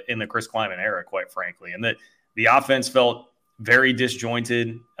performances in the Chris Kleiman era, quite frankly. And the offense felt very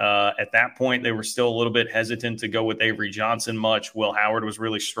disjointed. At that point, they were still a little bit hesitant to go with Avery Johnson much. Will Howard was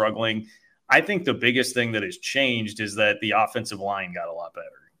really struggling. I think the biggest thing that has changed is that the offensive line got a lot better.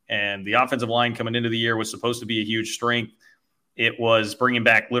 And the offensive line coming into the year was supposed to be a huge strength. It was bringing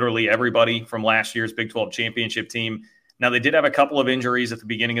back literally everybody from last year's Big 12 championship team. Now, they did have a couple of injuries at the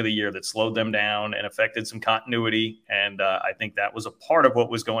beginning of the year that slowed them down and affected some continuity. And I think that was a part of what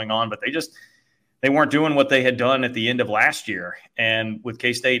was going on. But they weren't doing what they had done at the end of last year. And with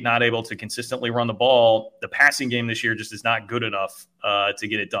K-State not able to consistently run the ball, the passing game this year just is not good enough to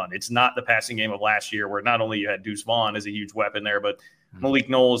get it done. It's not the passing game of last year where not only you had Deuce Vaughn as a huge weapon there, but Malik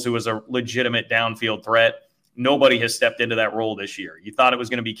Knowles, who was a legitimate downfield threat. Nobody has stepped into that role this year. You thought it was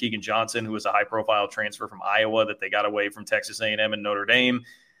going to be Keegan Johnson, who was a high-profile transfer from Iowa that they got away from Texas A&M and Notre Dame.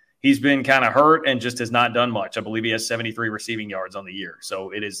 He's been kind of hurt and just has not done much. I believe he has 73 receiving yards on the year.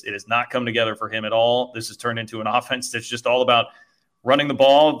 So it has not come together for him at all. This has turned into an offense that's just all about running the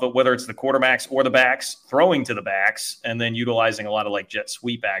ball, but whether it's the quarterbacks or the backs, throwing to the backs, and then utilizing a lot of like jet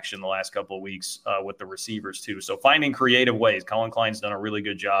sweep action the last couple of weeks with the receivers too. So finding creative ways. Colin Klein's done a really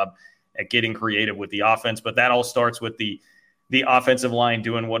good job at getting creative with the offense, but that all starts with the offensive line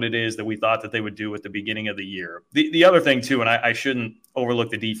doing what it is that we thought that they would do at the beginning of the year. The other thing too, and I shouldn't overlook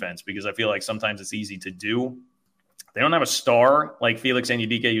the defense because I feel like sometimes it's easy to do. They don't have a star like Felix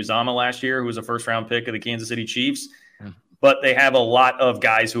Anudike-Uzomah last year, who was a first-round pick of the Kansas City Chiefs, but they have a lot of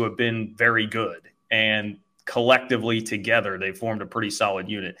guys who have been very good, and collectively together they formed a pretty solid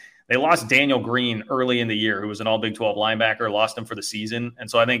unit. They lost Daniel Green early in the year, who was an all Big 12 linebacker, lost him for the season. And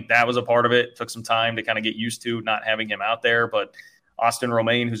so I think that was a part of it. It took some time to kind of get used to not having him out there. But Austin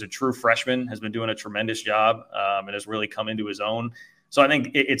Romaine, who's a true freshman, has been doing a tremendous job and has really come into his own. So I think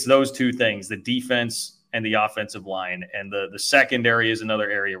it's those two things, the defense and the offensive line. And the secondary is another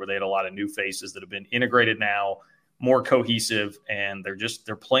area where they had a lot of new faces that have been integrated now, more cohesive, and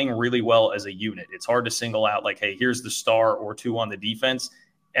they're playing really well as a unit. It's hard to single out like, hey, here's the star or two on the defense.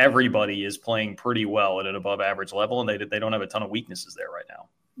 Everybody is playing pretty well at an above average level, and they don't have a ton of weaknesses there right now.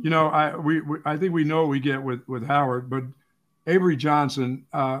 You know, I think we know what we get with Howard, but Avery Johnson,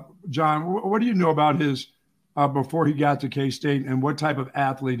 John, what do you know about his before he got to K-State and what type of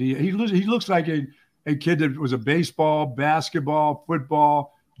athlete he looks like a kid that was a baseball, basketball,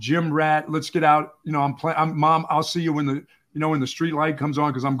 football, gym rat. Let's get out. You know, Mom, I'll see you when the street light comes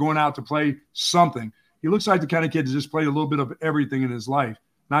on because I'm going out to play something. He looks like the kind of kid that just played a little bit of everything in his life,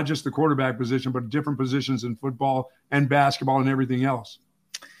 not just the quarterback position, but different positions in football and basketball and everything else.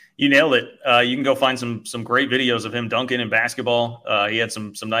 You nailed it. You can go find some great videos of him dunking in basketball. He had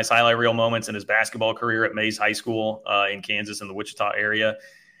some nice highlight reel moments in his basketball career at Mays High School in Kansas in the Wichita area.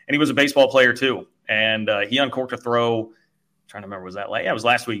 And he was a baseball player too. And he uncorked a throw. I'm trying to remember, was that it was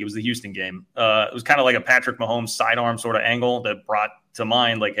last week. It was the Houston game. It was kind of like a Patrick Mahomes sidearm sort of angle that brought to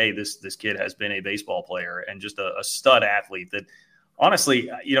mind like, hey, this kid has been a baseball player and just a stud athlete that honestly,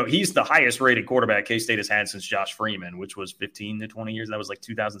 he's the highest rated quarterback K-State has had since Josh Freeman, which was 15 to 20 years. That was like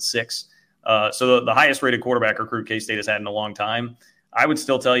 2006. So the highest rated quarterback recruit K-State has had in a long time. I would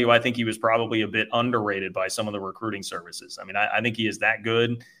still tell you, I think he was probably a bit underrated by some of the recruiting services. I mean, I think he is that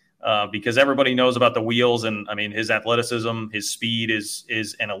good because everybody knows about the wheels. And I mean, his athleticism, his speed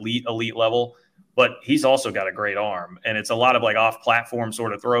is an elite level. But he's also got a great arm, and it's a lot of like off-platform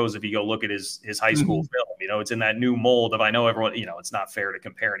sort of throws. If you go look at his high school film, it's in that new mold of, I know everyone, it's not fair to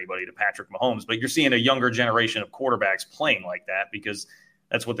compare anybody to Patrick Mahomes, but you're seeing a younger generation of quarterbacks playing like that because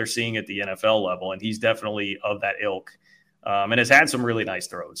that's what they're seeing at the NFL level, and he's definitely of that ilk, and has had some really nice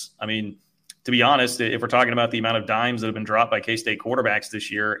throws. I mean, to be honest, if we're talking about the amount of dimes that have been dropped by K-State quarterbacks this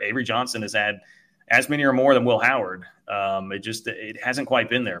year, Avery Johnson has had as many or more than Will Howard. It hasn't quite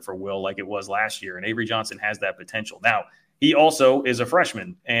been there for Will like it was last year. And Avery Johnson has that potential. Now, he also is a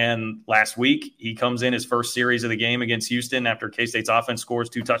freshman. And last week, he comes in his first series of the game against Houston after K-State's offense scores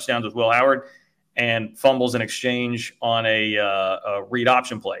 2 touchdowns with Will Howard and fumbles an exchange on a read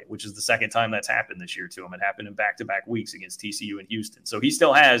option play, which is the second time that's happened this year to him. It happened in back-to-back weeks against TCU and Houston. So he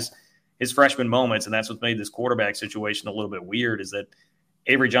still has his freshman moments, and that's what made this quarterback situation a little bit weird, is that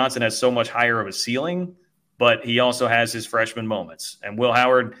Avery Johnson has so much higher of a ceiling, but he also has his freshman moments. And Will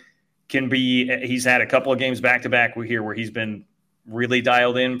Howard he's had a couple of games back-to-back here where he's been really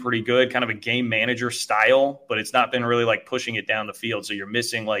dialed in pretty good, kind of a game manager style, but it's not been really like pushing it down the field. So you're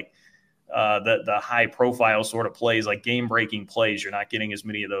missing like the high-profile sort of plays, like game-breaking plays. You're not getting as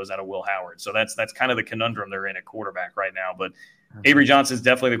many of those out of Will Howard. So that's kind of the conundrum they're in at quarterback right now. But Avery Johnson is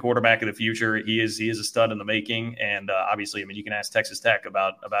definitely the quarterback of the future. He is a stud in the making. And obviously, I mean, you can ask Texas Tech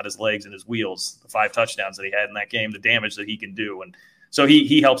about his legs and his wheels, the 5 touchdowns that he had in that game, the damage that he can do. And so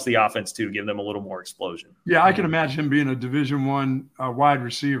he helps the offense too, give them a little more explosion. Yeah, I can imagine him being a Division I wide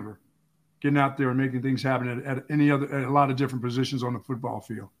receiver, getting out there and making things happen at a lot of different positions on the football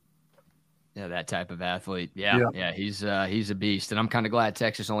field. Yeah, that type of athlete. Yeah, he's a beast. And I'm kind of glad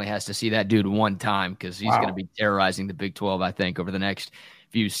Texas only has to see that dude one time because he's going to be terrorizing the Big 12, I think, over the next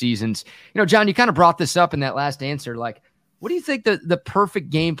few seasons. John, you kind of brought this up in that last answer. Like, what do you think the perfect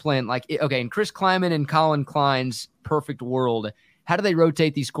game plan, like, okay, in Chris Kleiman and Colin Klein's perfect world, how do they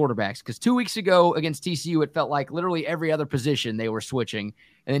rotate these quarterbacks? Because 2 weeks ago against TCU, it felt like literally every other position they were switching.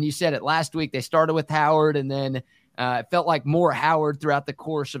 And then you said it last week, they started with Howard and then it felt like more Howard throughout the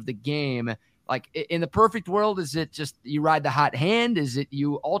course of the game. Like in the perfect world, is it just you ride the hot hand? Is it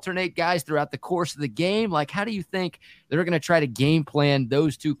you alternate guys throughout the course of the game? Like, how do you think they're going to try to game plan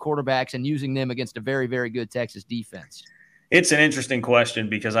those two quarterbacks and using them against a very, very good Texas defense? It's an interesting question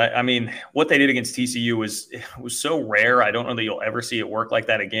because, I mean, what they did against TCU was so rare. I don't know that you'll ever see it work like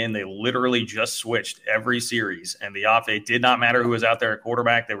that again. They literally just switched every series, and it did not matter who was out there at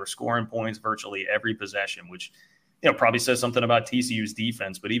quarterback. They were scoring points virtually every possession, which probably says something about TCU's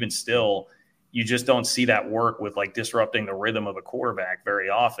defense. But even still, you just don't see that work with like disrupting the rhythm of a quarterback very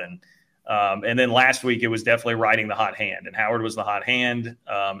often. And then last week, it was definitely riding the hot hand, and Howard was the hot hand.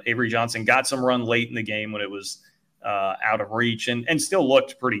 Avery Johnson got some run late in the game when it was out of reach and still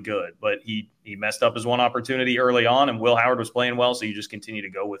looked pretty good, but he messed up his one opportunity early on, and Will Howard was playing well. So you just continue to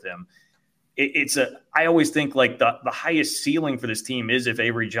go with him. I always think like the highest ceiling for this team is if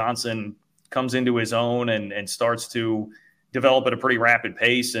Avery Johnson comes into his own and starts to develop at a pretty rapid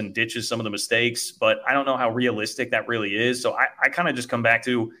pace and ditches some of the mistakes, but I don't know how realistic that really is. So I kind of just come back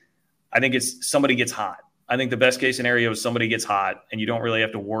to, I think it's somebody gets hot. I think the best case scenario is somebody gets hot and you don't really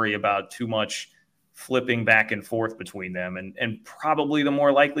have to worry about too much flipping back and forth between them. And probably the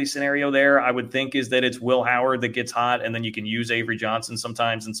more likely scenario there, I would think, is that it's Will Howard that gets hot, and then you can use Avery Johnson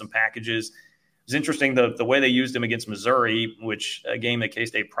sometimes in some packages. It's interesting the way they used him against Missouri, which a game that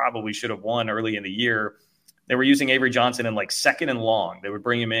K-State probably should have won early in the year. They were using Avery Johnson in like second and long. They would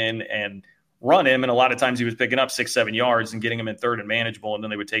bring him in and run him, and a lot of times he was picking up 6-7 yards and getting him in third and manageable, and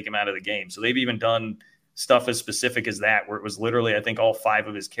then they would take him out of the game. So they've even done stuff as specific as that, where it was literally, I think all 5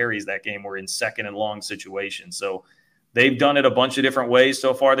 of his carries that game were in second and long situations. So they've done it a bunch of different ways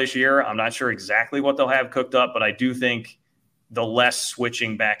so far this year. I'm not sure exactly what they'll have cooked up, but I do think the less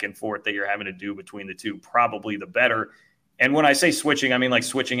switching back and forth that you're having to do between the two, probably the better. And when I say switching, I mean like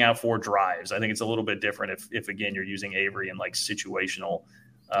switching out 4 drives. I think it's a little bit different if again, you're using Avery in like situational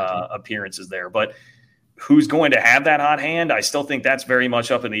appearances there. But who's going to have that hot hand? I still think that's very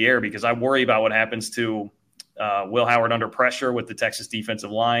much up in the air because I worry about what happens to Will Howard under pressure with the Texas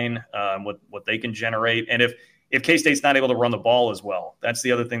defensive line, what they can generate. And if K-State's not able to run the ball as well, that's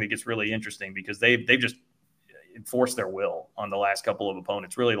the other thing that gets really interesting because they've just enforced their will on the last couple of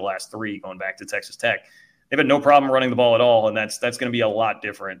opponents, really the last 3 going back to Texas Tech. They've had no problem running the ball at all, and that's going to be a lot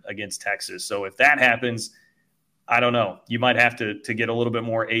different against Texas. So if that happens, I don't know. You might have to get a little bit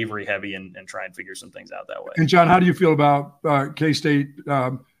more Avery heavy and try and figure some things out that way. And John, how do you feel about K-State?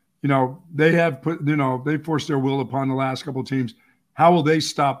 They have they forced their will upon the last couple of teams. How will they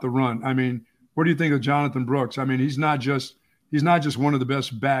stop the run? I mean, what do you think of Jonathan Brooks? I mean, he's not just one of the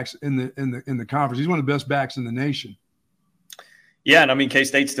best backs in the conference. He's one of the best backs in the nation. Yeah, and I mean,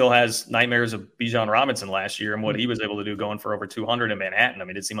 K-State still has nightmares of Bijan Robinson last year and what he was able to do going for over 200 in Manhattan. I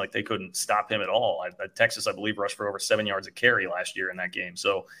mean, it seemed like they couldn't stop him at all. Texas, I believe, rushed for over 7 yards a carry last year in that game.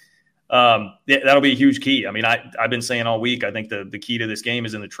 So that'll be a huge key. I mean, I've been saying all week, I think the key to this game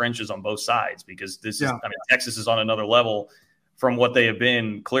is in the trenches on both sides because Texas is on another level from what they have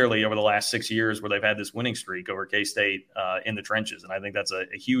been clearly over the last 6 years where they've had this winning streak over K-State in the trenches. And I think that's a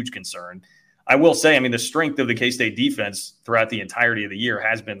huge concern. I will say, I mean, the strength of the K-State defense throughout the entirety of the year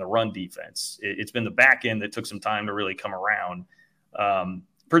has been the run defense. It's been the back end that took some time to really come around,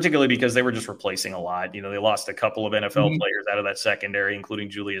 particularly because they were just replacing a lot. They lost a couple of NFL players out of that secondary, including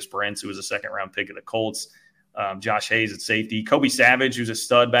Julius Brents, who was a second-round pick of the Colts, Josh Hayes at safety, Kobe Savage, who's a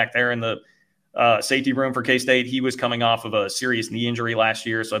stud back there in the safety room for K-State. He was coming off of a serious knee injury last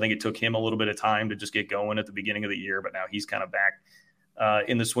year, so I think it took him a little bit of time to just get going at the beginning of the year, but now he's kind of back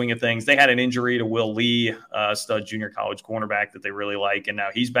in the swing of things. They had an injury to Will Lee, stud junior college cornerback that they really like, and now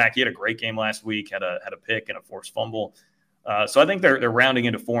he's back. He had a great game last week, had a pick and a forced fumble. So I think they're rounding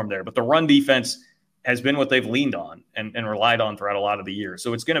into form there. But the run defense has been what they've leaned on and relied on throughout a lot of the year.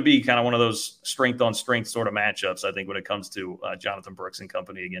 So it's going to be kind of one of those strength-on-strength sort of matchups, I think, when it comes to Jonathan Brooks and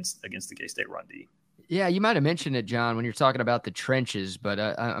company against the K-State run D. Yeah, you might have mentioned it, John, when you're talking about the trenches, but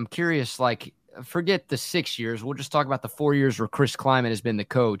I'm curious, like, forget the 6 years. We'll just talk about the 4 years where Chris Kleiman has been the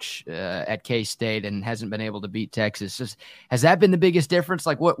coach at K-State and hasn't been able to beat Texas. Has that been the biggest difference?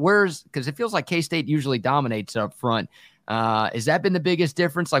 Like, because it feels like K-State usually dominates up front. Has that been the biggest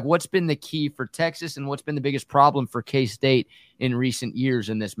difference? Like, what's been the key for Texas and what's been the biggest problem for K-State in recent years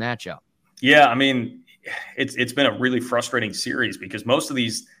in this matchup? Yeah, I mean, it's been a really frustrating series because most of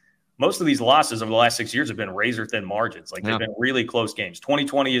these losses over the last 6 years have been razor thin margins. Like they've been really close games.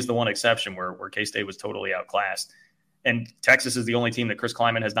 2020 is the one exception where K-State was totally outclassed. And Texas is the only team that Chris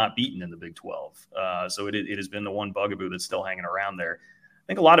Kleiman has not beaten in the Big 12. So it has been the one bugaboo that's still hanging around there. I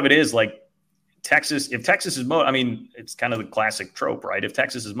think a lot of it is like Texas. If Texas is it's kind of the classic trope, right? If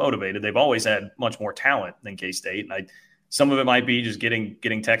Texas is motivated, they've always had much more talent than K-State. And some of it might be just getting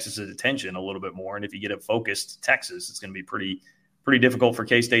Texas's attention a little bit more. And if you get a focused Texas, it's going to be pretty difficult for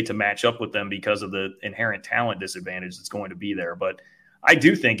K-State to match up with them because of the inherent talent disadvantage that's going to be there. But I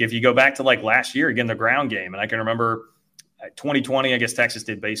do think if you go back to like last year, again, the ground game, and I can remember 2020, I guess Texas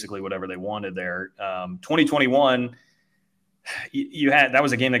did basically whatever they wanted there. 2021, that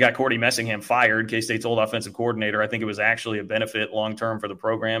was a game that got Cordy Messingham fired, K-State's old offensive coordinator. I think it was actually a benefit long-term for the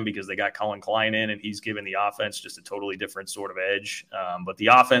program because they got Colin Klein in and he's given the offense just a totally different sort of edge. But the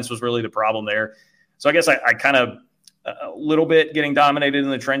offense was really the problem there. So I guess I kind of, a little bit getting dominated in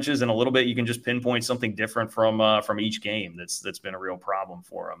the trenches and a little bit you can just pinpoint something different from each game that's been a real problem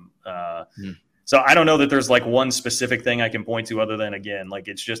for them. So I don't know that there's like one specific thing I can point to other than, again, like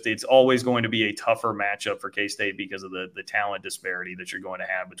it's always going to be a tougher matchup for K-State because of the talent disparity that you're going to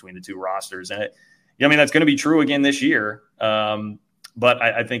have between the two rosters. And that's going to be true again this year. But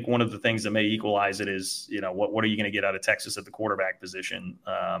I think one of the things that may equalize it is, what are you going to get out of Texas at the quarterback position?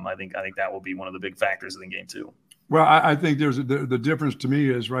 I think that will be one of the big factors in the game too. Well, I think the difference to me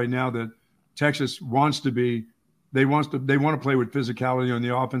is right now that Texas they want to play with physicality on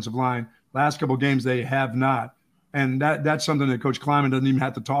the offensive line. Last couple of games they have not, and that's something that Coach Kleiman doesn't even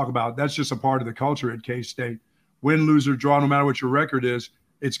have to talk about. That's just a part of the culture at K-State. Win, lose, or draw, no matter what your record is,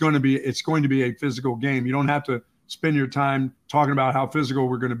 it's going to be a physical game. You don't have to spend your time talking about how physical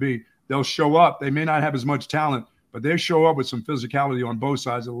we're going to be. They'll show up. They may not have as much talent, but they show up with some physicality on both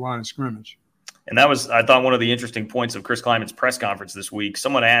sides of the line of scrimmage. And that was, I thought, one of the interesting points of Chris Kleiman's press conference this week.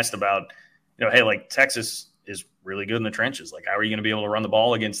 Someone asked about, hey, like Texas is really good in the trenches. Like, how are you going to be able to run the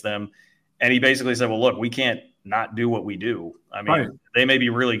ball against them? And he basically said, well, look, we can't not do what we do. I mean, Right. They may be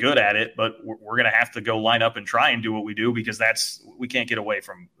really good at it, but we're going to have to go line up and try and do what we do, because we can't get away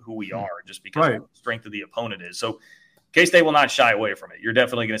from who we are just because of the strength of the opponent is. So K-State will not shy away from it. You're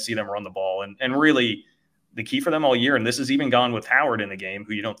definitely going to see them run the ball. And really, the key for them all year, and this has even gone with Howard in the game,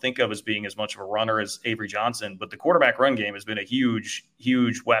 who you don't think of as being as much of a runner as Avery Johnson, but the quarterback run game has been a huge,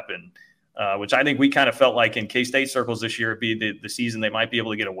 huge weapon, which I think we kind of felt like in K-State circles this year, it'd be the season they might be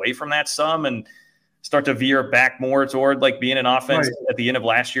able to get away from that some and start to veer back more toward like being an offense at the end of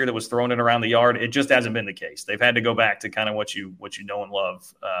last year that was throwing it around the yard. It just hasn't been the case. They've had to go back to kind of what you know and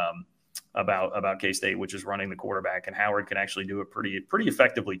love about K-State, which is running the quarterback, and Howard can actually do it pretty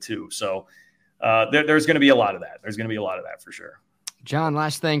effectively too. So there's going to be a lot of that. There's going to be a lot of that for sure. John,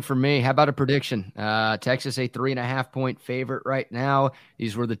 last thing for me. How about a prediction? Texas, a 3.5-point favorite right now.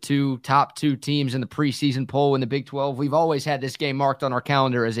 These were the top two teams in the preseason poll in the Big 12. We've always had this game marked on our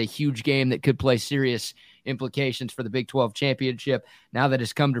calendar as a huge game that could play serious implications for the Big 12 championship. Now that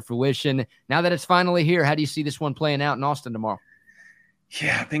it's come to fruition, now that it's finally here, how do you see this one playing out in Austin tomorrow?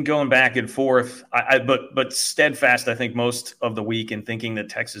 Yeah, I've been going back and forth, but steadfast, I think, most of the week in thinking that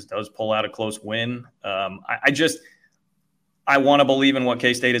Texas does pull out a close win. I want to believe in what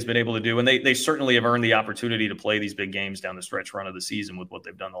K-State has been able to do, and they certainly have earned the opportunity to play these big games down the stretch run of the season with what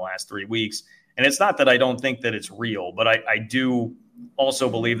they've done the last 3 weeks. And it's not that I don't think that it's real, but I do also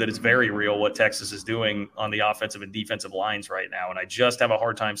believe that it's very real what Texas is doing on the offensive and defensive lines right now. And I just have a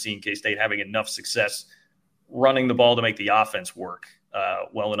hard time seeing K-State having enough success running the ball to make the offense work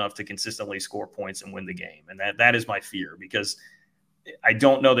well enough to consistently score points and win the game. And that is my fear, because I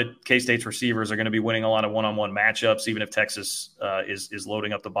don't know that K-State's receivers are going to be winning a lot of one-on-one matchups, even if Texas is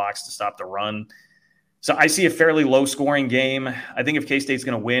loading up the box to stop the run. So I see a fairly low-scoring game. I think if K-State's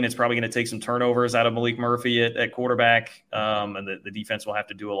going to win, it's probably going to take some turnovers out of Malik Murphy at quarterback, and the defense will have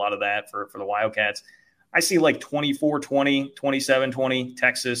to do a lot of that for the Wildcats. I see like 24-20, 27-20,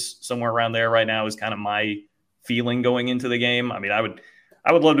 Texas, somewhere around there right now is kind of my feeling going into the game. I mean, I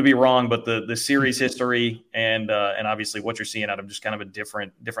would love to be wrong, but the series history and obviously what you're seeing out of just kind of a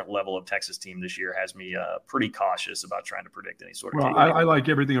different level of Texas team this year has me pretty cautious about trying to predict any sort of game. I like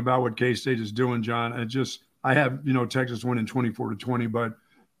everything about what K-State is doing, John. I have Texas winning 24-20, but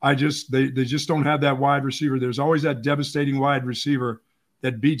they just don't have that wide receiver. There's always that devastating wide receiver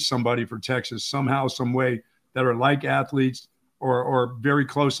that beats somebody for Texas somehow, some way, that are like athletes or very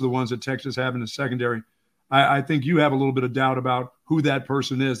close to the ones that Texas have in the secondary. I think you have a little bit of doubt about who that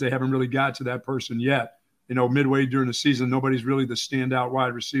person is. They haven't really got to that person yet. Midway during the season, nobody's really the standout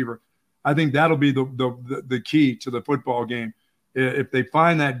wide receiver. I think that'll be the key to the football game. If they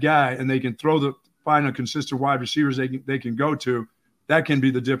find that guy and they can find a consistent wide receivers they can go to, that can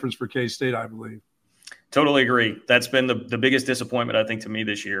be the difference for K-State, I believe. Totally agree. That's been the biggest disappointment, I think, to me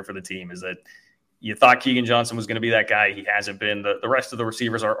this year for the team, is that you thought Keegan Johnson was going to be that guy. He hasn't been. The rest of the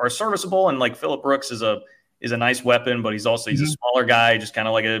receivers are serviceable, and like Phillip Brooks is a nice weapon, but he's a smaller guy, just kind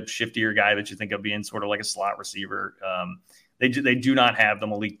of like a shiftier guy that you think of being sort of like a slot receiver. They do not have the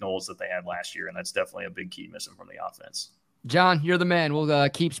Malik Knowles that they had last year, and that's definitely a big key missing from the offense. John, you're the man. We'll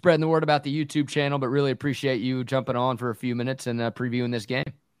keep spreading the word about the YouTube channel, but really appreciate you jumping on for a few minutes and previewing this game.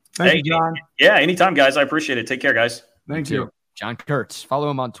 Thank you, John. Yeah, anytime, guys. I appreciate it. Take care, guys. Thank you. John Kurtz. Follow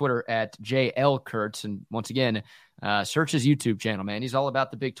him on Twitter at JL Kurtz. And once again, search his YouTube channel, man. He's all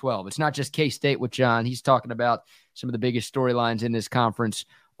about the Big 12. It's not just K-State with John. He's talking about some of the biggest storylines in this conference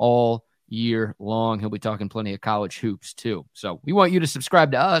all year long. He'll be talking plenty of college hoops too. So we want you to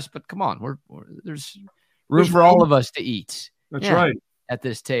subscribe to us, but come on, there's room for all of us to eat. That's right. At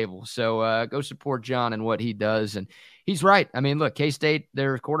this table. So go support John and what he does. And he's right. I mean, look, K-State,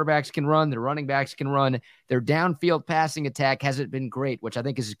 their quarterbacks can run, their running backs can run. Their downfield passing attack hasn't been great, which I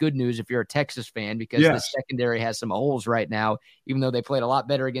think is good news if you're a Texas fan, because the secondary has some holes right now. Even though they played a lot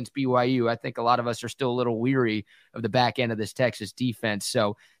better against BYU, I think a lot of us are still a little weary of the back end of this Texas defense.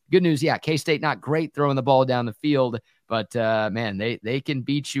 So good news, K-State not great throwing the ball down the field, but man, they can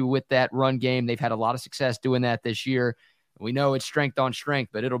beat you with that run game. They've had a lot of success doing that this year. We know it's strength on strength,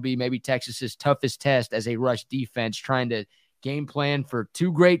 but it'll be maybe Texas's toughest test as a rush defense, trying to game plan for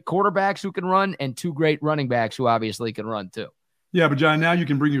two great quarterbacks who can run and two great running backs who obviously can run too. Yeah, but John, now you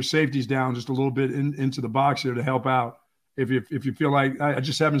can bring your safeties down just a little bit into the box here to help out. If you feel like I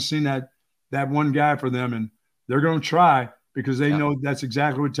just haven't seen that one guy for them, and they're going to try because they know that's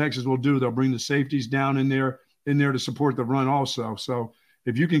exactly what Texas will do. They'll bring the safeties down in there to support the run also. So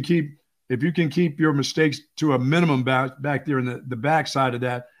if you can keep your mistakes to a minimum back there in the backside of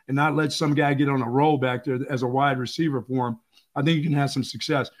that and not let some guy get on a roll back there as a wide receiver for him, I think you can have some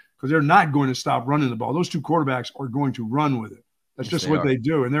success, because they're not going to stop running the ball. Those two quarterbacks are going to run with it. That's just what they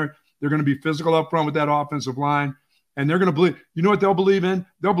do. And They're going to be physical up front with that offensive line. And they're going to believe, you know what they'll believe in?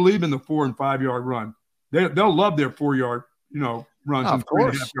 They'll believe in the 4 and 5 yard run. They'll love their 4 yard, runs and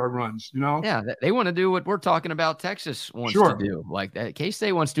 3.5 yard runs, Yeah, they want to do what we're talking about Texas wants to do. Like that,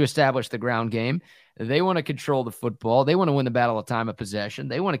 K-State wants to establish the ground game. They want to control the football. They want to win the battle of time of possession.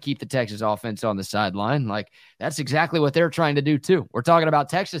 They want to keep the Texas offense on the sideline. Like that's exactly what they're trying to do too. We're talking about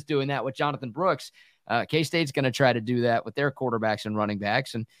Texas doing that with Jonathan Brooks. K-State's going to try to do that with their quarterbacks and running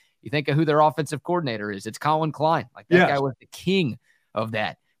backs. And you think of who their offensive coordinator is. It's Colin Klein. Like that guy was the king of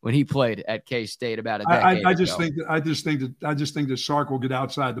that when he played at K-State about a decade ago. I just think that Sark will get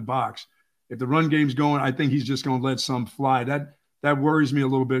outside the box. If the run game's going, I think he's just going to let some fly. That worries me a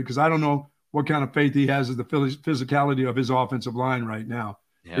little bit because I don't know what kind of faith he has in the physicality of his offensive line right now.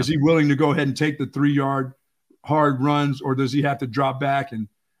 Yeah. Is he willing to go ahead and take the 3 yard hard runs, or does he have to drop back and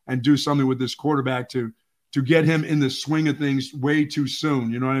do something with this quarterback to get him in the swing of things way too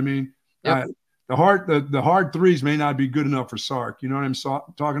soon? You know what I mean? Yep. The hard threes may not be good enough for Sark. You know what I'm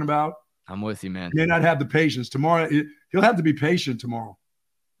talking about? I'm with you, man. He may not have the patience. Tomorrow, he'll have to be patient tomorrow.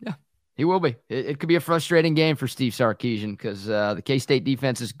 Yeah, he will be. It could be a frustrating game for Steve Sarkisian because the K-State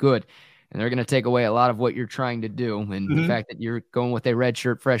defense is good, and they're going to take away a lot of what you're trying to do. And the fact that you're going with a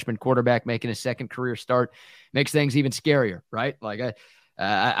redshirt freshman quarterback making a second career start makes things even scarier, right? Like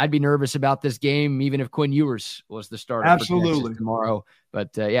I'd be nervous about this game even if Quinn Ewers was the starter for Texas tomorrow.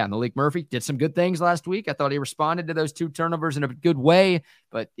 But, Malik Murphy did some good things last week. I thought he responded to those 2 turnovers in a good way.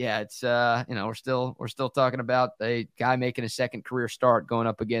 But, it's we're still talking about a guy making a second career start going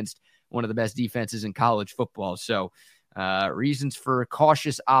up against one of the best defenses in college football. So reasons for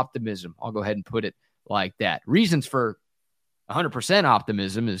cautious optimism. I'll go ahead and put it like that. Reasons for 100%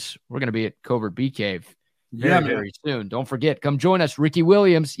 optimism is we're going to be at Covert BK very soon. Don't forget, come join us. Ricky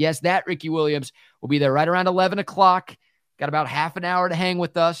Williams. Yes, that Ricky Williams will be there right around 11 o'clock. Got about half an hour to hang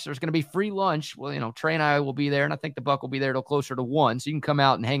with us. There's going to be free lunch. Well, Trey and I will be there, and I think the Buck will be there till closer to 1. So you can come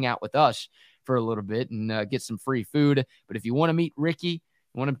out and hang out with us for a little bit and get some free food. But if you want to meet Ricky,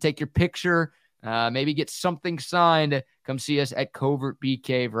 you want to take your picture, maybe get something signed, come see us at Covert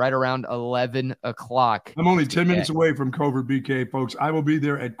BK right around 11 o'clock. I'm only 10 minutes away from Covert BK, folks. I will be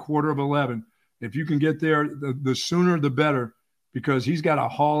there at 11:15. If you can get there, the sooner the better, because he's got to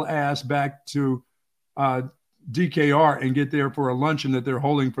haul ass back to DKR and get there for a luncheon that they're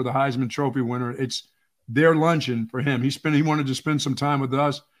holding for the Heisman Trophy winner. It's their luncheon for him. He wanted to spend some time with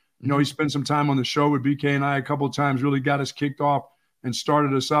us. He spent some time on the show with BK and I a couple of times, really got us kicked off and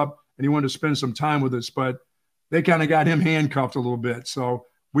started us up, and he wanted to spend some time with us. But they kind of got him handcuffed a little bit. So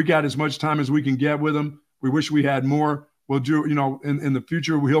we got as much time as we can get with him. We wish we had more. We'll do, in the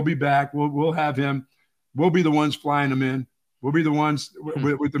future, he'll be back. We'll have him. We'll be the ones flying him in. We'll be the ones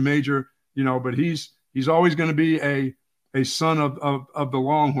with the major, but he's always going to be a son of the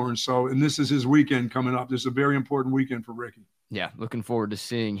Longhorns. So, and this is his weekend coming up. This is a very important weekend for Ricky. Yeah, looking forward to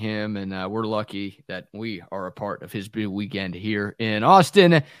seeing him, and we're lucky that we are a part of his big weekend here in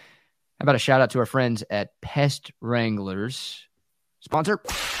Austin. How about a shout out to our friends at Pest Wranglers? Sponsor?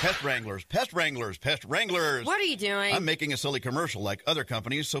 Pest Wranglers, Pest Wranglers, Pest Wranglers. What are you doing? I'm making a silly commercial like other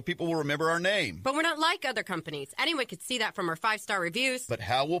companies so people will remember our name. But we're not like other companies. Anyone could see that from our 5-star reviews. But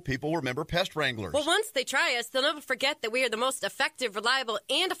how will people remember Pest Wranglers? Well, once they try us, they'll never forget that we are the most effective, reliable,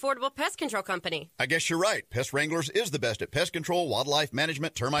 and affordable pest control company. I guess you're right. Pest Wranglers is the best at pest control, wildlife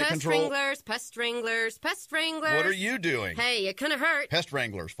management, termite control. Pest Wranglers, Pest Wranglers. What are you doing? Hey, it couldn't hurt. Pest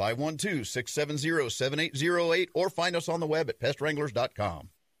Wranglers, 512-670-7808, or find us on the web at pestwranglers.com.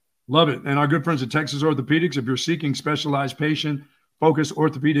 Love it. And our good friends at Texas Orthopedics, if you're seeking specialized patient-focused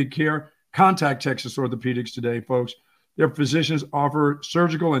orthopedic care, contact Texas Orthopedics today, folks. Their physicians offer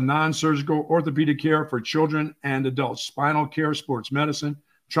surgical and non-surgical orthopedic care for children and adults, spinal care, sports medicine,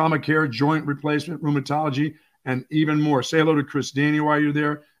 trauma care, joint replacement, rheumatology, and even more. Say hello to Chris Danny while you're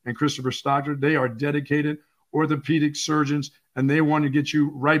there and Christopher Stockton. They are dedicated orthopedic surgeons, and they want to get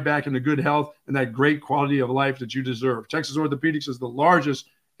you right back into good health and that great quality of life that you deserve. Texas Orthopedics is the largest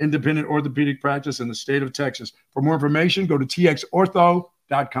independent orthopedic practice in the state of Texas. For more information, go to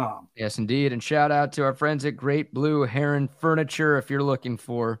txortho.com. Yes, indeed. And shout out to our friends at Great Blue Heron Furniture. If you're looking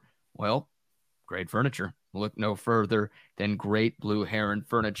for, great furniture, look no further than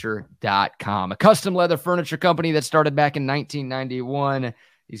greatblueheronfurniture.com. A custom leather furniture company that started back in 1991.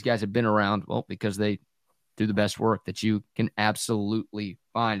 These guys have been around, because they do the best work that you can absolutely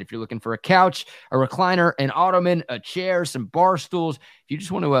find. If you're looking for a couch, a recliner, an ottoman, a chair, some bar stools, if you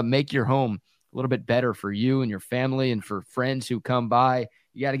just want to make your home a little bit better for you and your family and for friends who come by,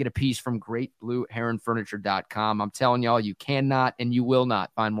 you got to get a piece from greatblueheronfurniture.com. I'm telling y'all, you cannot and you will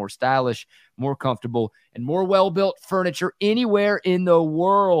not find more stylish, more comfortable, and more well-built furniture anywhere in the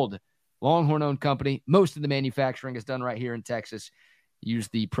world Longhorn-owned company. Most of the manufacturing is done right here in Texas. Use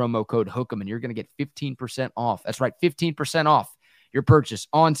the promo code HOOK'em, and you're going to get 15% off. That's right, 15% off your purchase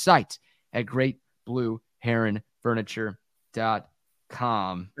on site at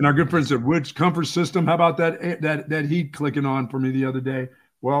GreatBlueHeronFurniture.com. And our good friends at Woods Comfort System, how about that heat clicking on for me the other day?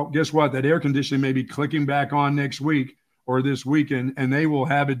 Well, guess what? That air conditioning may be clicking back on next week or this weekend, and they will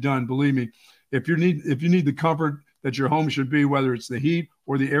have it done. Believe me, if you need the comfort that your home should be, whether it's the heat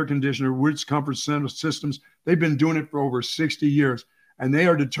or the air conditioner, Woods Comfort Systems, they've been doing it for over 60 years, and they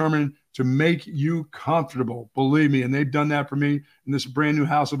are determined to make you comfortable. Believe me, and they've done that for me in this brand new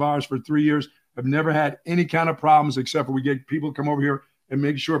house of ours for 3 years. I've never had any kind of problems except for we get people come over here and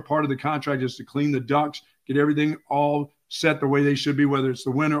make sure part of the contract is to clean the ducts, get everything all set the way they should be, whether it's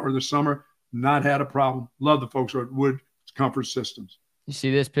the winter or the summer. Not had a problem. Love the folks at Wood Comfort Systems. You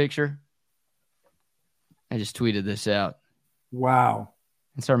see this picture? I just tweeted this out. Wow.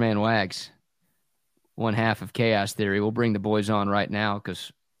 It's our man Wags. One half of Chaos Theory. We'll bring the boys on right now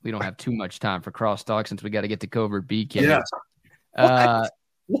because we don't have too much time for crosstalk since we got to get to Covert BK. Yes.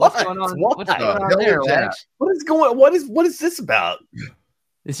 What's going on? What's going on there, Wags? What is this about?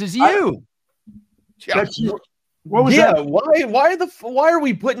 This is you. That's you. What was that? Why are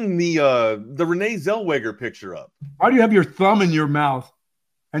we putting the Renee Zellweger picture up? Why do you have your thumb in your mouth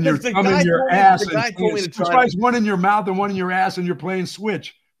and your thumb in your ass? It's one in your mouth and one in your ass, and you're playing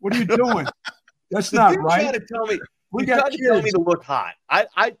Switch. What are you doing? That's not right. Tried to tell me, he tried to tell me to look hot.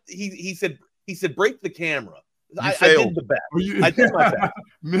 He said break the camera. I did the best. I did my best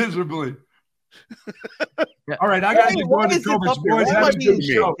miserably. All right, I got to go to Coverage boys. Have to do the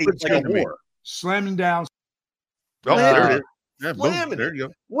show. Slamming down. Oh, there it is. Yeah, boom. There you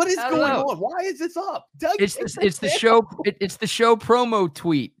go. What is going on? Why is this up? Doug, it's the show. It's the show promo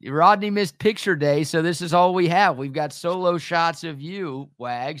tweet. Rodney missed picture day, so this is all we have. We've got solo shots of you,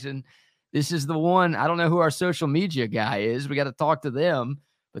 Wags, and this is the one. I don't know who our social media guy is. We got to talk to them,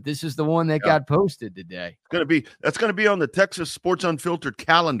 but this is the one that got posted today. That's gonna be on the Texas Sports Unfiltered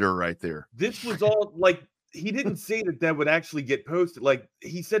calendar right there. This was all like he didn't say that would actually get posted. Like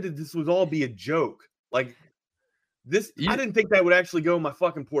he said that this would all be a joke. Like. I didn't think that would actually go in my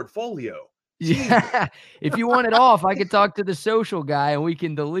fucking portfolio. Yeah. If you want it off, I could talk to the social guy and we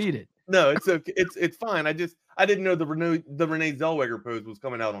can delete it. No, it's okay. It's fine. I didn't know the Renee Zellweger post was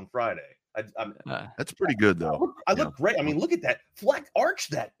coming out on Friday. That's pretty good though. I look great. I mean, look at that. Arch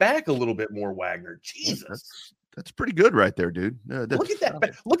that back a little bit more, Wagner. Jesus. That's pretty good right there, dude. Look at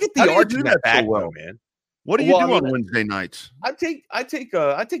that. Look at the arch in that back, though, man. What do you do on Wednesday nights? I take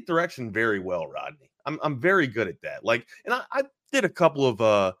direction very well, Rodney. I'm very good at that. Like, and I did a couple of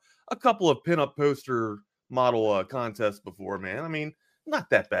pinup poster model contests before, man. I mean, not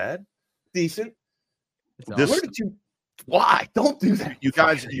that bad, decent. Where did you? Why? Don't do that. You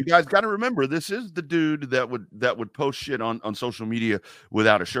guys got to remember, this is the dude that would post shit on social media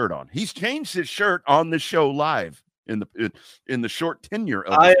without a shirt on. He's changed his shirt on the show live in the short tenure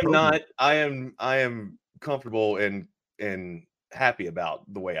of. I am comfortable and happy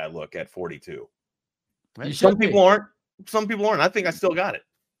about the way I look at 42. Some people aren't. I think I still got it.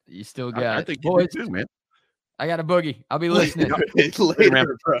 You still got it. I think you do too, man. I got a boogie. I'll be listening.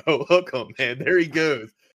 Later, bro. Hook 'em, man. There he goes.